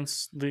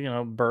experience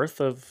the birth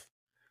of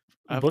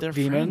book their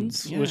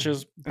demons, friends. Yeah. which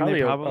is And they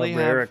probably a probably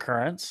rare have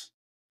occurrence.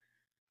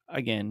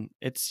 again,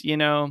 it's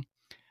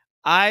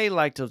I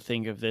like to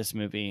think of this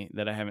movie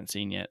that I haven't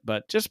seen yet,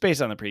 but just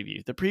based on the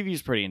preview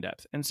is pretty in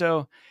depth. And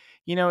so,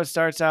 it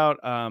starts out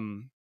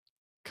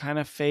kind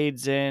of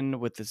fades in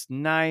with this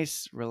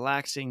nice,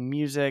 relaxing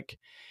music,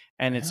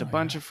 and it's a Hell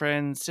bunch yeah. of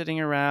friends sitting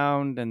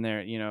around, and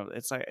they're,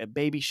 it's like a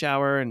baby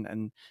shower,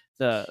 and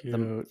the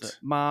Cute.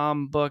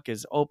 mom book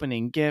is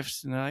opening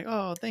gifts, and they're like,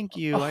 "Oh, thank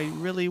you. I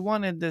really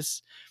wanted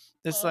this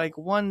like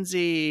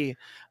onesie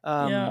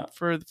Yeah.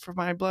 for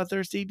my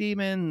bloodthirsty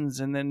demons."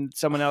 And then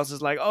someone else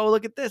is like, "Oh,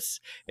 look at this.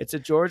 It's a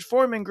George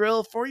Foreman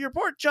grill for your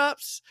pork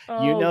chops."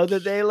 You know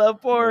that they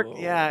love pork.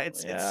 Yeah,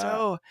 it's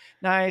so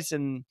nice.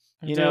 And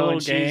do little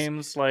and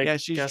games like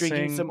she's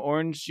drinking some guessing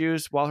orange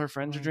juice while her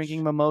friends are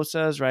drinking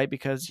mimosas, right?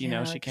 Because she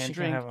can't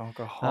drink. have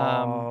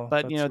alcohol.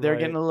 But That's they're right.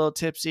 getting a little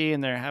tipsy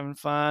and they're having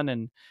fun,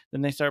 and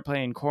then they start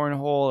playing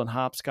cornhole and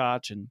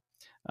hopscotch and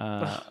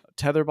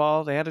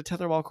tetherball. They had a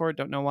tetherball court,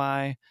 don't know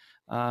why.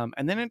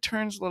 And then it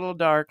turns a little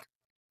dark,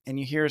 and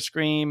you hear a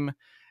scream,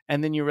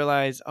 and then you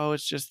realize, oh,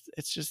 it's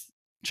just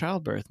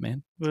childbirth,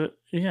 man.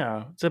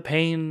 It's a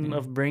pain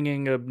of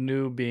bringing a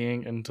new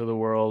being into the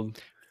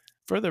world.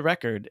 For the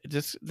record,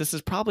 this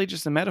is probably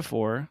just a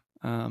metaphor,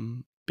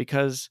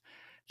 because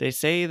they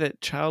say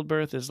that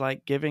childbirth is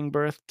like giving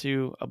birth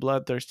to a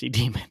bloodthirsty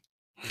demon.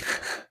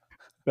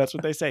 That's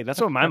what they say. That's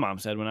what my mom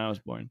said when I was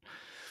born.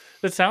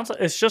 It sounds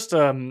like it's just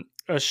a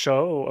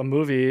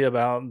movie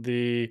about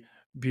the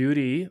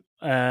beauty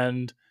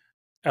and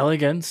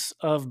elegance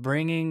of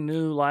bringing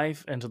new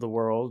life into the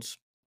world.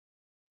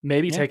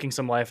 Maybe taking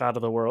some life out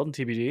of the world,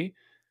 TBD.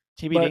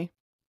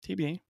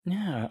 TBD.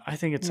 Yeah, I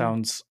think it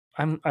sounds.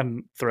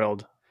 I'm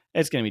thrilled.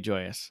 It's gonna be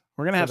joyous.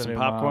 We're gonna have some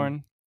popcorn.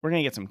 Mom. We're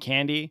gonna get some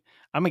candy.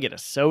 I'm gonna get a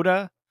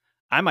soda.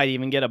 I might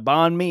even get a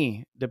banh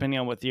mi, depending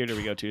on what theater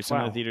we go to.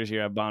 Some of the theaters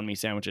here have banh mi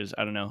sandwiches.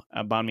 I don't know,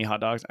 banh mi hot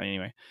dogs.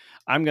 Anyway,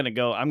 I'm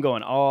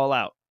going all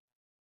out.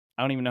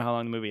 I don't even know how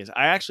long the movie is.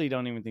 I actually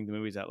don't even think the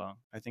movie's that long.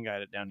 I think I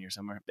had it down here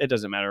somewhere. It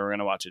doesn't matter. We're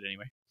gonna watch it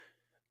anyway.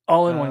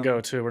 All in one go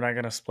too. We're not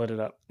gonna split it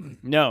up.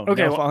 No.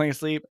 Okay. No falling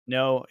asleep.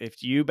 No.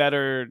 If you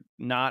better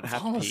not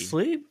have fall to pee.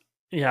 asleep.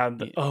 Yeah.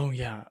 Oh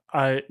yeah.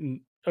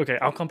 Okay.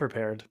 I'll come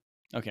prepared.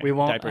 Okay. We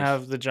won't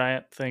have the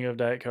giant thing of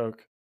Diet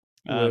Coke.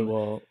 We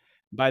will.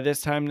 By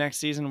this time next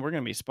season, we're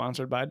going to be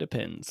sponsored by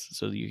Depends,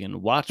 so you can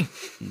watch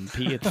and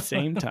pee at the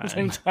same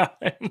time.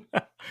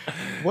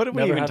 What are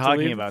we even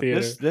talking about?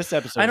 This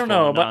episode. I don't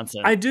know, but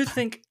nonsense. I do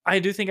think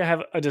I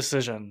have a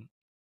decision.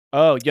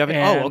 Oh, you haven't?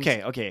 Oh,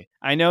 okay.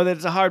 I know that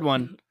it's a hard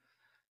one.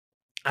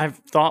 I've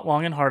thought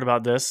long and hard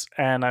about this,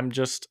 and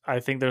I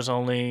think there's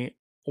only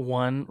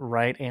one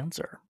right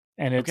answer,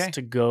 and it's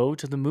to go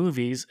to the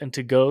movies and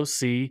to go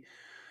see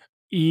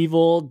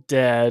Evil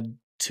Dead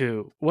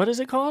 2. What is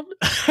it called?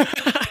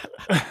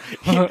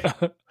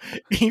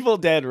 Evil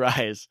Dead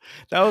Rise.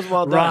 That was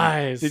well done.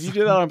 Rise. Did you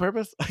do that on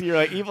purpose? You're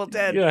like Evil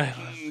Dead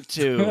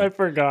 2. I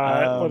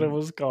forgot what it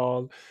was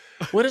called.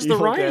 What does the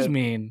rise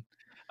mean?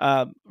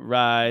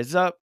 Rise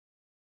up.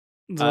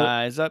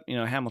 Rise up.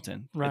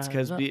 Hamilton. It's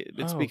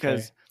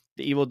because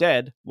the Evil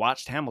Dead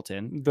watched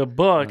Hamilton. The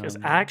book is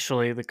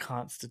actually the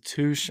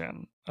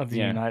Constitution of the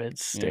United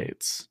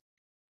States.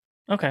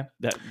 Okay.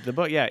 The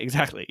book, yeah,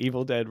 exactly.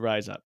 Evil Dead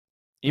Rise Up.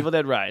 Evil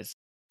Dead Rise.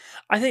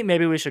 I think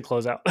maybe we should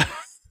close out.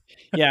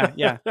 Yeah.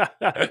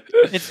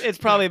 It's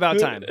probably about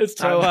time. It's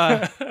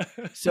time.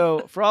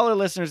 So for all our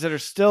listeners that are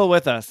still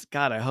with us,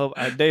 God, I hope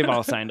they've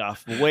all signed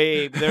off.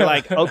 They're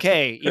like,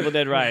 okay, Evil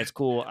Dead Rise,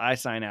 cool. I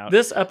sign out.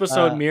 This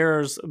episode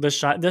mirrors The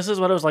Shining. This is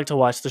what it was like to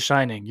watch The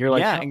Shining. You're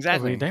like, yeah,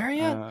 exactly. Are we there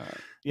yet?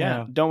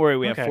 Yeah, don't worry.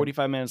 We have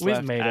 45 minutes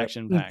left.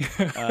 Action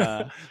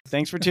packed.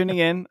 Thanks for tuning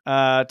in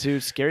to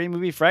Scary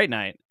Movie Fright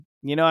Night.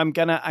 I'm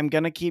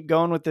gonna keep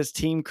going with this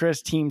Team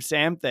Chris, Team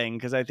Sam thing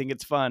because I think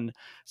it's fun.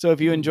 So if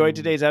you enjoyed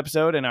today's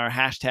episode and our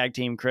hashtag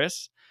Team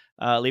Chris,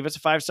 leave us a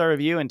 5-star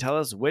review and tell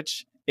us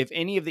which If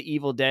any of the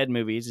Evil Dead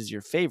movies is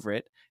your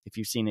favorite, if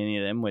you've seen any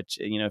of them, which,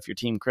 if you're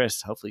Team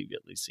Chris, hopefully you've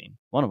at least seen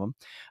one of them.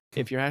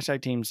 If you're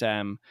hashtag Team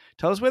Sam,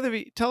 tell us whether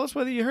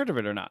you heard of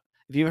it or not.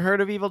 If you've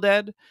heard of Evil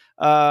Dead,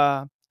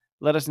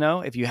 let us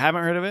know. If you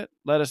haven't heard of it,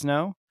 let us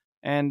know.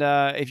 And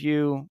if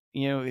you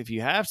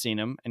have seen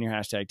them and you're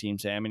hashtag Team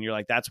Sam and you're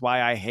like, that's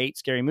why I hate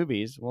scary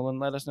movies, well, then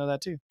let us know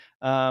that too.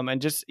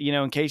 And just,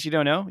 in case you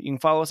don't know, you can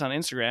follow us on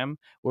Instagram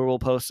where we'll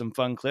post some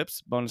fun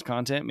clips, bonus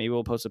content. Maybe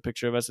we'll post a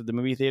picture of us at the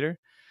movie theater.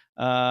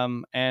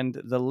 And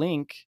the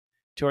link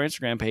to our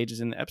Instagram page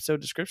is in the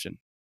episode description.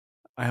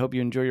 I hope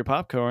you enjoy your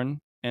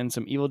popcorn and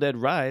some Evil Dead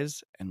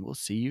Rise, and we'll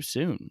see you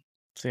soon.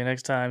 See you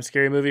next time.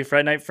 Scary Movie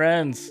Fright Night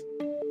friends.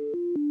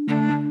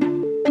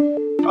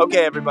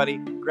 Okay, everybody,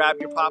 grab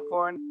your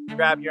popcorn,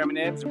 grab your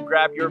M&Ms, and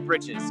grab your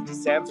britches,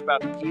 because Sam's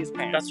about to pee his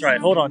pants. That's right.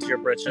 Hold on to your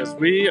britches.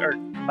 We are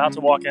about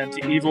to walk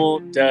into Evil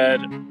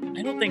Dead.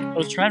 I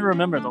was trying to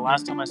remember the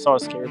last time I saw a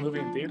scary movie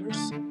in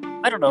theaters.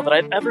 I don't know that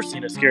I'd ever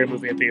seen a scary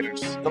movie in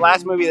theaters. The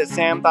last movie that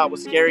Sam thought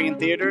was scary in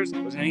theaters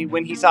was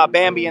when he saw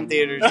Bambi in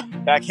theaters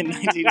back in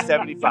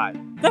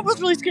 1975. That was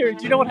really scary.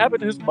 Do you know what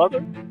happened to his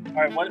mother? All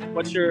right,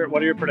 what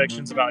are your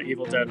predictions about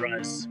Evil Dead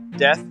Rise?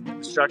 Death,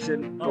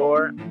 destruction,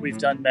 gore. We've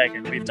done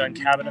Megan. We've done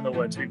Cabin in the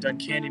Woods. We've done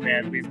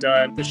Candyman. We've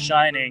done The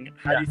Shining.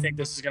 How do you think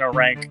this is going to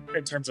rank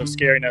in terms of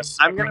scariness?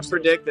 I'm going to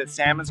predict that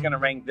Sam is going to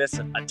rank this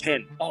a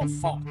 10. Oh,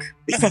 fuck.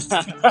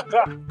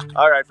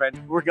 All right, friends,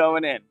 we're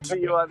going in. See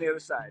you on the other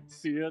side.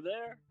 See you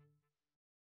there.